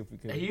see if we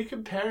can. Are you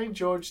comparing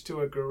George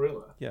to a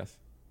gorilla? Yes.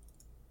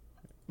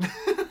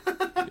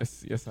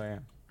 yes, I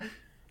am.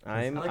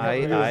 I am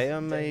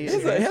a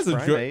It has a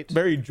primate.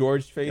 very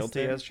George face.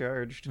 Guilty there. as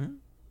charged. Mm-hmm.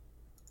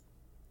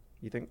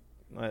 You think,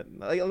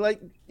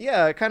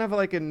 yeah, kind of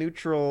like a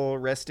neutral,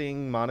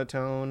 resting,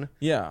 monotone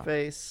Yeah.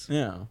 face.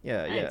 Yeah.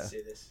 Yeah, I yeah. didn't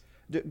see this.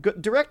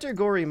 Director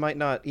Gory might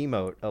not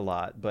emote a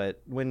lot,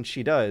 but when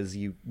she does,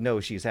 you know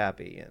she's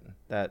happy, and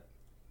that.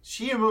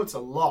 She emotes a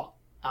lot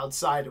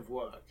outside of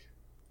work.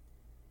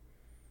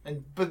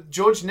 But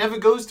George never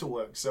goes to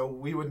work, so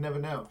we would never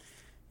know.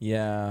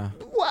 Yeah.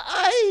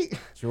 Why?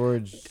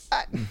 George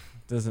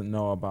doesn't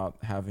know about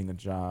having a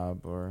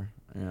job or,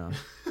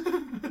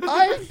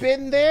 I've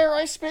been there.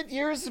 I spent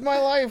years of my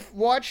life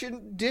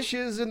washing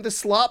dishes in the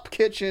slop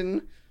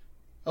kitchen.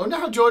 Oh,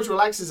 now George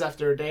relaxes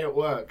after a day at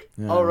work.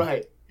 Yeah. Oh,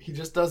 right. He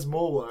just does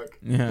more work.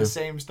 Yeah. The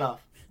same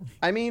stuff.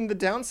 I mean, the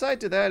downside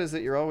to that is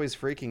that you're always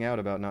freaking out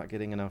about not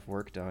getting enough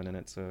work done, and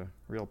it's a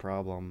real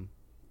problem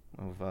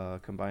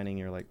of combining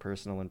your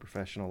personal and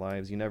professional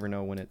lives. You never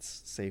know when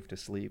it's safe to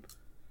sleep.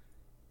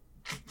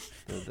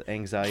 The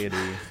anxiety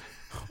is,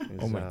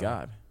 oh my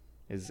God.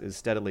 Is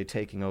steadily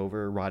taking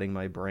over, rotting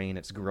my brain.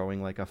 It's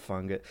growing like a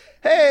fungus.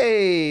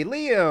 Hey,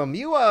 Liam,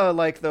 you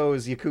like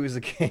those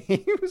Yakuza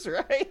games,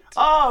 right?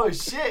 Oh,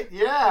 shit,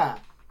 yeah.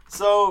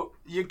 So,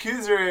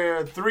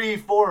 Yakuza 3,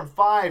 4, and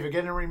 5 are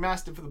getting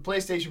remastered for the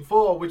PlayStation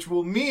 4, which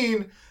will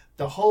mean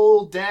the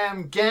whole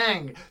damn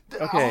gang,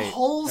 Okay, a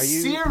whole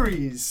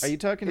series. Are you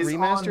talking is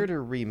remastered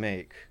or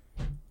remake?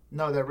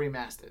 No, they're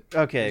remastered.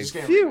 Okay, They're just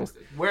getting phew.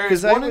 remastered. Whereas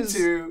 'Cause I 1 and was-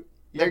 2,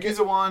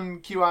 Yakuza 1,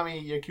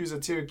 Kiwami,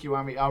 Yakuza 2,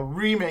 Kiwami are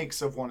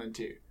remakes of 1 and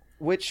 2.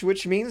 Which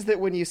means that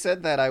when you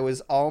said that, I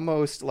was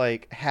almost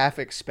half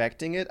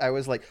expecting it. I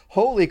was like,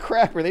 holy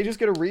crap, are they just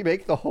going to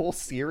remake the whole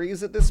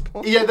series at this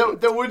point? Yeah,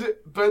 there would,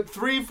 but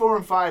 3, 4,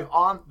 and 5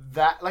 aren't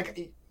that,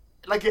 like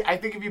I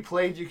think if you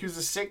played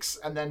Yakuza 6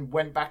 and then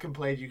went back and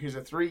played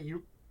Yakuza 3,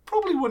 you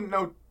probably wouldn't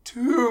know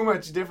too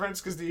much difference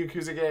because the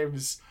Yakuza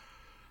games,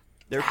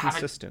 They're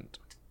consistent.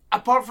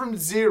 apart from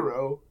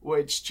 0,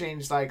 which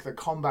changed the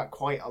combat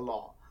quite a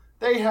lot,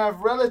 they have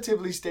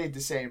relatively stayed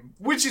the same,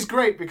 which is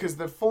great because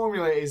the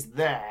formula is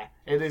there.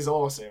 It is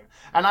awesome.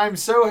 And I'm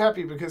so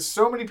happy because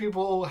so many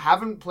people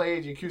haven't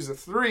played Yakuza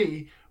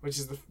 3, which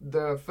is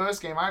the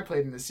first game I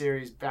played in the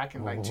series back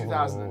in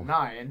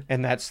 2009.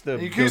 And that's the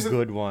Yakuza-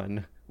 good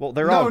one. Well,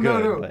 they're all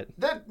good,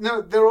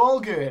 but... They're all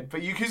good,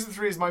 but Yakuza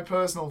 3 is my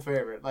personal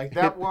favorite.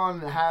 That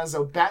one has a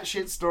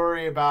batshit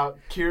story about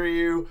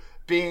Kiryu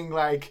being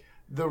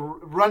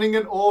running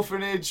an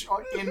orphanage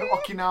in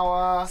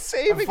Okinawa,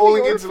 Saving and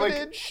falling the into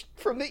orphanage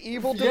from the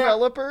evil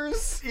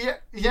developers.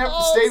 yeah,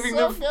 Oh, saving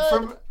so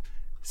them good.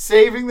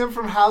 saving them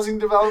from housing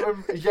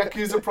development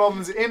Yakuza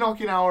problems in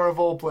Okinawa of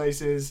all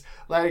places.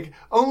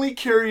 Only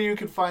Kiryu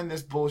could find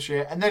this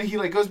bullshit, and then he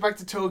goes back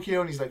to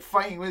Tokyo and he's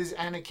fighting with his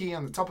Anarchy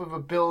on the top of a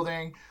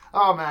building.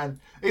 Oh man,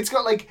 it's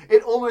got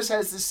it almost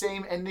has the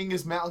same ending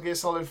as Metal Gear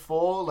Solid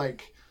 4,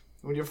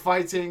 when you're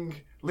fighting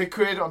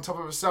Liquid on top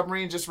of a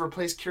submarine, just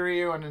replace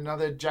Kiryu and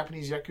another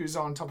Japanese Yakuza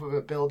on top of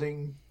a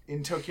building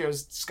in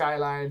Tokyo's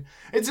skyline.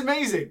 It's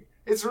amazing.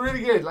 It's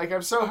really good.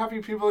 I'm so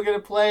happy people are going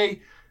to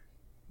play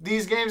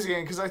these games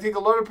again, because I think a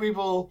lot of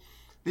people...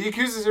 The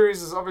Yakuza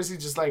series is obviously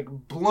just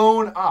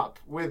blown up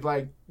with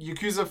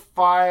Yakuza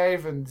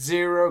 5 and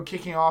 0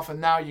 kicking off, and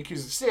now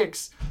Yakuza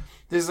 6.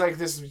 There's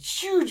this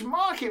huge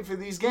market for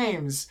these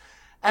games.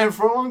 And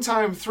for a long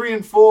time, 3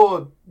 and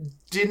 4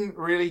 didn't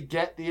really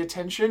get the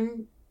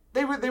attention.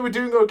 They were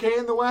doing okay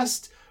in the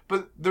West,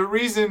 but the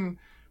reason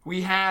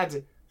we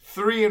had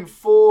 3 and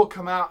 4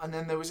 come out, and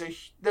then there was a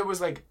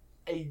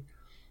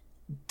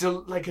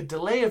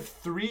delay of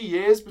 3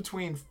 years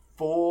between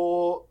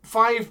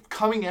 5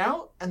 coming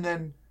out and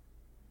then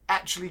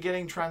actually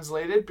getting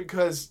translated,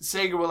 because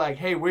Sega were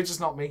hey, we're just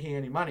not making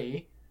any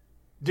money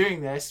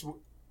doing this.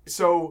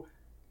 So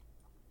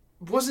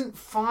wasn't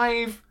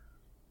 5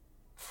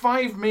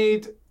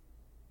 made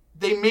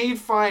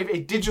 5 a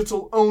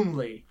digital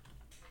only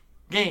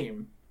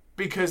game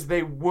because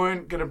they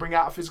weren't going to bring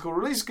out a physical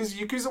release because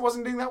Yakuza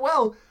wasn't doing that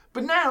well.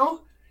 But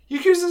now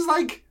Yakuza's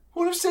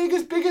one of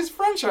Sega's biggest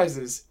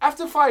franchises.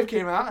 After 5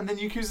 came out and then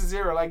Yakuza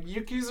 0,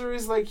 Yakuza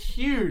is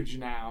huge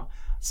now.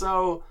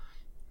 So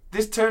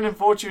this turn in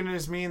fortune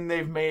has mean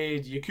they've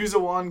made Yakuza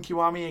 1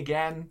 Kiwami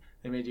again.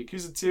 They made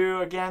Yakuza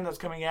 2 again, that's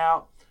coming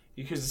out.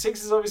 Yakuza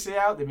 6 is obviously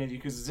out. They made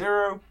Yakuza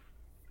 0.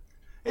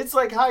 It's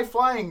high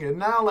flying, and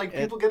now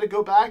people get to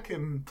go back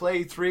and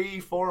play 3,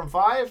 4, and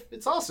 5.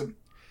 It's awesome.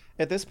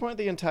 At this point,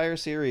 the entire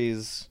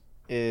series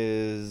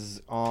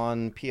is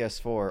on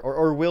PS4,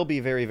 or will be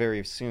very,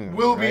 very soon.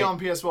 Will be right? on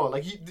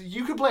PS4.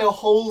 You could play a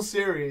whole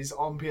series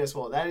on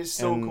PS4. That is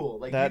so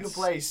cool. You could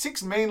play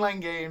 6 mainline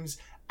games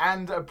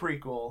and a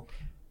prequel.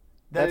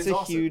 That's a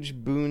awesome. huge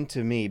boon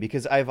to me,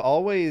 because I've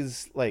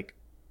always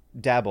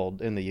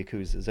dabbled in the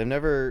Yakuzas. I've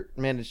never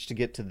managed to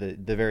get to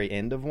the very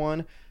end of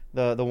one,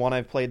 The one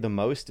I've played the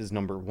most is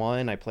number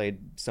 1. I played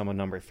some of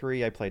number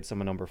 3. I played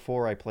some of number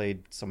 4. I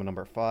played some of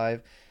number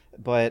 5.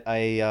 But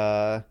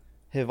I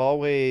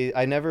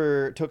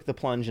never took the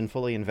plunge and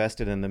fully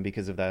invested in them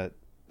because of that,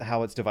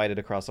 how it's divided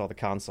across all the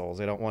consoles.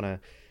 I don't want to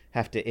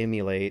have to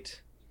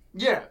emulate.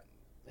 Yeah.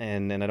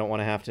 And I don't want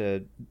to have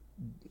to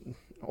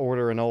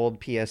order an old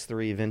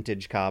PS3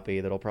 vintage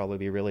copy that'll probably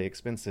be really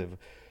expensive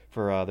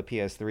for the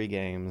PS3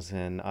 games.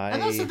 And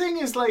that's the thing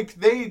is, like,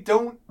 they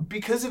don't,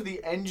 because of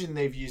the engine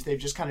they've used, they've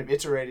just kind of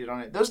iterated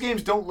on it. Those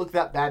games don't look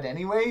that bad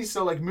anyway,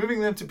 so, like,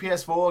 moving them to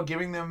PS4,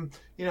 giving them,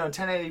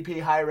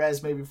 1080p high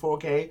res, maybe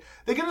 4K,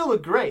 they're going to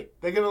look great.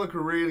 They're going to look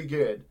really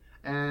good.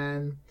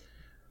 And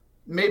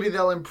maybe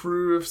they'll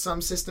improve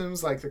some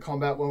systems, like the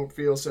combat won't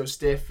feel so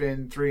stiff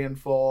in 3 and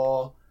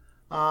 4.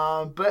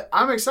 But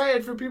I'm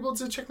excited for people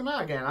to check them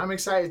out again. I'm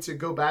excited to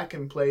go back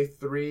and play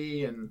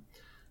 3 and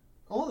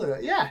all of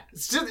that. Yeah,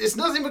 it's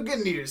nothing but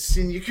good news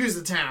in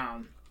Yakuza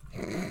Town.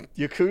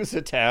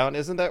 Yakuza Town?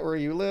 Isn't that where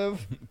you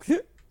live?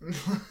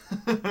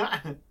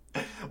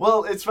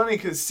 Well, it's funny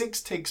because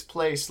 6 takes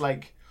place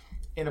like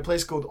in a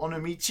place called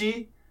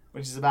Onomichi,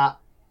 which is about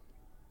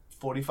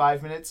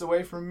 45 minutes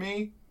away from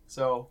me.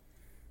 So,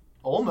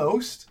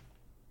 almost.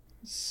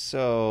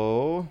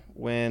 So,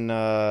 when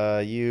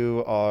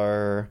you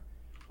are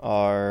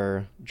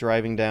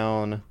driving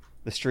down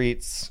the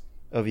streets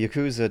of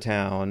Yakuza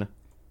Town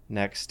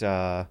next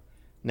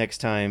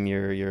time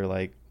you're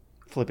like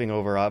flipping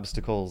over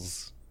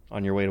obstacles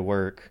on your way to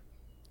work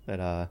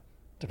that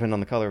depend on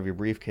the color of your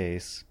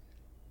briefcase,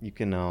 you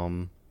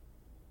can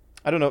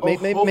I don't know,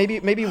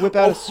 maybe whip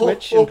out a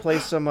Switch and play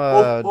some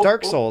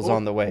Dark Souls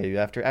on the way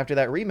after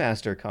that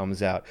remaster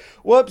comes out.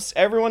 Whoops,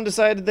 everyone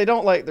decided they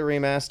don't like the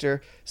remaster.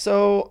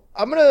 So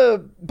I'm going to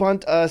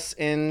bunt us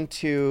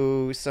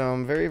into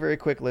some very, very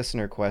quick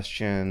listener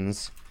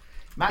questions.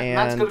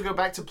 Matt's going to go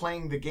back to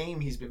playing the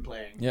game he's been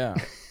playing. Yeah.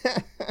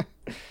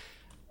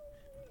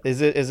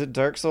 Is it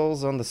Dark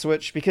Souls on the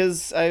Switch?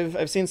 Because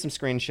I've seen some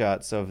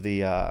screenshots of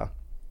the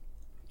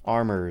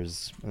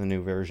armors in the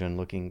new version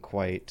looking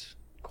quite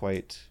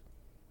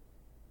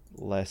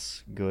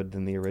less good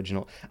than the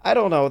original. I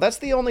don't know. That's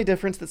the only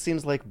difference that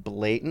seems like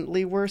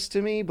blatantly worse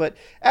to me. But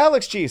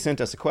Alex G sent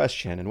us a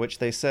question in which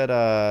they said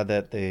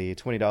that the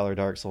 $20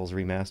 Dark Souls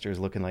remaster is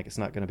looking like it's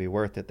not going to be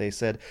worth it. They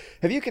said,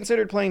 have you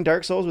considered playing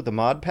Dark Souls with a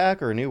mod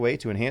pack or a new way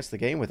to enhance the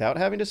game without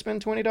having to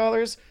spend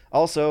 $20?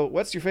 Also,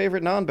 what's your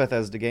favorite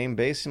non-Bethesda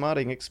game-based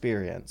modding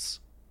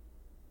experience?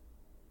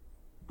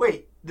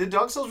 Wait, the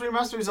Dark Souls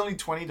remaster is only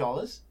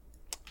 $20?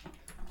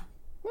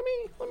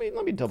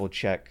 Let me double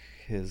check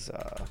his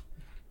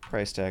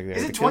price tag there.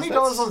 Is it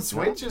 $20 on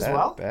Switch as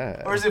well?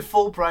 Bad. Or is it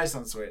full price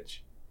on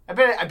Switch? I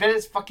bet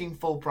it's fucking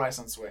full price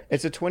on Switch.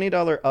 It's a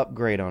 $20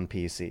 upgrade on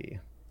PC.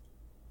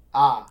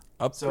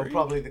 Upgrade? So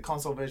probably the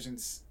console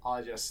versions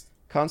are just...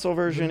 Console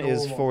version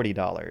is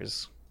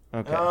 $40.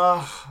 Okay.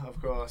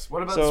 Of course.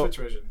 What about the Switch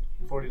version?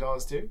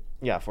 $40 too?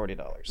 Yeah,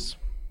 $40.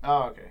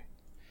 Oh, okay.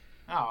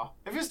 Oh,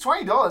 if it's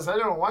 $20, I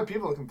don't know why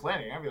people are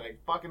complaining. I'd be like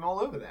fucking all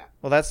over that.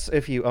 Well, that's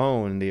if you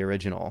own the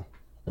original.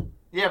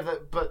 Yeah,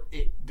 but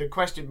the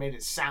question made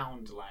it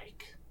sound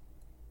like...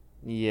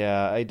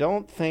 Yeah, I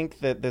don't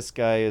think that this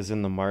guy is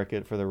in the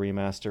market for the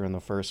remaster in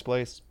the first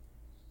place.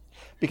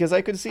 Because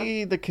I could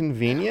see the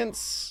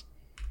convenience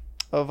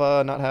of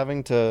not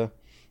having to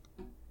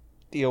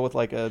deal with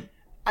like a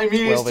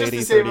 1280, it's just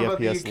the same 30 about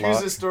FPS the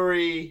Yakuza lock.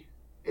 story.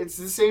 It's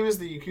the same as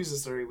the Yakuza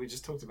story we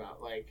just talked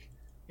about. Like,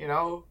 if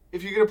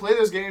you're going to play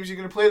those games, you're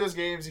going to play those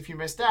games. If you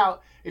missed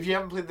out, if you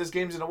haven't played those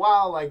games in a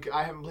while, like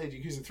I haven't played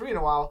Yakuza 3 in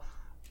a while,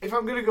 if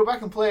I'm gonna go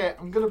back and play it,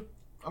 I'm gonna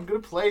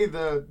play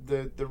the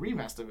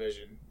remaster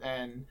version,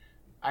 and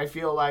I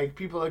feel like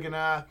you're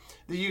gonna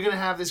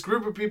have this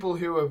group of people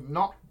who have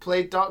not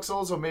played Dark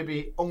Souls, or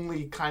maybe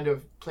only kind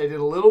of played it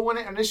a little when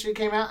it initially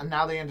came out, and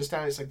now they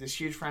understand it's like this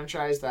huge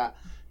franchise that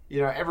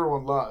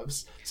everyone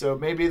loves. So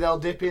maybe they'll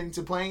dip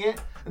into playing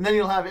it, and then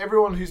you'll have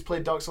everyone who's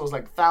played Dark Souls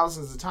like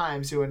thousands of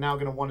times who are now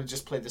gonna want to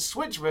just play the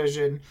Switch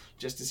version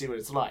just to see what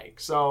it's like.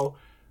 So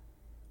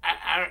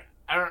I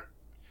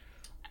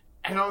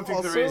don't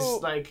think there is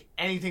like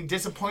anything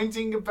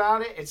disappointing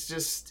about it. It's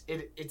just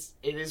it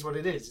is what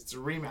it is. It's a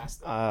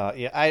remaster.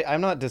 Yeah,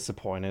 I'm not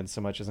disappointed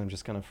so much as I'm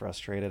just kind of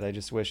frustrated. I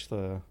just wish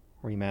the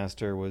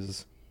remaster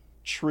was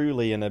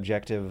truly an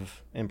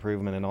objective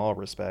improvement in all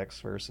respects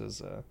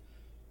versus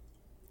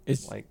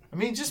it's like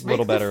just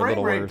make the frame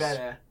rate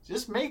better.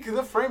 Just make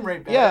the frame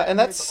rate better. Yeah, and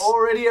that's it's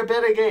already a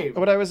better game.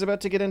 What I was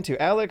about to get into.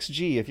 Alex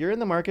G, if you're in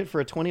the market for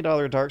a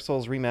 $20 Dark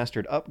Souls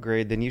remastered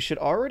upgrade, then you should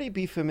already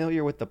be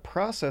familiar with the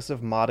process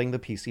of modding the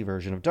PC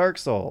version of Dark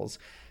Souls.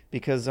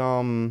 Because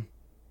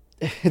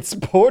it's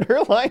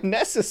borderline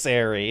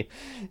necessary.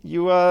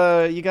 You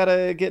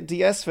gotta get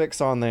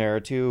DSFix on there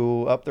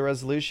to up the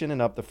resolution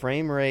and up the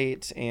frame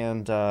rate,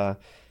 and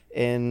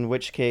in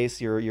which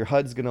case your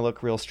HUD's going to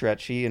look real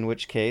stretchy, in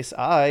which case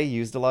I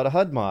used a lot of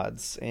HUD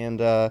mods,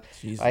 and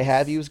I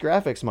have used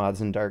graphics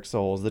mods in Dark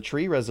Souls. The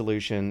tree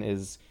resolution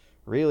is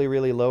really,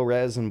 really low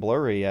res and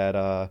blurry at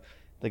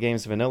the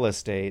game's vanilla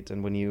state,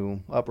 and when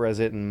you upres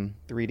it in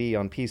 3D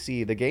on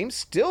PC, the game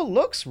still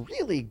looks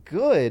really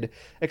good,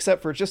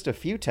 except for just a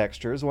few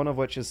textures, one of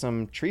which is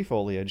some tree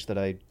foliage that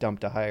I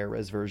dumped a higher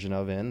res version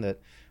of in that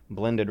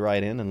blended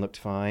right in and looked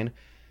fine.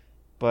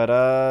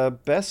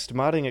 But best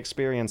modding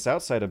experience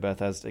outside of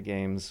Bethesda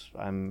games,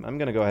 I'm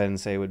going to go ahead and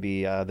say would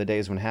be the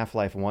days when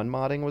Half-Life 1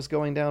 modding was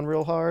going down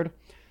real hard.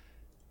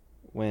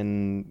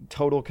 When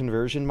total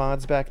conversion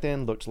mods back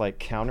then looked like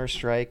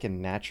Counter-Strike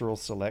and Natural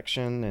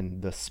Selection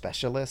and The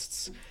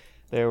Specialists.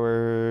 There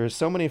were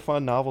so many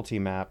fun novelty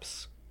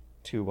maps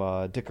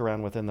to dick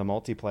around within the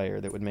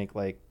multiplayer that would make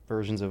like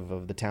versions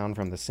of the town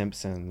from The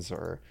Simpsons,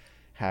 or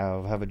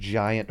have a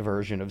giant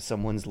version of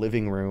someone's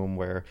living room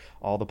where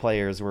all the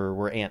players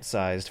were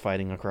ant-sized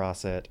fighting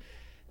across it.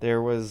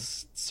 There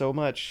was so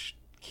much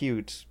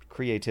cute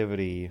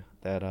creativity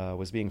that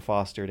was being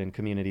fostered in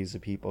communities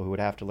of people who would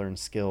have to learn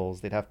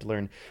skills. They'd have to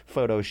learn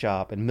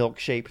Photoshop and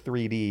Milkshape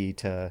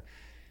 3D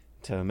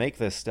to make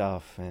this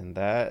stuff, and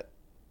that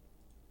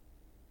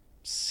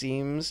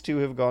seems to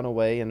have gone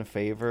away in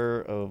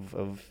favor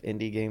of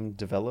indie game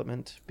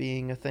development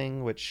being a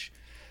thing, which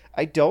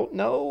I don't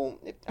know.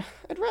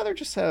 I'd rather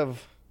just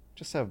have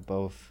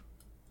both.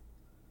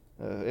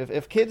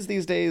 If kids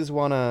these days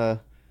want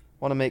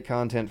to make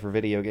content for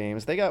video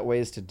games, they got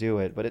ways to do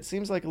it, but it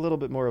seems like a little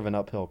bit more of an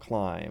uphill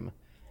climb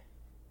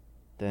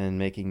than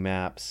making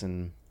maps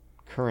in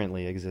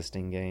currently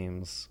existing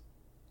games.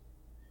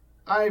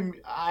 I'm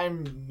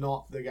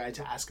not the guy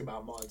to ask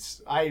about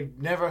mods. I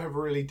never have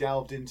really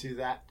delved into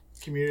that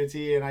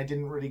community, and I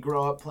didn't really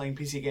grow up playing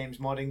PC games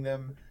modding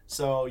them.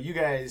 So you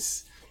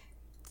guys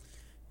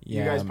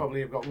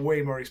probably have got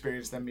way more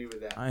experience than me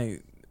with that.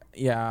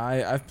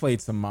 I've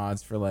played some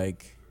mods for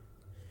like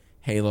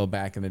Halo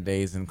back in the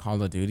days and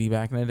Call of Duty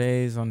back in the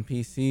days on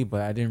PC,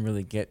 but I didn't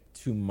really get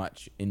too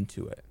much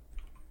into it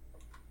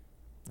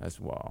as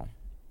well.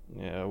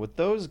 Yeah, with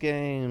those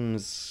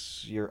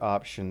games, your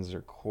options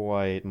are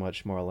quite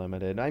much more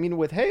limited. I mean,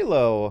 with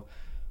Halo,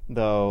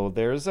 though,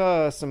 there's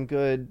some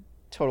good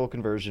total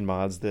conversion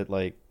mods that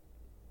like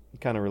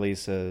kind of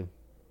release a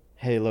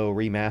Halo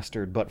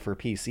remastered but for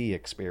PC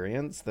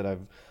experience that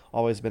I've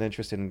always been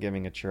interested in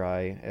giving a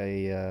try.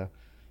 I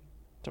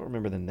don't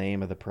remember the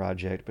name of the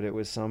project, but it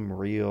was some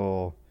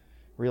real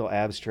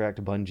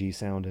abstract Bungie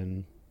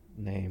sounding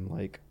name.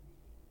 Like,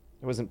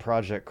 it wasn't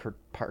Project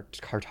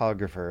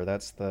Cartographer.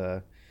 That's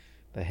the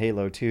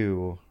Halo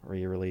 2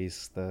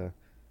 re-release. The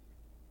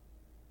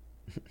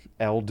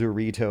El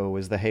Dorito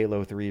is the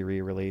Halo 3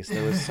 re-release.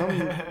 There was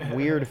some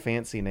weird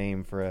fancy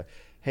name for a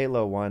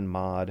Halo 1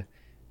 mod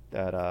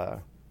that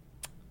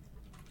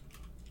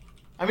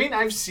I mean,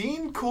 I've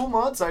seen cool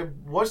mods. I've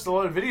watched a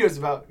lot of videos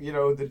about,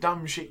 the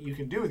dumb shit you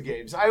can do with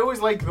games. I always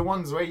like the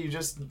ones where you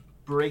just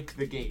break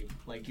the game.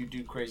 Like, you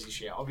do crazy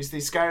shit. Obviously,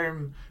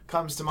 Skyrim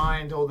comes to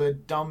mind, all the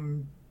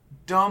dumb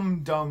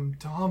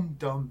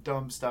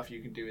stuff you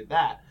can do with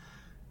that.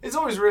 It's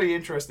always really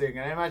interesting,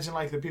 and I imagine,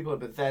 like, the people at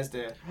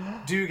Bethesda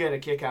do get a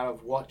kick out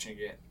of watching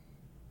it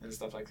and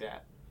stuff like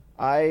that.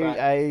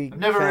 I've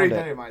never really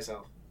done it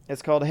myself.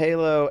 It's called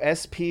Halo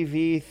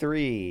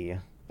SPV3.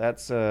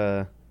 That's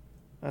a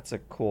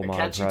cool mod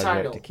project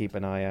title to keep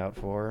an eye out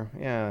for.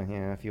 Yeah.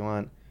 If you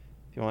want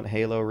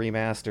Halo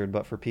remastered,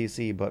 but for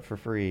PC, but for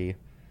free,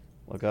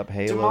 look up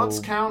Halo. Do mods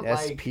count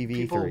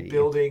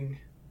SPV3.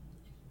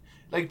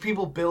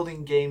 People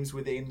building games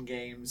within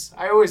games?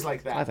 I always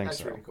like that. I think That's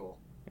so. really cool.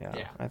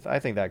 Yeah. I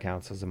think that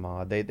counts as a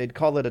mod. They'd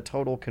call it a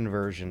total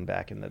conversion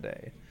back in the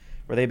day,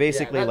 where they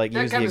basically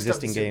use the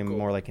existing game cool.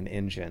 more like an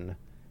engine.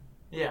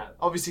 Yeah,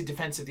 obviously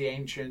Defense of the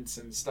Ancients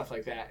and stuff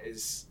like that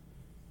is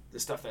the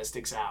stuff that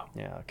sticks out.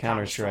 Yeah,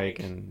 Counter-Strike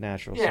and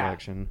Natural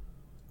Selection.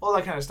 All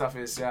that kind of stuff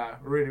is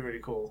really, really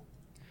cool.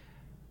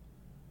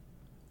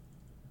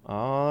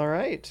 All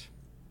right.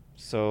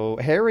 So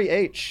Harry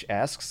H.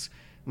 asks,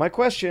 my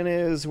question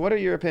is, what are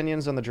your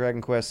opinions on the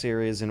Dragon Quest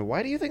series, and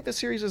why do you think the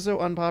series is so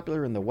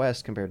unpopular in the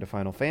West compared to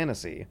Final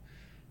Fantasy,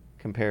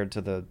 compared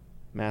to the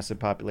massive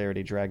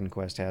popularity Dragon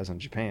Quest has in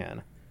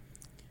Japan?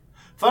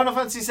 Final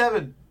Fantasy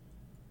VII.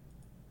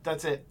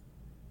 That's it.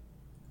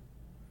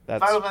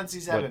 That's Final Fantasy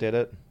VII. What did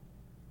it?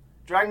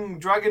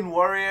 Dragon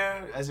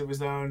Warrior, as it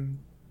was known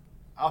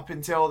up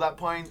until that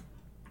point,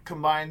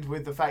 combined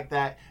with the fact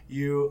that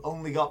you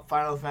only got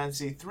Final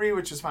Fantasy III,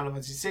 which was Final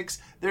Fantasy VI.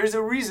 There's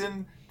a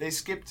reason they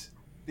skipped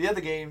the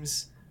other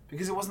games,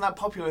 because it wasn't that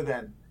popular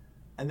then.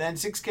 And then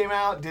 6 came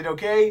out, did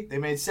okay. They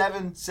made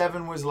 7.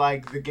 7 was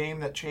like the game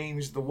that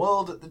changed the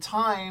world at the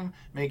time,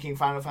 making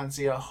Final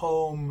Fantasy a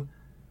home,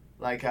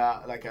 like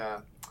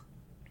a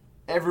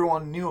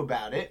everyone knew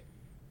about it.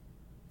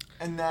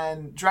 And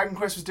then Dragon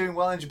Quest was doing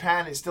well in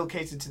Japan. It still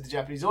catered to the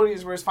Japanese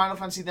audience, whereas Final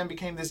Fantasy then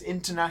became this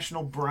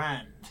international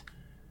brand.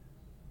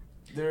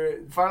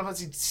 Final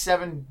Fantasy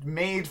VII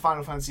made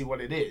Final Fantasy what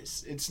it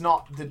is. It's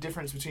not the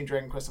difference between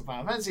Dragon Quest and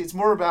Final Fantasy. It's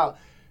more about...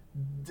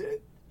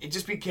 It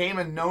just became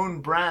a known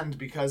brand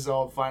because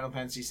of Final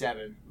Fantasy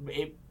VII.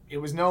 it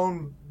was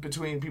known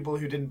between people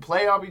who didn't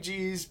play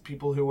RPGs,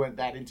 people who weren't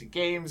that into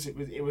games.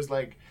 It was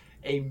like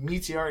a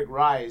meteoric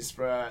rise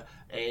for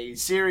a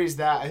series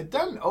that had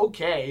done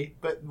okay,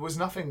 but was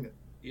nothing,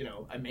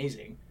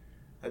 amazing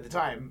at the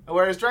time.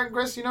 Whereas Dragon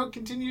Quest,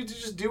 continued to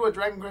just do what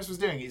Dragon Quest was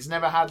doing. It's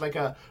never had like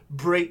a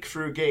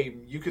breakthrough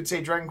game. You could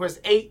say Dragon Quest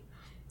 8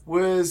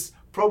 was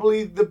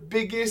probably the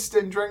biggest,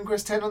 and Dragon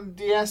Quest 10 on the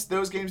DS.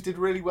 Those games did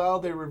really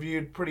well. They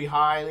reviewed pretty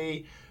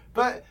highly.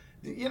 But,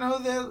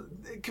 they're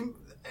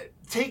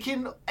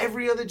taking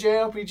every other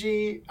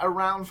JRPG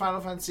around Final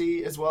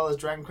Fantasy as well as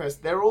Dragon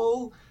Quest. They're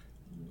all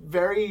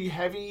very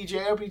heavy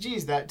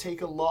JRPGs that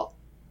take a lot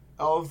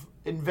of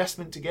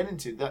investment to get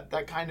into.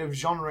 That kind of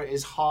genre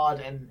is hard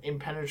and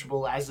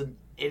impenetrable as it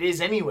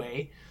is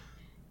anyway.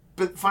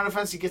 But Final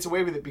Fantasy gets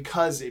away with it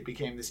because it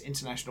became this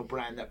international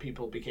brand that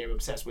people became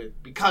obsessed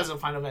with because of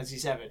Final Fantasy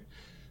VII.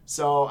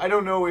 So I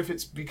don't know if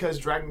it's because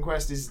Dragon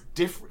Quest is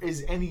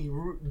any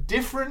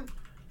different,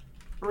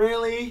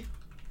 really.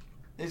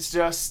 It's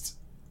just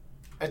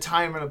a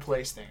time and a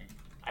place thing,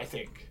 I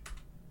think.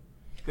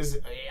 Because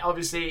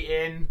obviously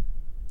in...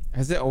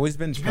 Has it always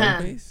been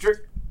turn-based?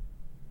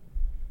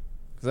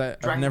 Because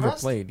I've never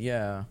Quest? played,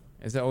 yeah.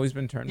 Has it always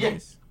been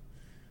turn-based?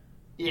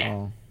 Yeah.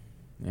 Oh,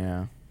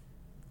 yeah.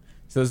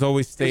 So it's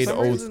always stayed some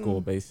old reason-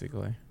 school,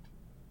 basically.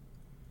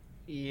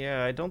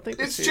 Yeah, I don't think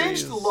the It's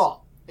changed a series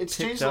lot. It's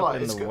picked changed a up lot.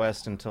 in It's the good.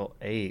 West until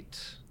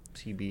 8,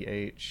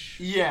 TBH.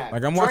 Yeah.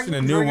 Like, I'm watching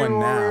a new Dragon one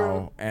Warrior-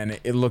 now, and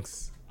it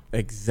looks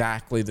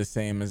exactly the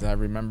same as I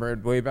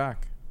remembered way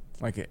back.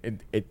 Like,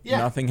 it Yeah,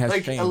 nothing has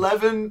like changed.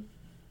 11.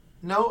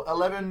 No,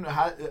 11.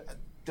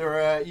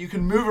 You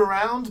can move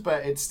around,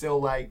 but it's still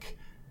like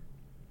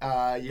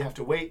you have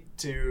to wait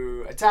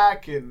to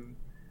attack and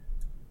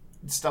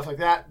stuff like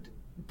that.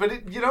 But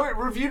it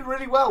reviewed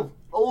really well.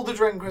 All the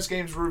Dragon Quest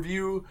games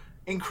review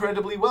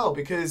incredibly well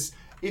because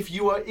if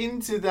you are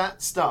into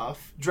that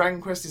stuff, Dragon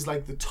Quest is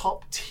like the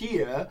top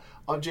tier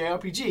of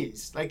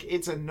JRPGs. Like,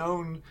 it's a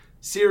known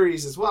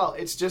series as well.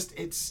 It's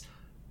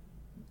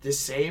the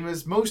same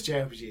as most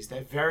JRPGs.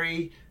 They're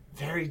very,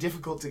 very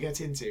difficult to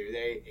get into.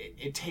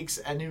 It takes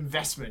an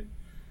investment,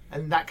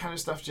 and that kind of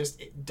stuff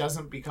it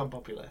doesn't become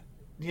popular.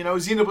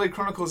 Xenoblade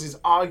Chronicles is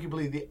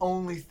arguably the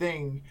only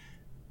thing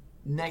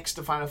next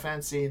to Final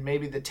Fantasy and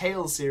maybe the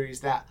Tales series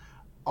that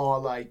are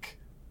like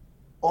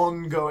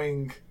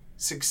ongoing,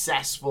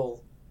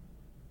 successful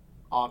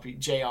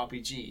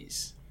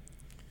JRPGs.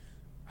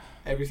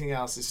 Everything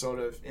else is sort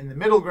of in the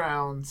middle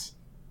ground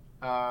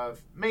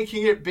of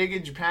making it big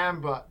in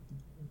Japan, but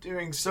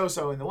doing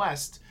so in the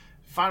West.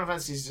 Final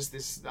Fantasy is just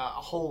this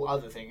whole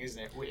other thing, isn't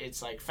it?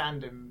 It's like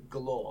fandom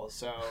galore.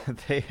 So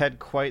They had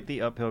quite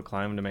the uphill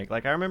climb to make.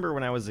 Like, I remember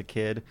when I was a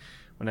kid,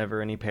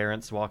 whenever any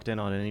parents walked in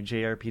on any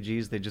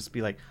JRPGs, they'd just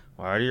be like,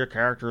 why do your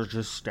characters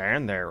just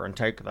stand there and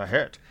take the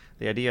hit?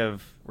 The idea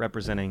of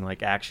representing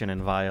like action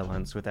and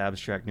violence with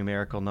abstract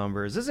numerical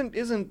numbers isn't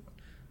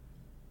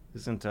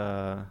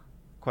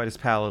quite as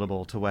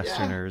palatable to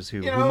Westerners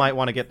who might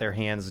want to get their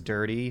hands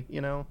dirty,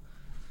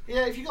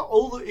 yeah, if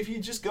you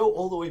just go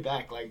all the way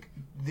back, like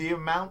the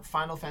amount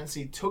Final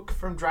Fantasy took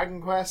from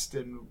Dragon Quest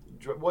and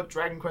what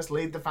Dragon Quest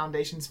laid the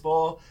foundations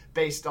for,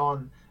 based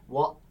on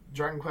what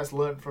Dragon Quest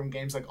learned from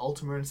games like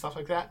Ultima and stuff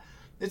like that.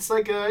 It's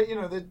like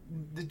the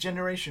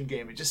generation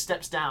game. It just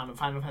steps down, and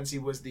Final Fantasy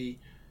was the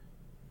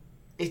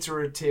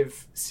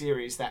iterative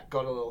series that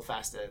got a little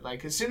faster.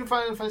 Like, as soon as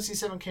Final Fantasy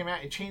VII came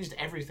out, it changed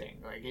everything.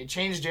 Like, it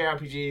changed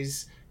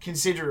JRPGs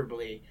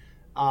considerably,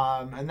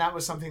 and that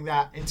was something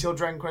that until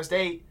Dragon Quest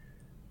VIII,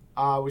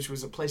 which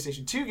was a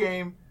PlayStation 2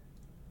 game,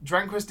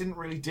 Dragon Quest didn't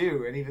really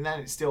do. And even then,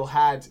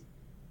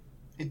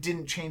 it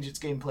didn't change its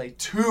gameplay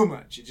too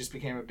much. It just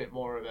became a bit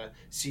more of a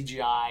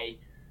CGI,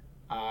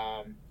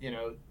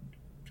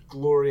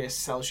 glorious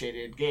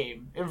cel-shaded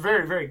game. A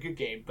very, very good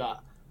game,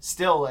 but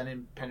still an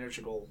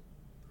impenetrable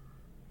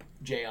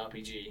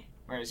JRPG.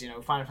 Whereas,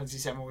 Final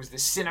Fantasy VII was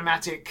this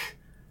cinematic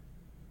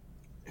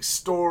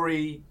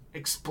story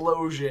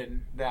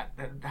explosion that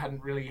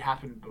hadn't really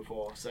happened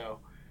before. So,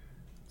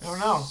 I don't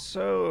know.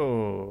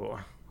 So,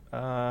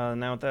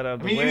 now with that out of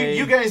the I mean, way...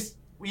 you guys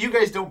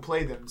don't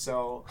play them,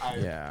 so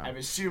I'm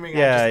assuming.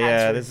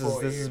 I'm just this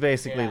answering for is you.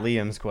 basically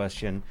Yeah. Liam's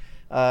question.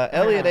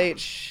 Elliot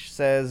H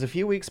says, a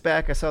few weeks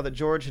back I saw that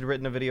George had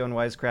written a video on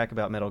Wisecrack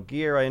about Metal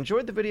Gear. I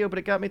enjoyed the video, but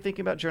it got me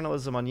thinking about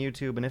journalism on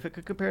YouTube and if it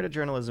could compare to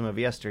journalism of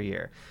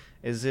yesteryear.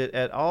 Is it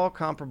at all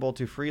comparable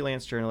to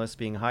freelance journalists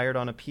being hired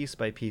on a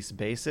piece-by-piece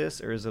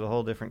basis, or is it a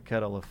whole different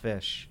kettle of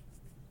fish?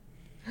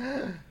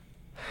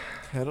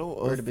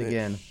 Where to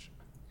begin?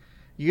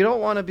 You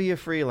don't want to be a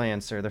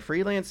freelancer. The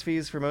freelance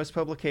fees for most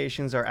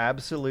publications are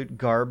absolute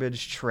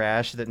garbage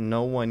trash that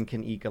no one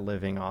can eke a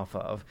living off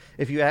of.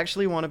 If you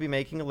actually want to be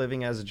making a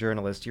living as a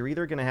journalist, you're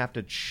either going to have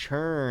to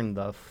churn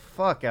the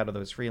fuck out of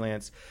those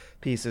freelance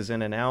pieces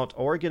in and out,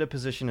 or get a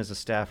position as a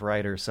staff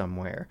writer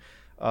somewhere.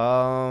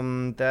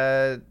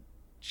 That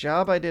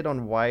job I did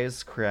on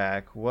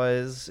Wisecrack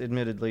was,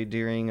 admittedly,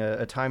 during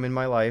a time in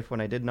my life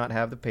when I did not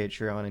have the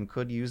Patreon and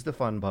could use the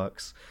fun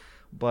bucks,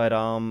 But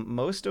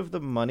most of the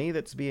money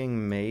that's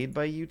being made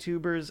by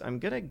YouTubers, I'm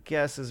going to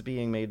guess, is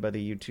being made by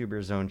the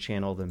YouTubers' own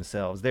channel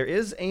themselves. There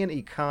is an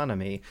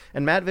economy,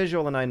 and Matt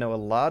Visual and I know a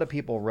lot of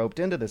people roped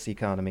into this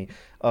economy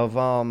of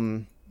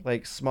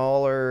like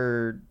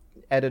smaller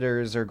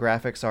editors or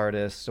graphics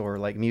artists or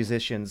like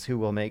musicians who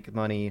will make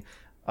money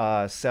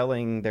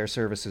selling their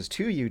services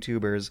to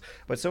YouTubers,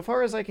 but so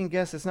far as I can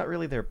guess, it's not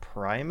really their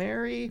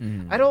primary.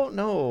 I don't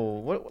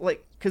know what,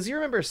 like, because you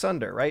remember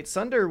Sunder, right?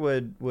 Sunder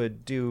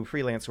would do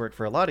freelance work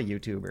for a lot of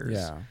YouTubers.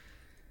 Yeah,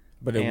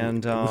 but it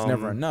was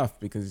never enough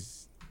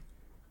because,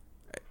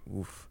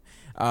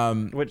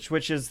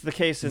 which is the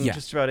case in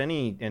just about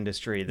any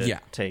industry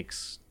that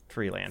takes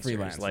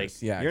freelancers. Like,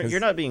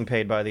 you're not being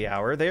paid by the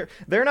hour.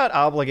 They're not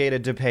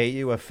obligated to pay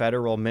you a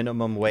federal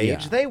minimum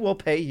wage. They will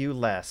pay you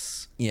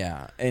less.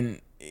 Yeah, and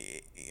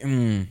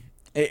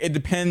it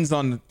depends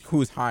on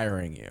who's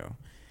hiring you.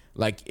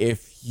 Like,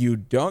 if you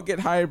don't get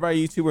hired by a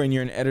YouTuber and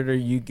you're an editor,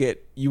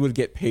 you would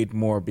get paid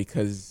more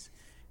because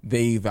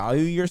they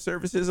value your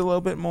services a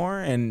little bit more.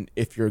 And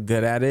if you're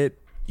good at it,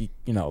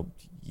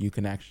 you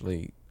can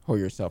actually whore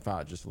yourself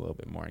out just a little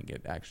bit more and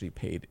get actually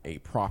paid a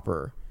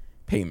proper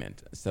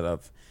payment instead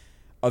of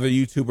other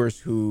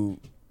YouTubers who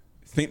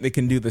think they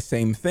can do the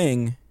same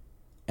thing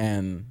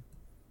and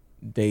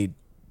they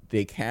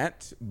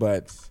can't,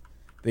 but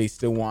they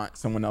still want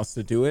someone else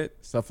to do it,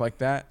 stuff like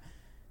that.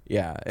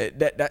 Yeah,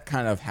 that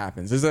kind of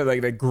happens. There's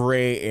like a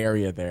gray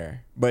area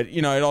there, but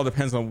it all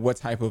depends on what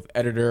type of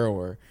editor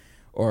or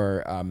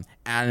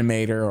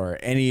animator or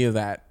any of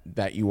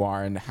that you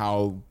are and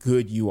how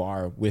good you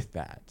are with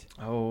that.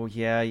 Oh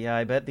yeah,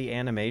 I bet the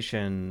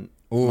animation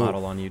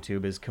model on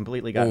YouTube is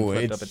completely gotten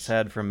flipped up its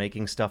head from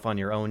making stuff on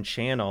your own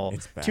channel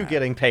to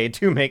getting paid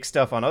to make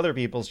stuff on other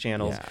people's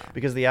channels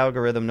because the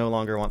algorithm no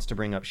longer wants to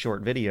bring up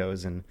short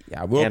videos and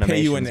we'll animations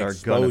pay you an are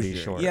gonna be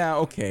short. Yeah,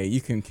 okay, you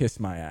can kiss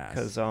my ass.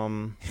 Because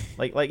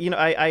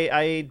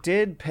I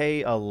did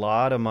pay a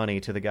lot of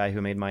money to the guy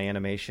who made my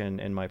animation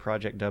in my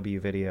Project W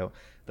video.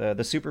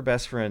 The Super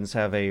Best Friends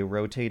have a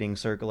rotating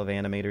circle of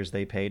animators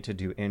they pay to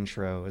do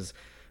intros.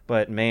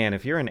 But man,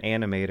 if you're an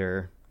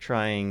animator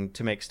trying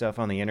to make stuff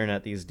on the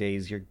internet these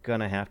days, you're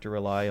gonna have to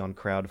rely on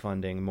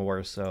crowdfunding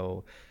more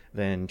so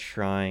than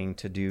trying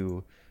to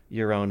do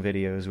your own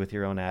videos with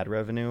your own ad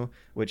revenue,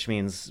 which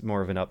means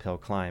more of an uphill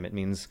climb. It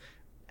means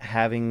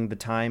having the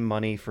time,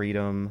 money,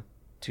 freedom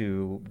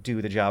to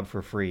do the job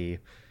for free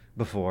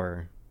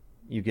before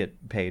you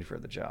get paid for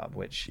the job,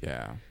 which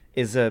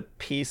is a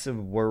piece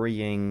of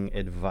worrying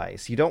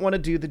advice. You don't want to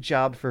do the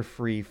job for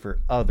free for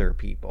other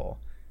people,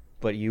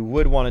 but you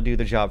would want to do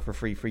the job for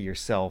free for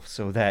yourself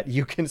so that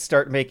you can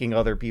start making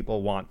other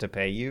people want to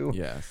pay you.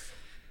 Yes.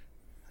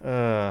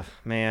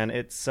 Man,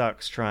 it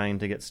sucks trying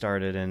to get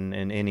started in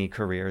any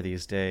career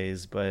these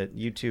days, but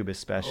YouTube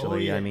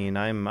especially. I mean,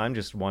 I'm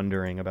just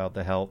wondering about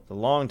the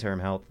long-term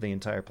health of the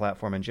entire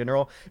platform in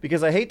general,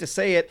 because I hate to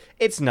say it,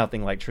 it's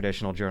nothing like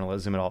traditional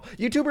journalism at all.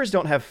 YouTubers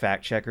don't have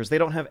fact checkers, they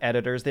don't have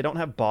editors, they don't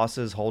have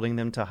bosses holding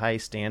them to high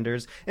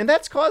standards, and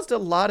that's caused a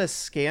lot of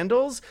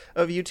scandals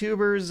of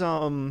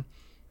YouTubers,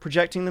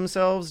 projecting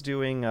themselves,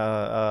 doing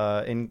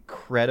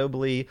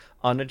incredibly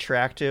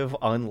unattractive,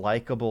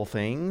 unlikable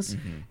things.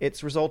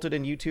 It's resulted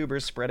in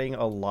YouTubers spreading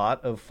a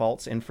lot of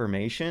false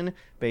information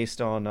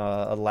based on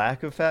a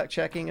lack of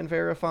fact-checking and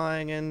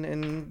verifying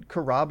and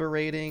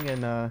corroborating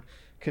and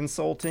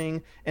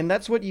consulting. And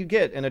that's what you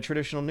get in a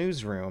traditional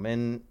newsroom.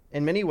 And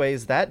in many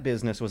ways, that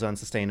business was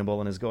unsustainable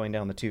and is going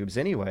down the tubes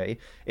anyway.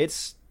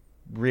 It's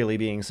really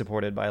being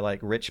supported by like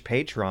rich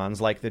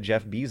patrons like the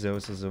Jeff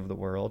Bezoses of the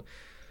world,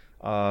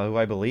 who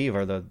I believe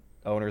are the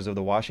owners of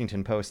the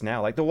Washington Post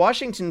now. Like, the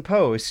Washington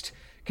Post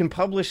can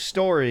publish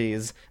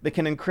stories that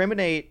can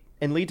incriminate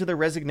and lead to the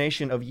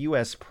resignation of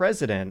U.S.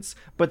 presidents,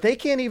 but they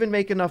can't even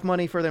make enough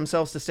money for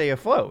themselves to stay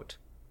afloat.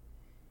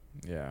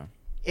 Yeah.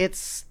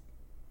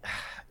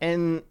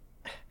 And,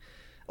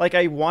 like,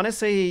 I want to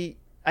say,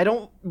 I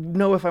don't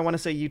know if I want to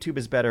say YouTube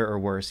is better or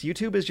worse.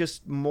 YouTube is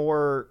just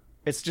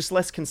it's just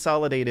less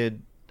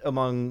consolidated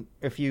among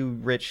a few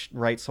rich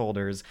rights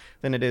holders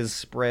than it is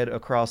spread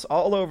across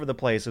all over the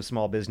place of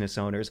small business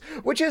owners,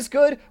 which is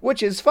good,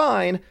 which is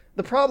fine.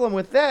 The problem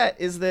with that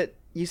is that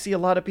you see a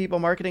lot of people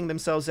marketing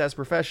themselves as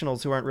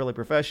professionals who aren't really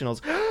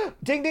professionals.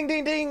 Ding, ding,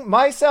 ding, ding.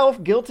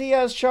 Myself, guilty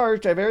as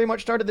charged. I very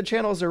much started the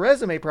channel as a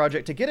resume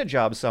project to get a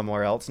job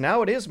somewhere else.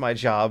 Now it is my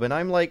job, and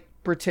I'm like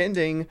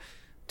pretending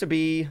to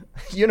be,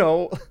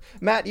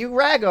 Matt, you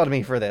rag on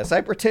me for this.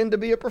 I pretend to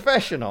be a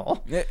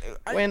professional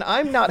when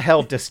I'm not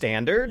held to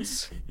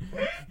standards.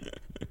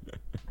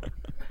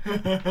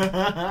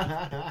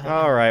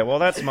 All right, well,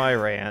 that's my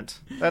rant.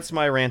 That's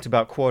my rant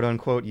about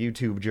quote-unquote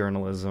YouTube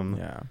journalism.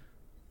 Yeah.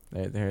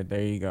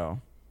 There you go.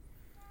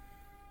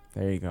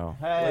 There you go.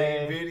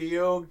 Play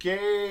video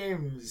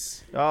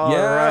games. All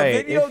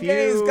right. Video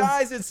games,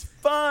 guys, it's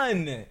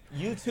fun.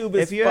 YouTube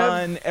is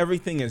fun.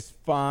 Everything is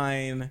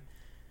fine.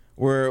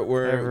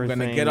 We're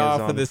gonna get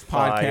off of this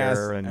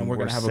podcast and we're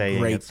gonna have a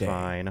great day.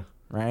 Fine.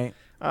 Right?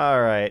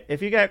 All right.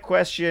 if you got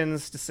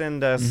questions to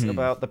send us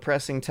about the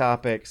pressing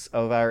topics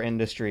of our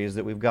industries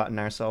that we've gotten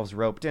ourselves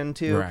roped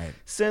into,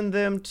 send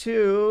them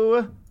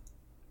to...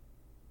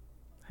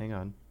 Hang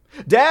on.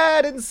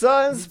 Dad and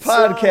Sons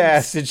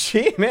Podcast at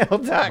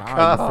gmail.com.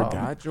 Wow, you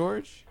forgot,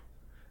 George?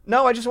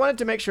 No, I just wanted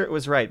to make sure it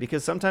was right,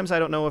 because sometimes I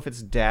don't know if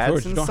it's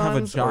Dads and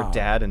Sons or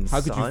Dad and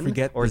Son. How could you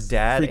forget or this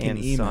Dad and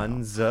email?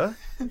 Sons.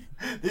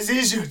 This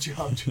is your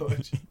job,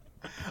 George.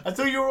 I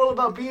thought you were all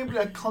about being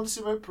a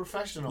consummate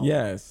professional.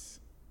 Yes.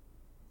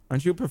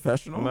 Aren't you a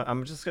professional?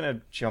 I'm just going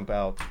to jump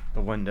out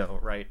the window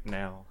right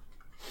now.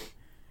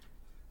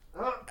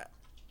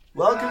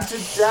 Welcome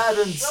to Dad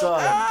and Son.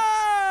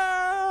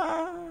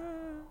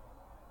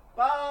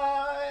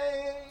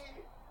 Bye.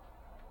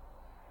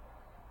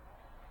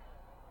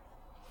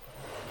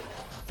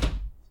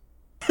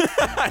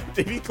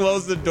 Did he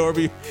close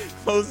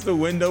the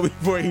window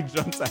before he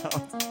jumps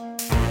out?